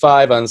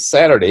 55 on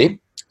Saturday,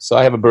 So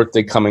I have a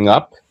birthday coming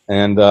up,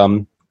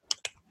 and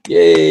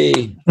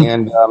yay!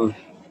 And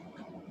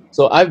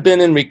so I've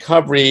been in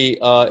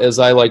recovery, as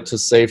I like to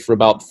say, for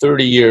about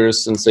 30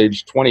 years, since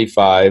age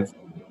 25,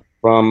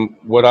 from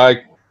what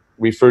I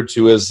refer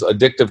to as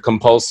addictive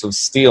compulsive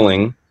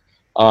stealing,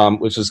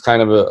 which is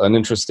kind of an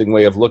interesting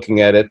way of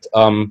looking at it.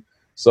 Long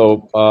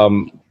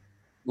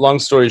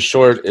story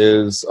short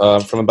is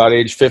from about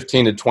age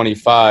 15 to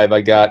 25,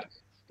 I got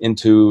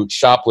into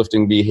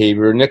shoplifting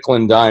behavior, nickel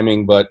and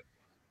diming, but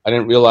I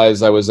didn't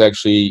realize I was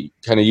actually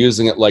kind of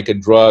using it like a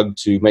drug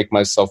to make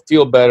myself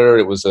feel better.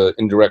 It was an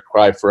indirect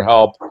cry for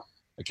help.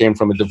 I came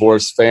from a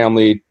divorced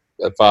family,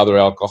 a father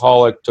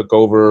alcoholic, took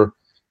over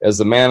as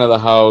the man of the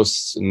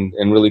house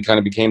and really kind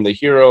of became the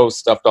hero,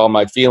 stuffed all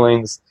my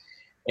feelings,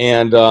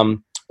 and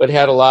but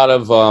had a lot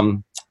of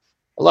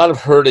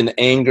hurt and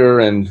anger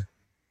and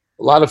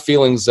a lot of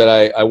feelings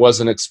that I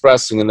wasn't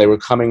expressing, and they were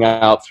coming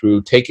out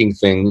through taking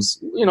things,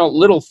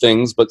 little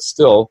things, but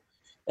still.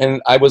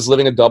 And I was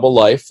living a double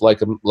life,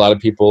 like a lot of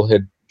people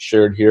had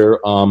shared here.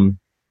 And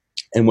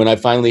when I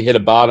finally hit a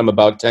bottom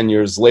about 10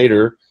 years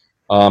later,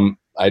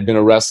 I'd been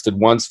arrested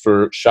once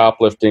for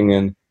shoplifting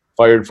and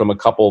fired from a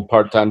couple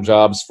part-time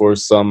jobs for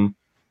some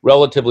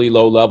relatively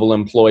low-level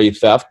employee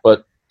theft,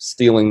 but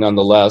stealing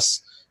nonetheless.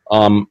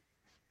 I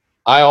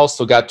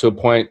also got to a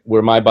point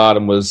where my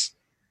bottom was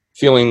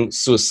feeling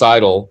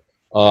suicidal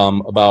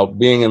about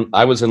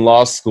I was in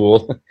law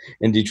school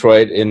in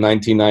Detroit in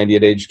 1990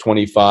 at age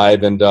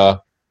 25, and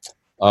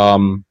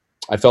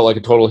I felt like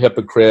a total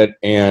hypocrite,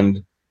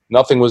 and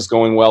nothing was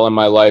going well in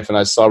my life, and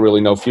I saw really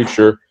no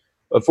future.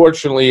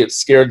 Unfortunately, it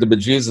scared the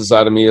bejesus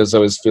out of me as I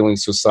was feeling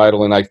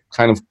suicidal, and I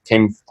kind of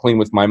came clean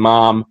with my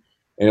mom,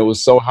 and it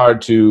was so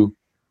hard to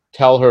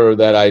tell her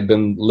that I'd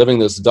been living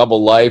this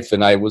double life,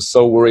 and I was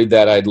so worried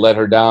that I'd let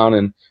her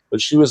down, but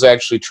she was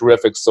actually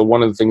terrific. So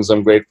one of the things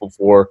I'm grateful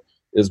for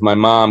is my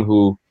mom,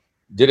 who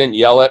didn't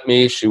yell at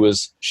me. She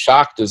was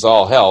shocked as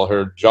all hell.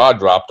 Her jaw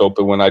dropped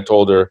open when I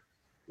told her,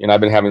 I've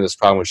been having this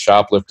problem with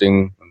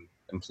shoplifting and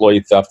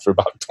employee theft for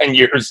about 10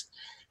 years.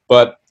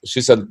 But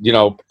she said,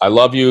 I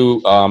love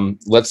you.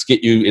 Let's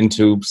get you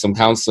into some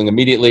counseling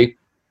immediately.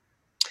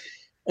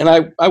 And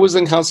I was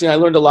in counseling. I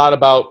learned a lot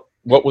about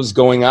what was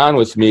going on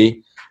with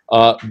me,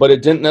 but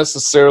it didn't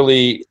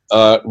necessarily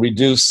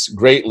reduce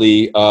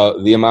greatly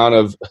the amount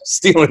of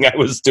stealing I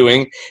was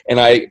doing. And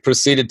I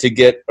proceeded to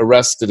get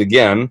arrested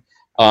again,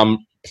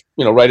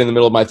 right in the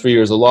middle of my 3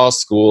 years of law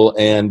school.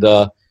 And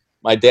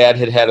my dad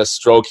had a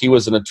stroke. He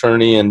was an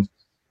attorney, and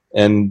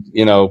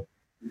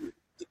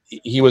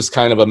he was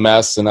kind of a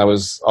mess, and I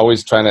was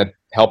always trying to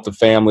help the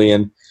family.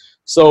 And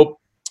so,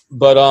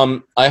 but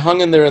I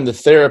hung in there in the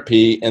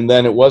therapy, and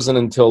then it wasn't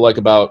until like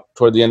about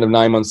toward the end of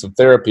 9 months of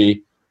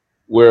therapy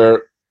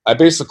where I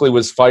basically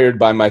was fired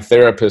by my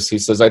therapist. He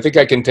says, I think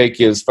I can take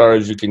you as far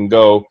as you can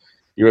go.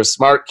 You're a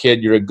smart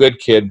kid, you're a good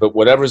kid, but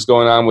whatever's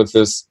going on with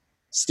this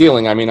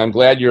stealing, I'm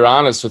glad you're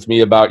honest with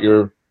me about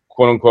your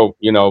quote unquote,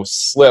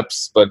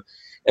 slips,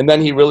 and then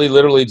he really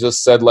literally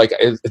just said, like,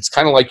 it's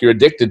kind of like you're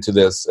addicted to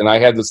this. And I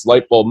had this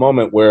light bulb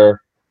moment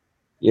where,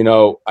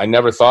 I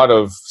never thought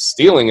of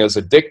stealing as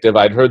addictive.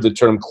 I'd heard the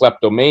term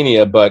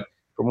kleptomania, but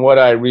from what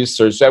I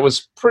researched, that was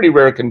a pretty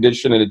rare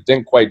condition and it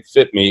didn't quite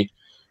fit me.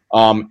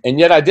 And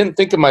yet I didn't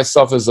think of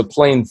myself as a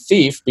plain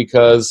thief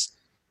because,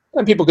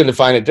 and people can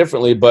define it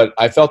differently, but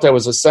I felt I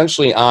was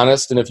essentially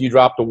honest. And if you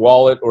dropped a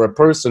wallet or a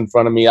purse in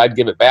front of me, I'd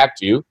give it back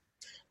to you.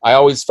 I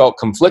always felt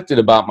conflicted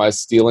about my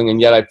stealing, and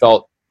yet I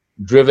felt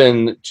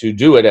driven to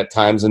do it at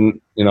times.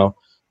 And,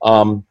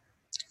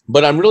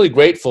 but I'm really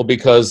grateful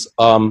because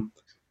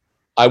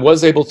I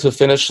was able to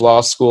finish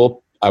law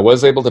school. I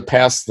was able to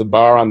pass the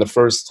bar on the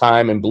first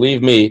time. And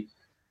believe me,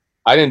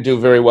 I didn't do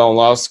very well in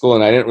law school,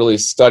 and I didn't really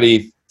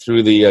study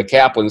through the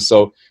Kaplan.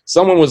 So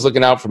someone was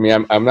looking out for me.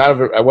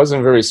 I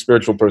wasn't a very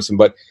spiritual person,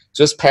 but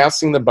just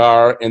passing the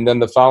bar. And then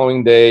the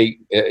following day,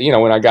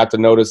 when I got the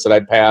notice that I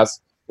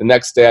passed, the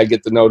next day I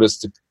get the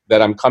notice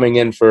that I'm coming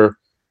in for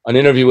an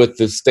interview with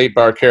the State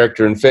Bar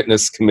Character and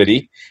Fitness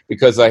Committee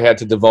because I had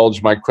to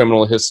divulge my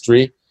criminal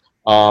history.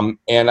 And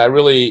I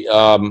really,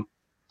 I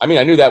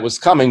knew that was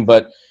coming,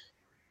 but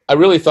I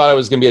really thought I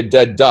was going to be a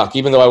dead duck,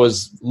 even though I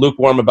was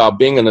lukewarm about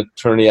being an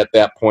attorney at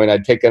that point.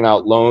 I'd taken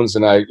out loans,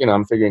 and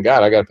I'm figuring,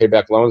 God, I got to pay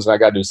back loans, and I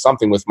got to do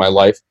something with my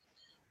life.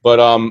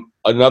 But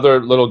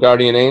another little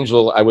guardian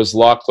angel, I was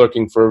law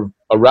clerking for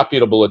a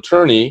reputable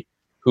attorney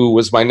who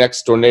was my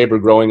next door neighbor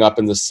growing up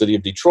in the city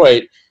of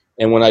Detroit.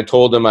 And when I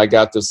told him I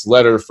got this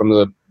letter from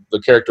the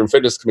Character and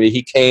Fitness Committee,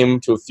 he came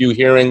to a few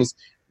hearings,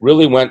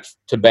 really went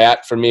to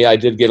bat for me. I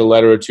did get a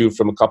letter or two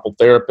from a couple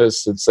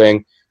therapists and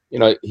saying,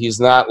 he's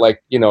not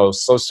like,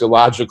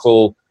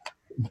 sociological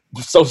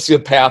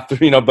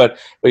sociopath, but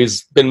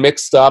he's been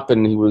mixed up,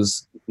 and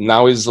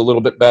now he's a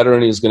little bit better,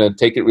 and he's going to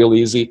take it real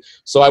easy.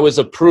 So I was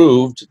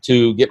approved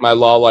to get my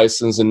law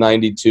license in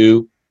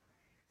 92.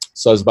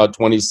 So I was about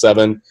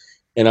 27,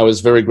 and I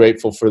was very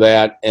grateful for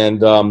that.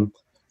 And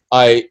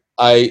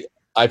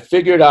I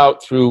figured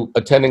out through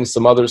attending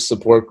some other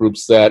support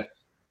groups that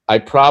I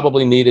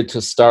probably needed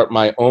to start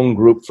my own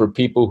group for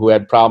people who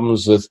had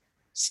problems with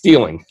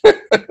stealing.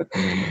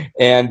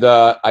 And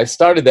I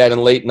started that in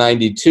late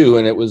 92,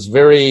 and it was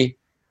very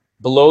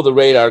below the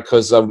radar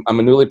because I'm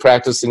a newly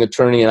practicing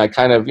attorney, and I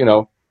kind of,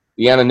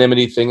 the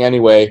anonymity thing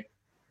anyway.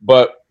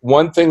 But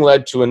one thing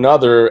led to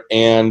another,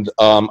 and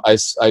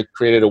I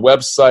created a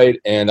website,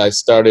 and I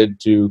started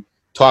to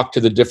talk to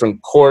the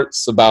different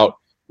courts about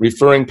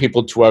referring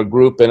people to our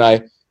group, and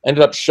I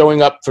ended up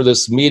showing up for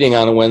this meeting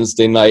on a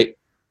Wednesday night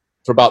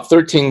for about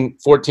 13,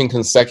 14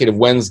 consecutive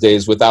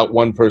Wednesdays without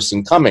one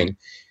person coming.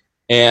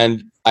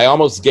 And I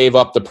almost gave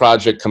up the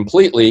project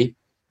completely,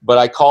 but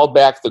I called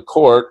back the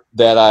court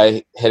that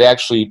I had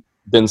actually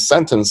been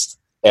sentenced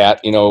at,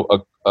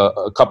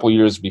 a couple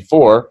years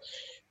before.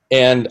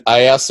 And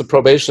I asked the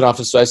probation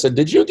officer, I said,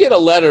 did you get a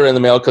letter in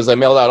the mail? Because I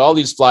mailed out all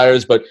these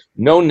flyers, but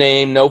no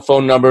name, no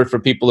phone number for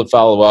people to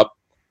follow up.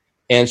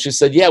 And she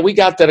said, yeah, we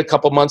got that a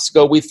couple months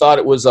ago. We thought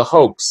it was a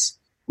hoax.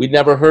 We'd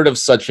never heard of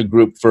such a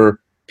group for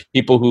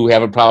people who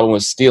have a problem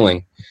with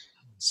stealing.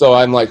 So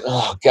I'm like,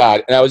 oh,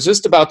 God. And I was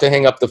just about to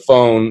hang up the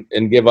phone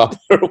and give up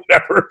or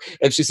whatever.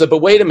 And she said,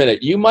 but wait a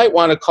minute. You might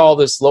want to call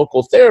this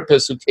local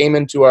therapist who came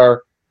into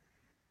our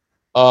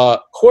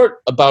court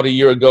about a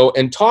year ago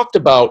and talked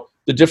about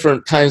the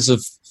different kinds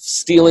of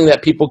stealing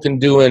that people can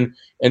do and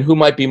who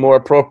might be more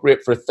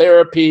appropriate for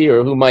therapy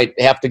or who might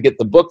have to get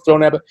the book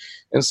thrown at it.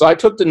 And so I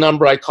took the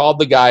number. I called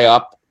the guy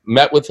up,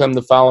 met with him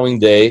the following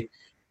day,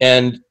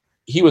 and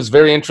he was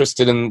very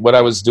interested in what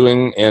I was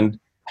doing, and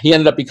he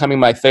ended up becoming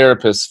my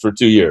therapist for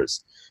 2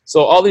 years.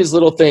 So all these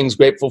little things,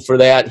 grateful for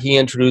that. He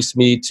introduced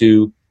me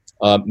to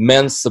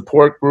men's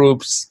support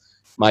groups.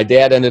 My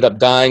dad ended up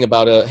dying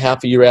about a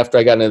half a year after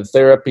I got into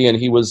therapy, and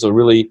he was a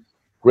really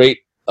great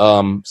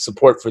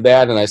support for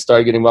that. And I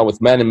started getting involved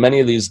with men, and many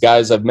of these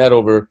guys I've met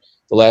over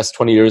the last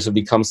 20 years have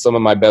become some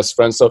of my best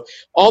friends. So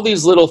all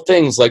these little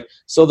things,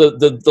 so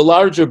the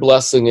larger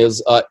blessing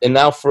is, and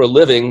now for a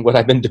living, what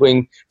I've been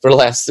doing for the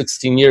last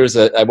 16 years,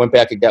 I went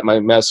back and got my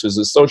master's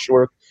in social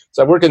work.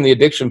 So I work in the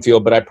addiction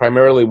field, but I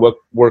primarily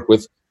work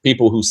with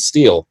people who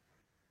steal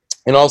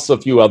and also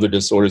a few other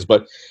disorders.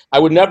 But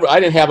I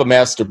didn't have a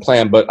master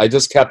plan, but I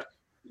just kept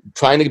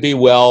trying to be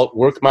well,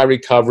 work my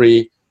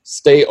recovery,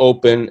 stay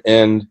open.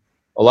 And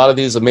a lot of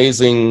these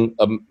amazing,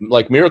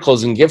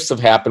 miracles and gifts have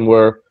happened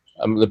where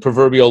the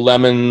proverbial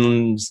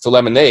lemons to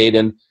lemonade.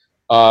 And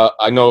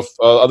I know if,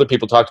 other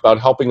people talked about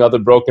helping other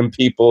broken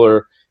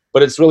people,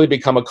 but it's really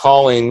become a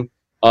calling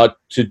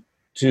to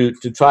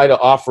try to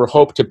offer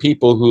hope to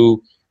people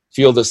who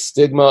feel the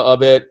stigma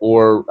of it,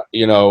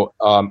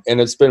 and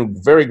it's been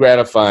very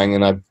gratifying.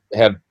 And I've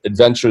had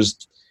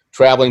adventures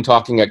traveling,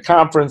 talking at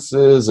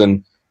conferences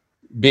and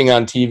being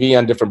on TV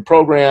on different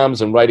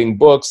programs and writing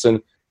books.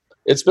 And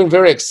it's been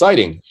very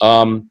exciting.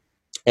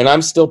 And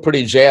I'm still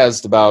pretty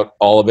jazzed about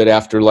all of it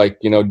after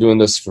doing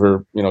this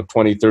for,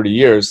 20, 30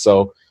 years.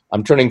 So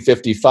I'm turning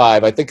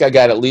 55. I think I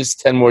got at least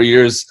 10 more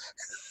years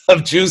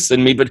of juice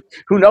in me, but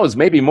who knows,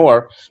 maybe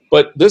more.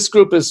 But this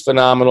group is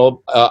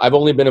phenomenal. I've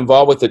only been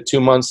involved with it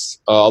 2 months,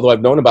 although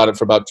I've known about it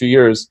for about 2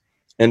 years.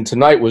 And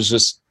tonight was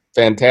just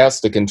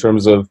fantastic in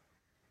terms of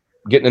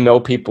getting to know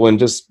people and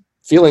just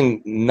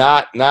feeling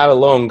not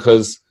alone,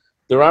 because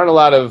there aren't a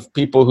lot of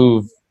people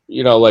who've,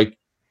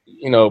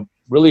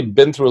 really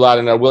been through a lot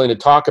and are willing to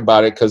talk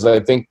about it, because I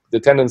think the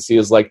tendency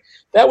is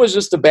that was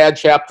just a bad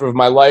chapter of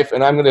my life,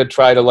 and I'm going to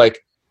try to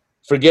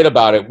forget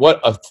about it. What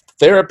a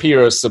therapy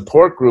or a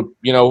support group,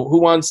 who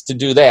wants to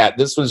do that?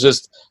 This was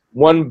just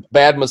one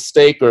bad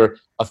mistake or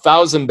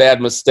 1,000 bad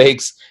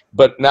mistakes,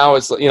 but now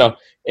it's,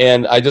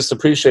 and I just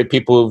appreciate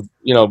people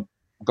who've,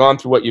 gone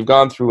through what you've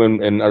gone through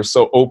and are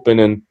so open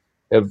and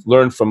have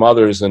learned from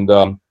others.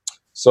 And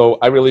so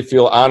I really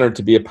feel honored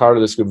to be a part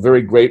of this group,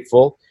 very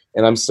grateful.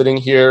 And I'm sitting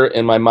here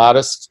in my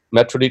modest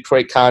Metro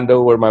Detroit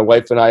condo where my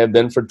wife and I have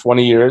been for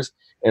 20 years.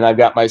 And I've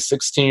got my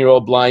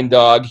 16-year-old blind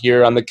dog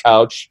here on the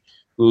couch,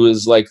 who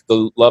is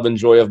the love and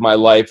joy of my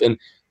life. And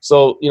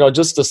so,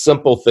 just the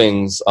simple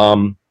things.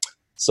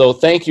 So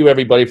thank you,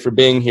 everybody, for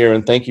being here.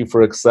 And thank you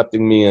for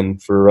accepting me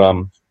and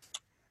for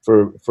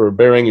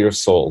bearing your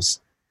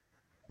souls.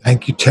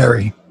 Thank you,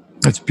 Terry.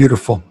 That's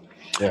beautiful.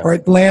 Yeah. All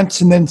right,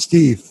 Lance and then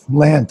Steve.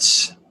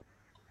 Lance.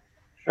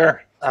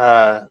 Sure.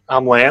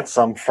 I'm Lance.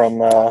 I'm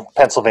from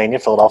Pennsylvania,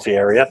 Philadelphia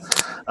area.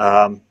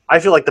 I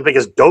feel like the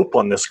biggest dope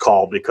on this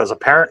call because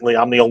apparently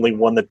I'm the only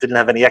one that didn't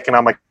have any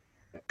economic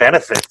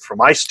benefit from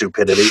my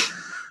stupidity.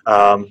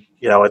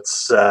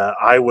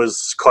 I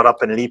was caught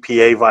up in an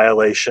EPA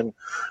violation.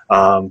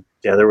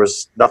 There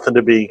was nothing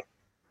to be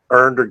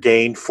earned or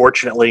gained.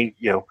 Fortunately,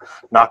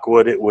 knock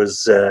wood, it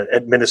was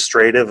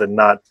administrative and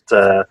not,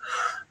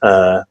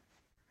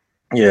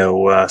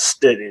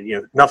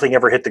 nothing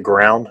ever hit the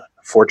ground.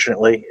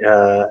 Fortunately,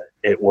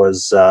 it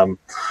was,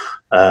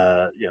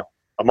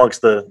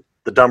 amongst the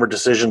dumber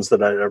decisions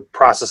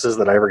processes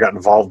that I ever got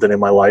involved in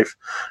my life.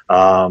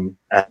 I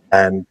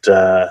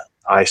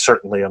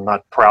certainly am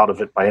not proud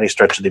of it by any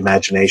stretch of the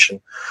imagination.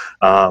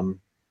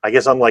 I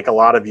guess unlike a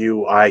lot of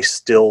you, I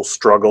still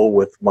struggle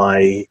with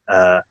my,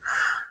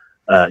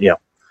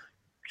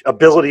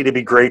 ability to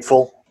be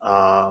grateful.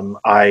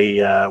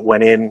 I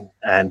went in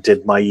and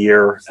did my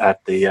year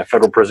at the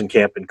federal prison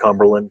camp in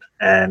Cumberland,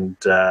 and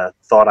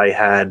thought I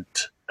had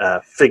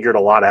figured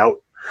a lot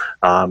out,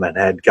 and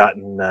had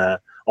gotten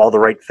all the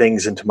right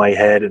things into my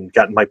head and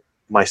gotten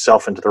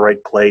myself into the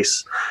right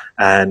place.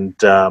 And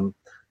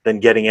then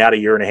getting out a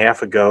year and a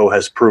half ago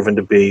has proven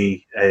to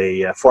be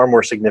a far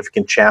more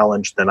significant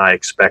challenge than I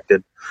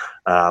expected.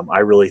 I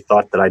really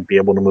thought that I'd be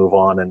able to move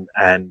on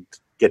and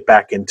get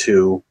back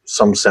into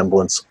some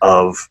semblance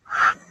of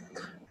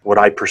what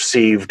I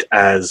perceived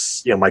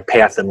as, my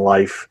path in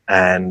life,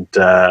 and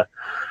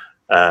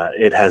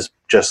it has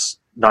just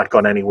not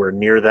gone anywhere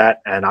near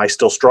that, and I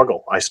still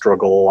struggle. I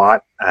struggle a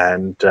lot,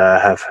 and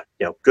have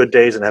good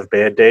days and have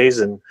bad days,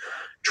 and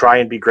try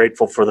and be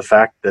grateful for the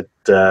fact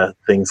that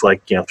things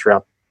like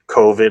throughout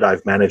COVID,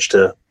 I've managed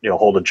to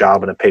hold a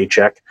job and a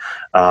paycheck,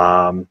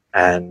 and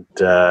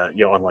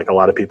unlike a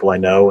lot of people I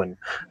know, and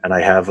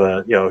I have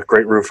a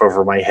great roof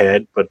over my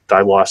head. But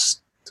I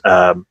lost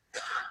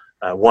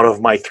one of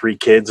my 3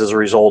 kids as a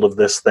result of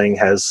this thing.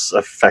 Has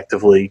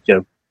effectively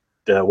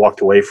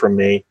walked away from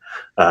me.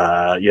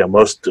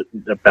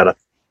 About a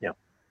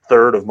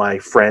third of my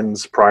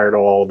friends prior to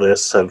all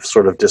this have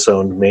sort of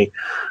disowned me,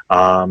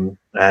 and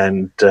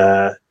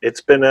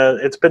it's been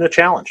a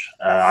challenge.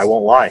 I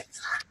won't lie.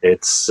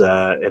 It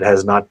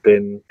has not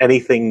been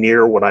anything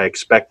near what I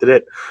expected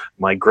it.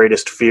 My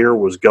greatest fear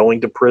was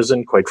going to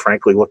prison. Quite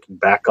frankly, looking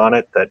back on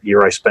it, that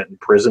year I spent in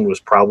prison was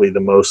probably the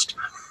most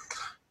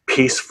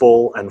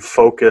peaceful and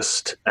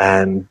focused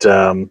and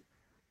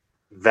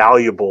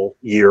valuable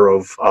year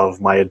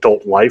of my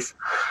adult life.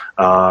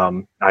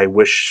 I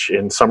wish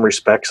in some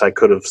respects I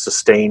could have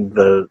sustained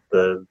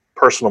the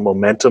personal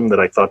momentum that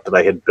I thought that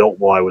I had built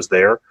while I was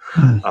there.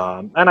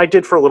 And I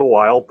did for a little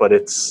while, but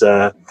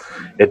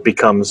it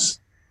becomes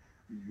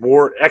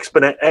more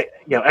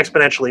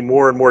exponentially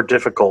more and more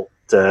difficult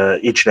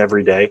each and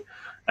every day.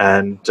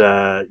 And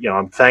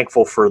I'm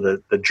thankful for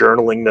the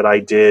journaling that I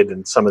did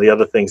and some of the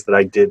other things that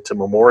I did to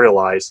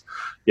memorialize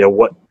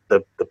what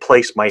the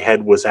place my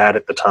head was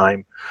at the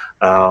time,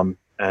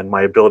 and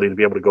my ability to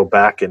be able to go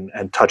back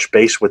and touch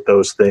base with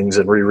those things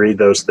and reread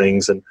those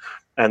things and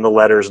the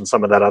letters and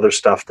some of that other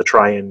stuff to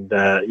try and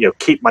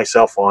keep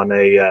myself on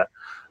a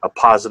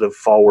positive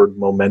forward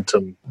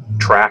momentum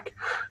track.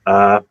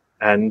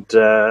 And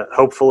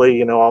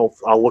hopefully,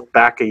 I'll look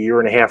back a year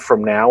and a half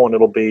from now, and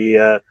it'll be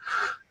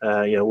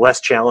less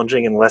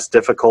challenging and less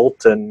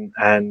difficult, and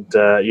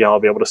I'll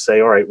be able to say,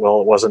 all right, well,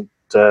 it wasn't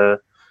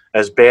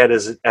as bad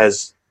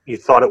as you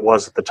thought it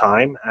was at the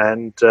time,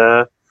 and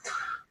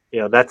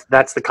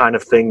that's the kind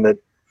of thing that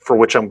for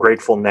which I'm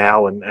grateful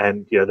now, and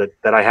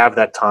that I have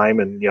that time,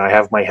 and I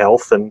have my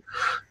health, and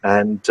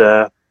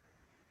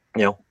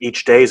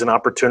each day is an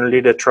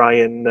opportunity to try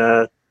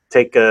and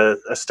take a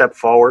step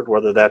forward,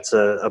 whether that's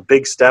a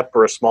big step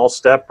or a small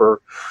step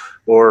or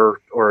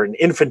an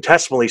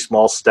infinitesimally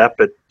small step,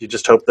 but you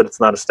just hope that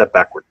it's not a step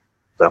backward.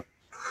 So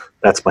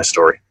that's my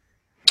story.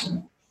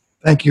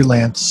 Thank you,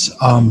 Lance.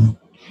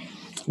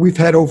 We've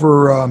had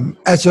over,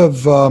 as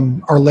of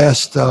our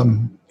last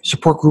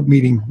support group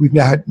meeting, we've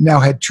now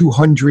had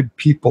 200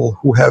 people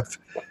who have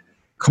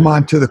come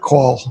on to the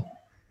call.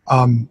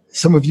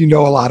 Some of you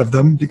know a lot of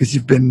them because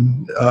you've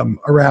been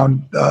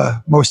around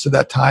most of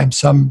that time.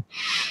 Some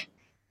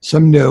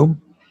new.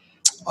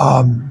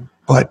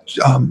 But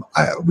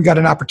we got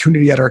an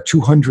opportunity at our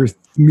 200th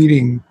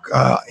meeting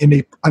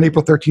on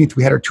April 13th.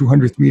 We had our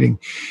 200th meeting,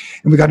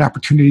 and we got an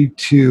opportunity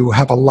to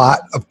have a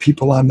lot of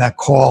people on that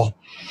call.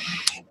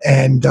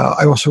 And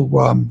I also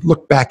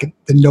looked back at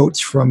the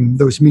notes from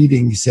those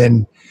meetings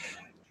and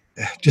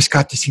just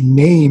got to see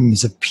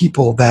names of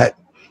people that,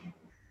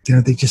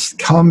 they just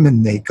come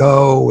and they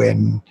go,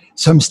 and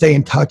some stay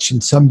in touch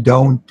and some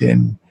don't,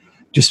 and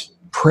just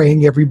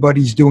praying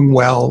everybody's doing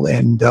well.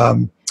 And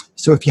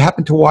so if you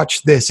happen to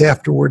watch this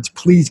afterwards,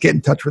 please get in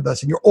touch with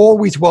us. And you're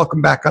always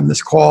welcome back on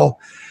this call.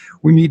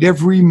 We meet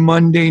every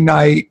Monday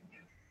night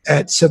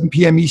at 7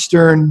 p.m.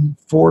 Eastern,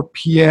 4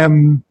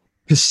 p.m.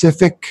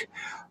 Pacific.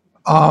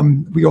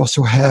 We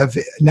also have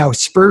now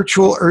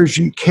Spiritual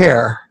Urgent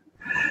Care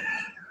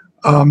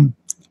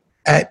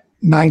at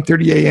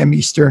 9:30 a.m.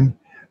 Eastern,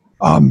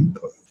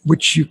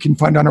 which you can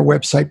find on our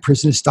website,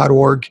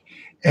 prisonist.org.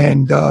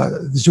 And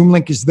the Zoom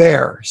link is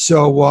there.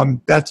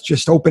 So that's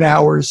just open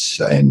hours,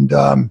 and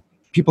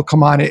people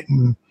come on it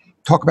and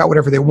talk about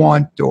whatever they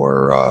want,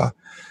 or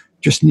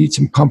just need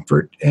some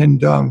comfort.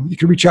 And you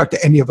can reach out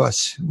to any of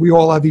us. We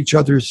all have each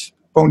other's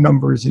phone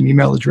numbers and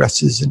email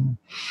addresses, and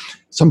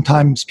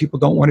sometimes people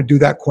don't want to do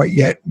that quite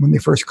yet when they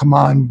first come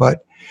on,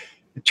 but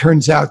it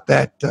turns out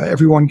that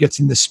everyone gets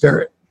in the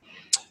spirit.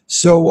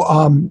 So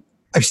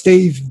I've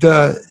saved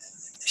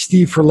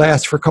Steve for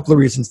last for a couple of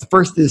reasons. The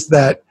first is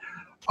that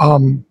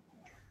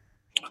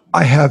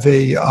I have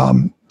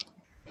an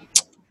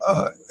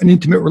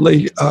intimate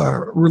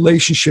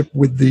relationship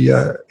with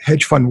the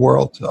hedge fund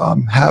world,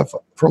 have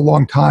for a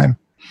long time.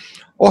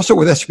 Also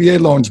with SBA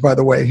loans, by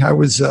the way. I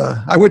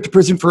went to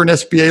prison for an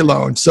SBA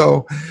loan.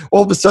 So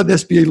all of a sudden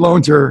SBA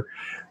loans are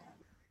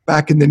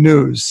back in the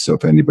news. So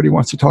if anybody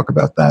wants to talk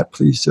about that,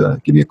 please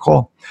give me a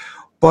call.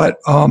 But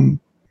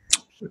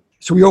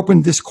so we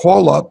opened this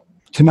call up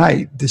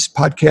tonight, this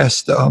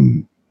podcast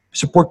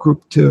support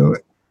group, to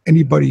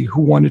anybody who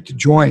wanted to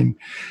join.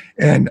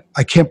 And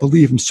I can't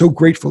believe, I'm so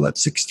grateful that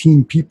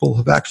 16 people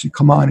have actually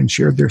come on and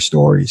shared their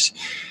stories.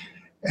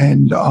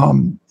 And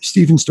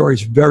Stephen's story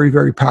is very,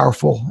 very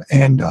powerful.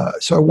 And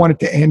so I wanted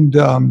to end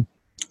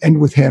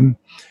with him.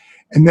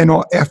 And then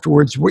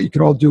afterwards, what you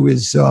could all do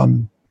is,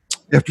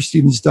 after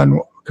Stephen's done,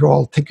 you could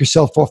all take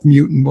yourself off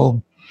mute and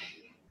we'll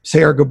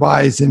say our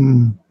goodbyes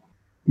and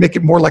make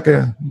it more like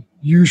a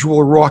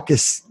usual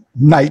raucous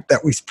night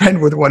that we spend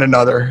with one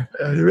another.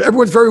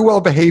 Everyone's very well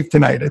behaved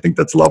tonight. I think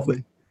that's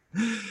lovely.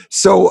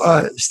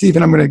 So,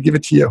 Stephen, I'm going to give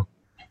it to you.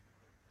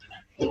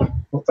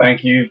 Well,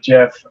 thank you,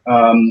 Jeff.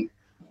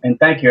 And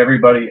thank you,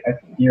 everybody.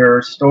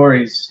 Your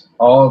stories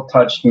all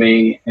touched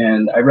me,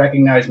 and I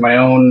recognize my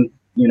own,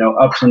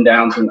 ups and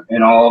downs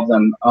in all of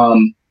them.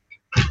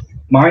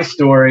 My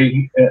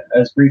story,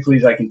 as briefly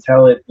as I can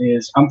tell it,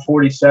 is I'm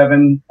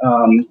 47.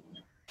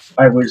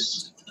 I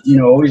was,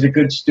 always a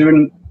good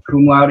student,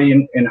 cum laude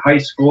in high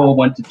school,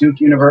 went to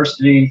Duke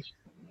University,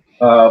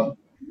 got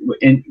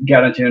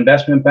into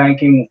investment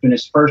banking,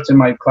 finished first in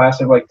my class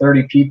of like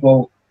 30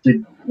 people,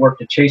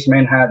 worked at Chase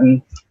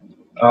Manhattan,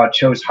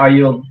 chose high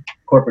yield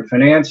corporate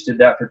finance, did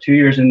that for 2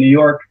 years in New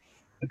York,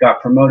 got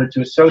promoted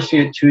to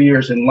associate, 2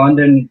 years in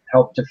London,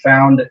 helped to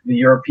found the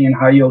European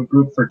high yield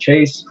group for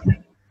Chase,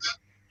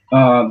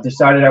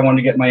 decided I wanted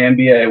to get my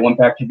MBA. I went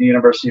back to the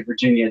University of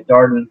Virginia at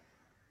Darden,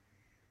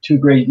 2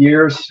 great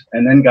years,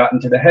 and then got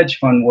into the hedge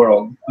fund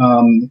world.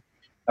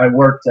 I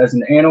worked as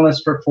an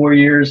analyst for 4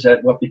 years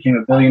at what became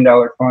a $1 billion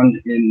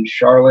fund in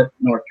Charlotte,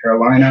 North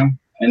Carolina.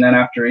 And then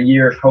after a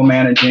year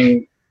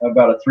co-managing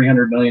about a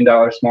 $300 million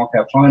small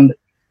cap fund,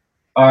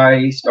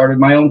 I started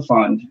my own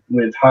fund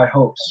with high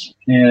hopes,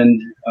 and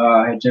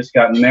I had just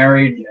gotten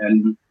married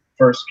and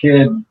first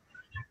kid,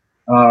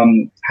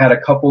 had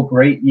a couple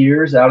great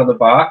years out of the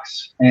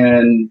box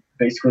and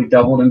basically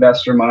doubled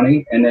investor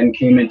money, and then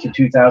came into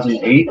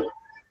 2008.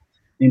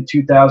 In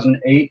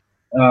 2008,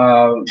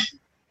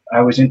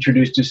 I was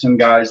introduced to some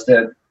guys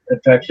that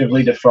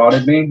effectively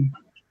defrauded me.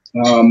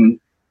 And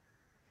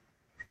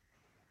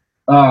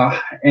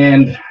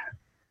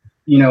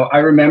I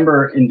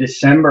remember in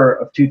December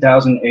of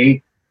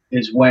 2008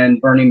 is when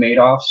Bernie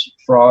Madoff's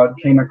fraud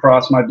came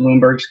across my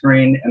Bloomberg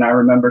screen. And I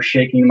remember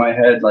shaking my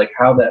head like,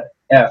 how the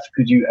F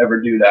could you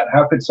ever do that?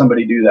 How could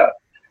somebody do that?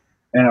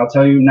 And I'll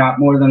tell you, not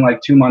more than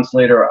like 2 months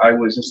later, I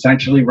was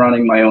essentially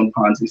running my own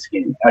Ponzi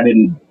scheme.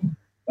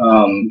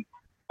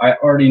 I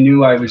already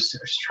knew I was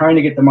trying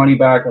to get the money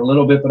back a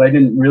little bit, but I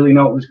didn't really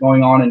know what was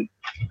going on. And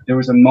there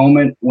was a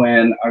moment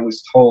when I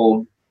was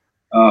told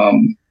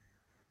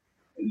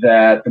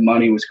that the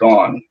money was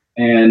gone.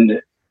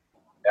 And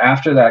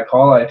after that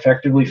call, I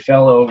effectively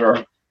fell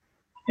over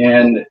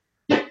and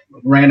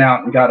ran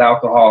out and got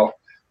alcohol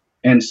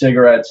and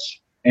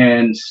cigarettes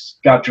and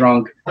got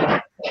drunk.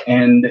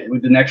 And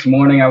the next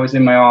morning I was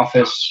in my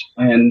office,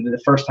 and the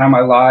first time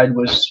I lied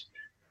was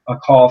a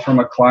call from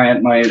a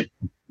client.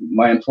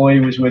 My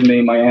employee was with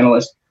me, my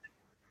analyst,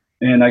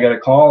 and I got a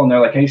call and they're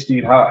like, "Hey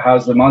Steve,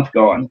 how's the month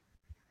going?"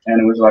 And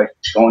it was like,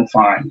 "Going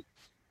fine."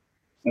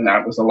 And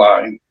that was a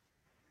lie.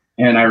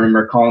 And I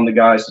remember calling the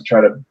guys to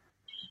try to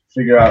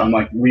figure out, I'm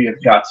like, we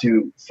have got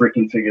to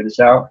freaking figure this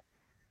out.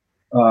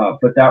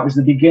 But that was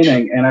the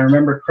beginning. And I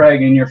remember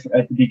Craig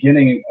at the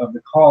beginning of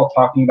the call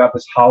talking about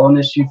this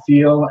hollowness you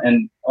feel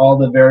and all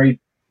the very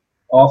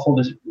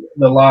awful,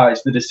 the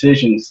lies, the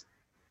decisions,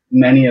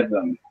 many of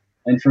them.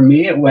 And for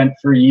me, it went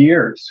for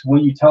years.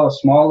 When you tell a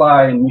small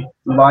lie and you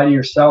lie to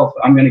yourself,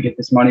 I'm going to get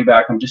this money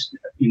back. I'm just,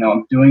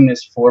 I'm doing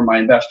this for my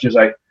investors.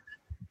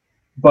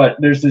 But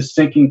there's this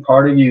sinking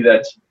part of you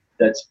that's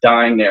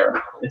dying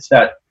there. It's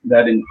that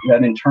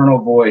internal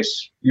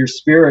voice. Your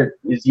spirit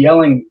is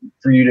yelling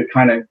for you to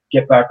kind of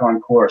get back on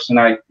course. And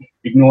I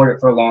ignored it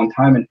for a long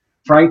time. And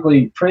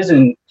frankly,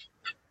 prison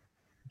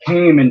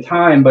came in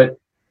time, but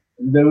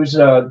those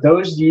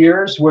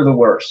years were the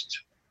worst.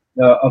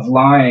 Of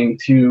lying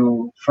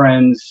to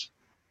friends,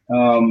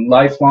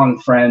 lifelong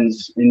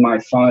friends in my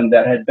fund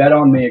that had bet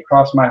on me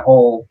across my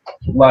whole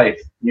life,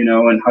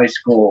 in high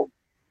school,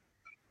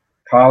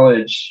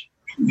 college,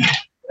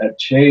 at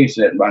Chase,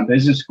 at my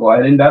business school. I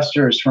had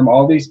investors from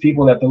all these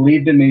people that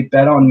believed in me,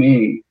 bet on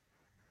me,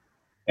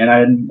 and I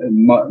had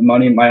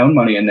money, my own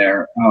money in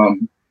there.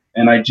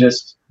 And I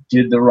just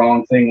did the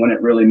wrong thing when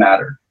it really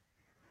mattered.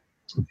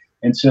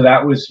 And so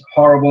that was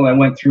horrible. I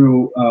went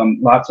through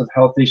lots of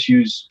health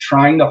issues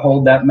trying to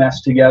hold that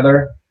mess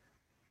together.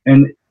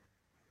 And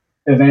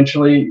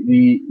eventually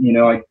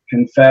I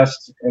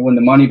confessed when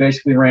the money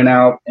basically ran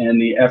out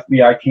and the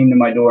FBI came to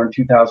my door in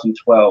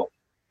 2012.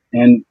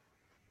 And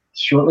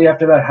shortly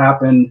after that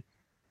happened,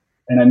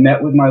 and I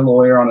met with my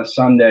lawyer on a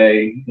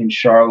Sunday in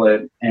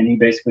Charlotte, and he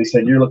basically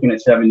said, "You're looking at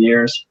 7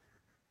 years."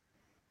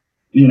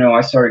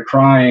 I started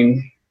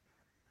crying.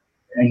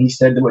 And he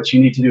said that what you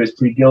need to do is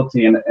plead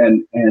guilty and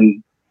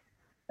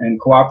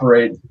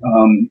cooperate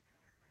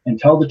and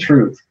tell the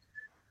truth.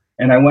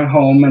 And I went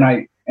home and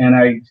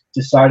I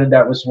decided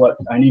that was what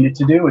I needed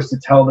to do, was to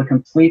tell the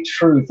complete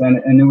truth.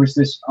 And there was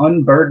this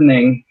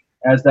unburdening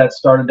as that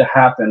started to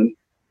happen.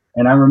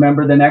 And I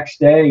remember the next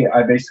day,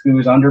 I basically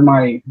was under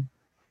my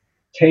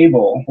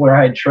table where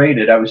I had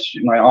traded. I was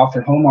in my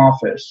home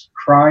office,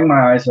 crying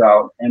my eyes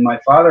out. And my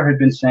father had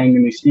been saying to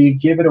me, Steve,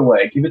 give it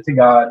away, give it to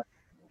God,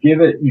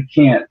 give it, you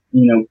can't,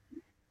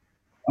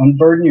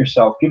 unburden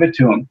yourself, give it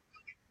to him.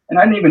 And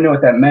I didn't even know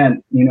what that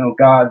meant,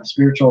 God,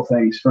 spiritual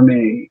things for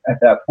me at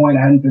that point.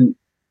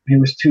 It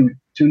was too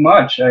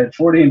much. I had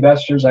 40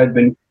 investors. I'd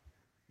been,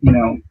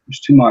 it was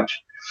too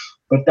much.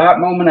 But that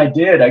moment I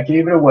did. I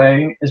gave it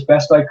away as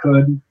best I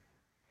could.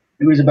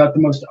 It was about the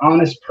most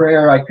honest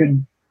prayer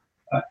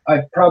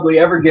I've probably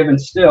ever given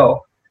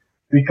still,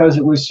 because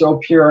it was so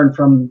pure and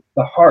from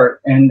the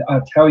heart. And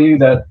I'll tell you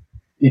that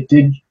it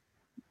did,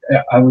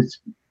 I was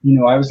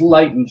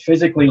lightened,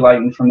 physically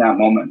lightened from that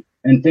moment,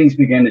 and things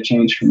began to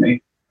change for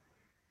me.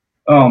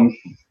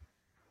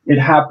 It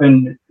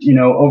happened,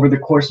 over the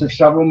course of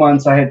several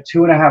months. I had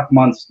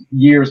 2.5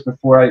 years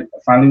before I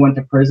finally went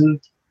to prison.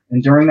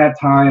 And during that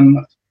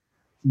time,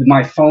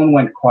 my phone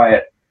went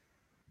quiet.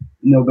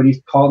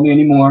 Nobody called me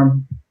anymore.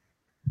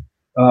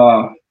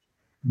 I'm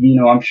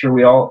sure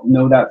we all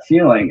know that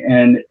feeling.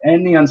 And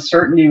the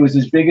uncertainty was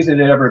as big as it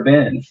had ever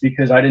been,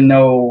 because I didn't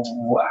know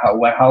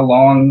how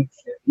long,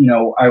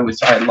 I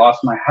had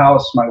lost my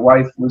house. My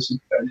wife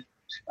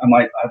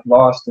I've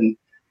lost, and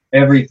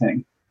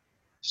everything.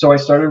 So I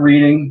started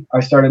reading, I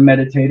started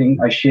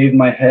meditating, I shaved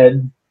my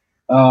head.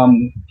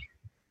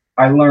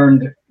 I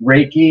learned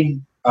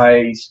Reiki.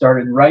 I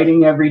started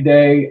writing every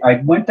day. I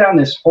went down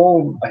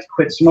I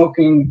quit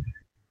smoking,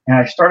 and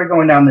I started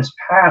going down this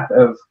path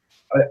of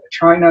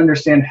trying to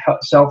understand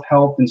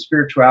self-help and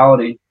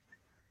spirituality.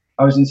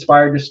 I was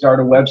inspired to start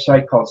a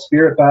website called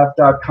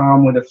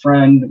spiritbath.com with a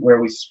friend,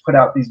 where we put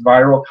out these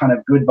viral kind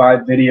of good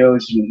vibe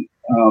videos, and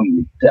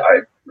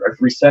I've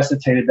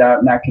resuscitated that,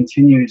 and that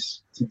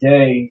continues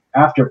today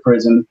after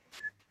prison.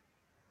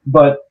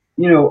 But,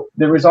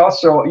 there was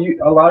also,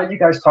 a lot of you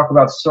guys talk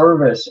about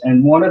service,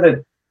 and one of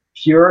the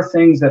pure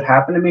things that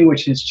happened to me,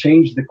 which has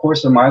changed the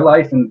course of my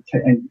life and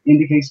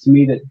indicates to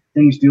me that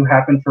things do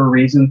happen for a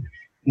reason,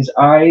 is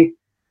I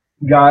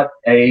got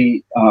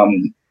an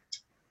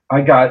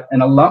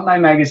alumni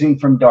magazine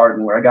from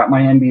Darden, where I got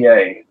my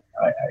MBA.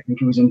 I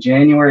think it was in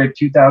January of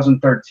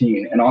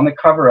 2013. And on the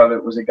cover of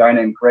it was a guy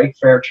named Greg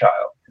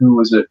Fairchild, who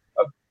was a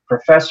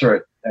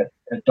professor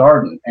at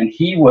Darden. And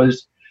he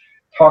was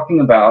talking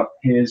about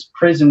his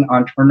prison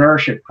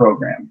entrepreneurship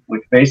program,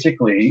 which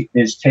basically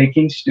is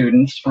taking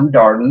students from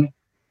Darden,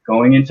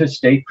 going into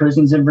state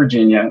prisons in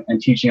Virginia, and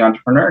teaching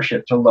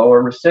entrepreneurship to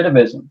lower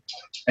recidivism.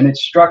 And it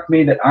struck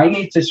me that I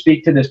need to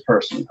speak to this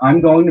person.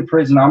 I'm going to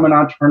prison. I'm an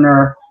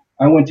entrepreneur.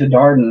 I went to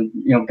Darden.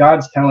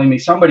 God's telling me,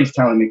 somebody's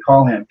telling me,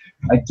 call him.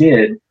 I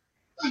did.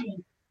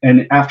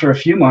 And after a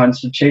few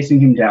months of chasing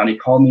him down, he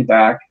called me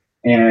back,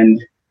 and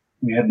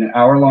we had an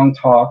hour-long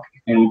talk,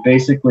 and he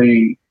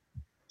basically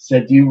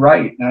said, do you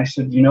write? And I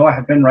said, I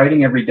have been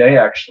writing every day,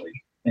 actually.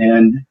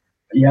 And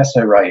yes,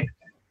 I write.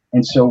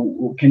 And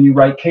so, can you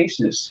write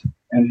cases?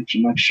 And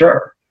I'm like,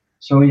 sure.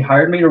 So he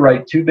hired me to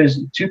write two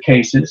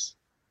cases.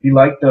 He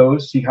liked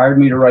those. He hired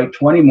me to write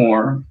 20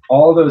 more.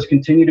 All of those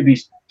continue to be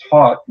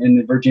taught in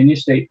the Virginia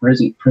State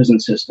prison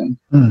system.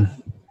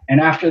 And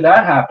after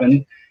that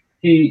happened,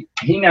 he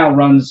now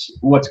runs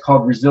what's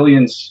called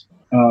resilience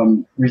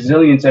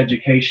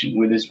education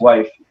with his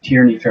wife,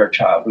 Tierney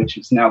Fairchild, which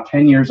is now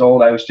 10 years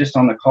old. I was just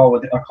on a call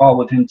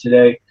with him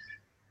today.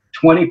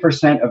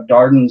 20% of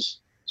Darden's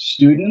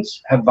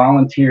students have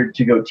volunteered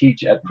to go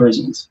teach at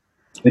prisons.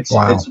 It's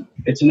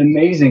an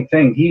amazing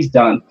thing he's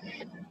done.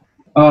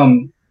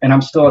 And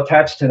I'm still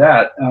attached to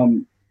that.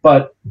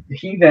 But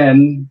he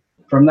then,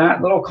 from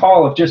that little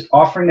call of just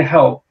offering to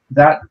help,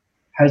 that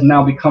has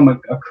now become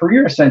a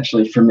career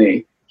essentially for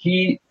me.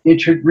 He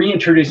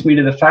reintroduced me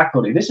to the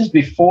faculty. This is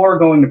before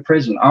going to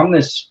prison. I'm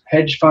this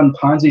hedge fund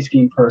Ponzi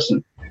scheme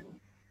person,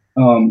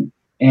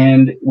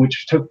 and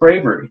which took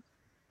bravery.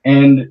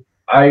 And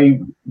I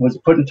was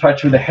put in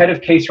touch with the head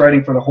of case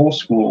writing for the whole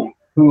school,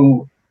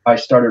 who I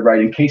started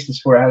writing cases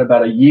for. I had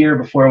about a year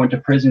before I went to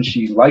prison.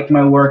 She liked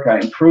my work. I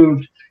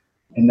improved.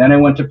 And then I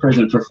went to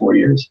prison for 4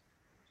 years.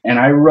 And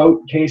I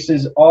wrote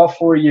cases all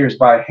 4 years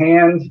by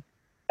hand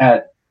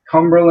at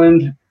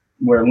Cumberland,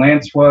 where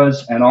Lance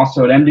was, and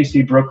also at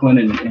MDC Brooklyn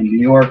in New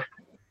York.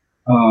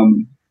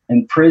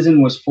 And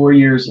prison was 4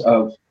 years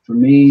of, for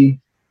me,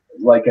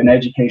 like an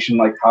education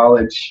like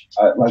college.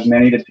 Like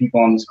many of the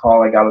people on this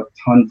call, I got a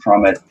ton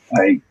from it.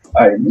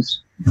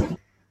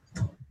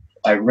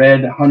 I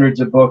read hundreds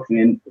of books,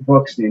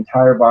 the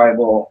entire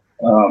Bible,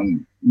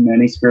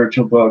 many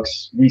spiritual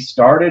books. We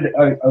started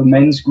a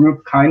men's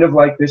group, kind of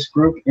like this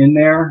group in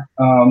there,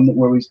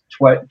 where we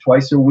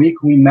twice a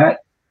week we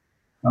met.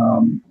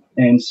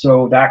 And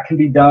so that can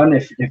be done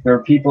if there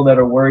are people that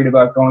are worried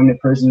about going to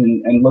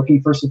prison and looking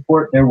for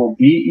support. There will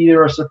be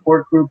either a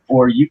support group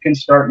or you can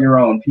start your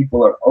own.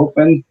 People are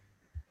open.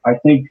 I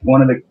think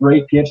one of the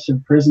great gifts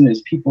of prison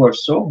is people are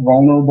so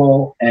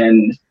vulnerable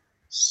and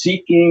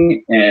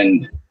seeking,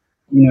 and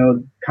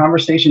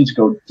conversations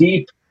go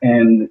deep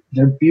and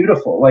they're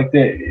beautiful. Like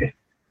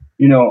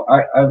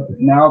I've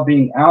now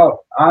being out,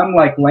 I'm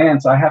like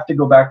Lance, I have to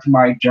go back to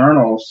my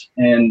journals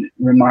and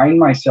remind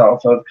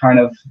myself of kind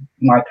of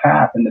my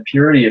path and the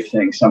purity of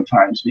things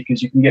sometimes,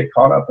 because you can get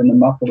caught up in the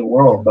muck of the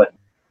world. But,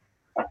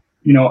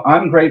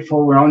 I'm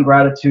grateful. We're on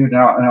gratitude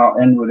now, and I'll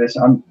end with this.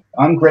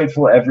 I'm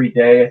grateful every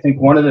day. I think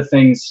one of the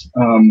things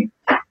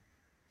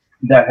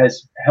that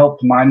has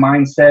helped my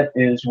mindset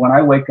is when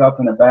I wake up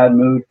in a bad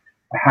mood,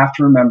 I have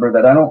to remember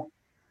that I don't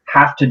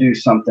have to do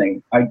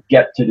something. I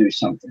get to do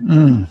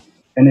something.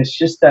 And it's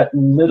just that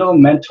little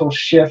mental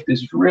shift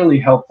is really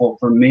helpful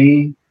for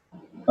me.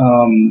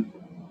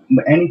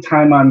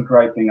 Anytime I'm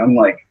griping, I'm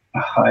like,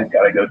 I've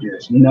got to go do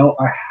this. No,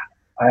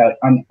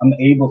 I'm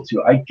able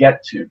to. I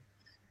get to.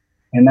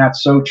 And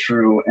that's so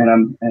true.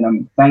 And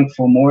I'm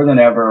thankful more than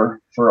ever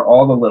for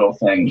all the little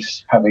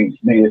things, having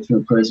made it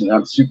through prison.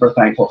 I'm super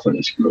thankful for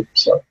this group.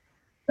 So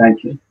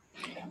thank you.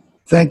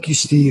 Thank you,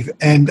 Steve.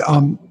 And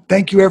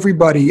thank you,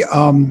 everybody.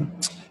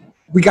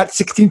 We got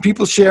 16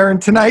 people sharing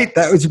tonight.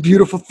 That was a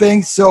beautiful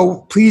thing.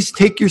 So please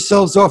take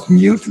yourselves off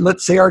mute.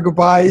 Let's say our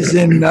goodbyes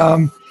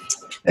and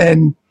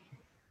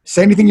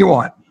say anything you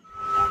want.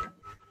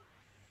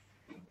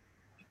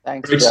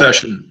 Thanks. Great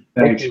session.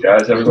 Thanks,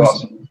 guys. That was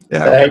awesome.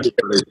 Yeah.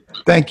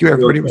 Thank you,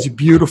 everybody. It was a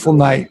beautiful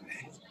night.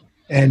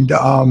 And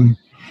we'll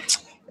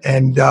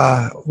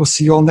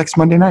see you all next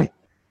Monday night.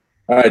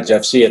 All right,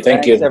 Jeff. See you.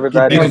 Thank Thanks, you.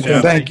 everybody.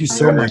 Thank you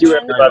so much. Thank you,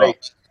 everybody.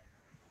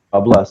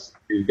 God bless.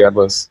 God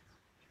bless.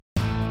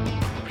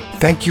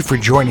 Thank you for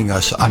joining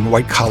us on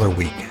White Collar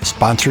Week,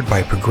 sponsored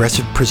by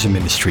Progressive Prison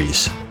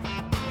Ministries.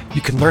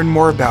 You can learn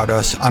more about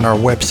us on our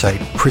website,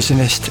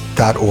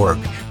 prisonist.org.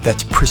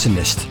 That's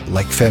prisonist,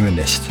 like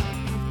feminist.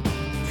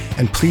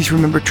 And please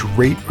remember to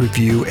rate,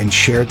 review, and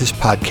share this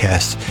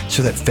podcast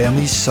so that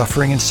families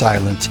suffering in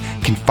silence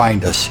can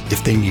find us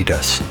if they need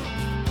us.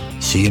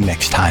 See you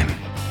next time.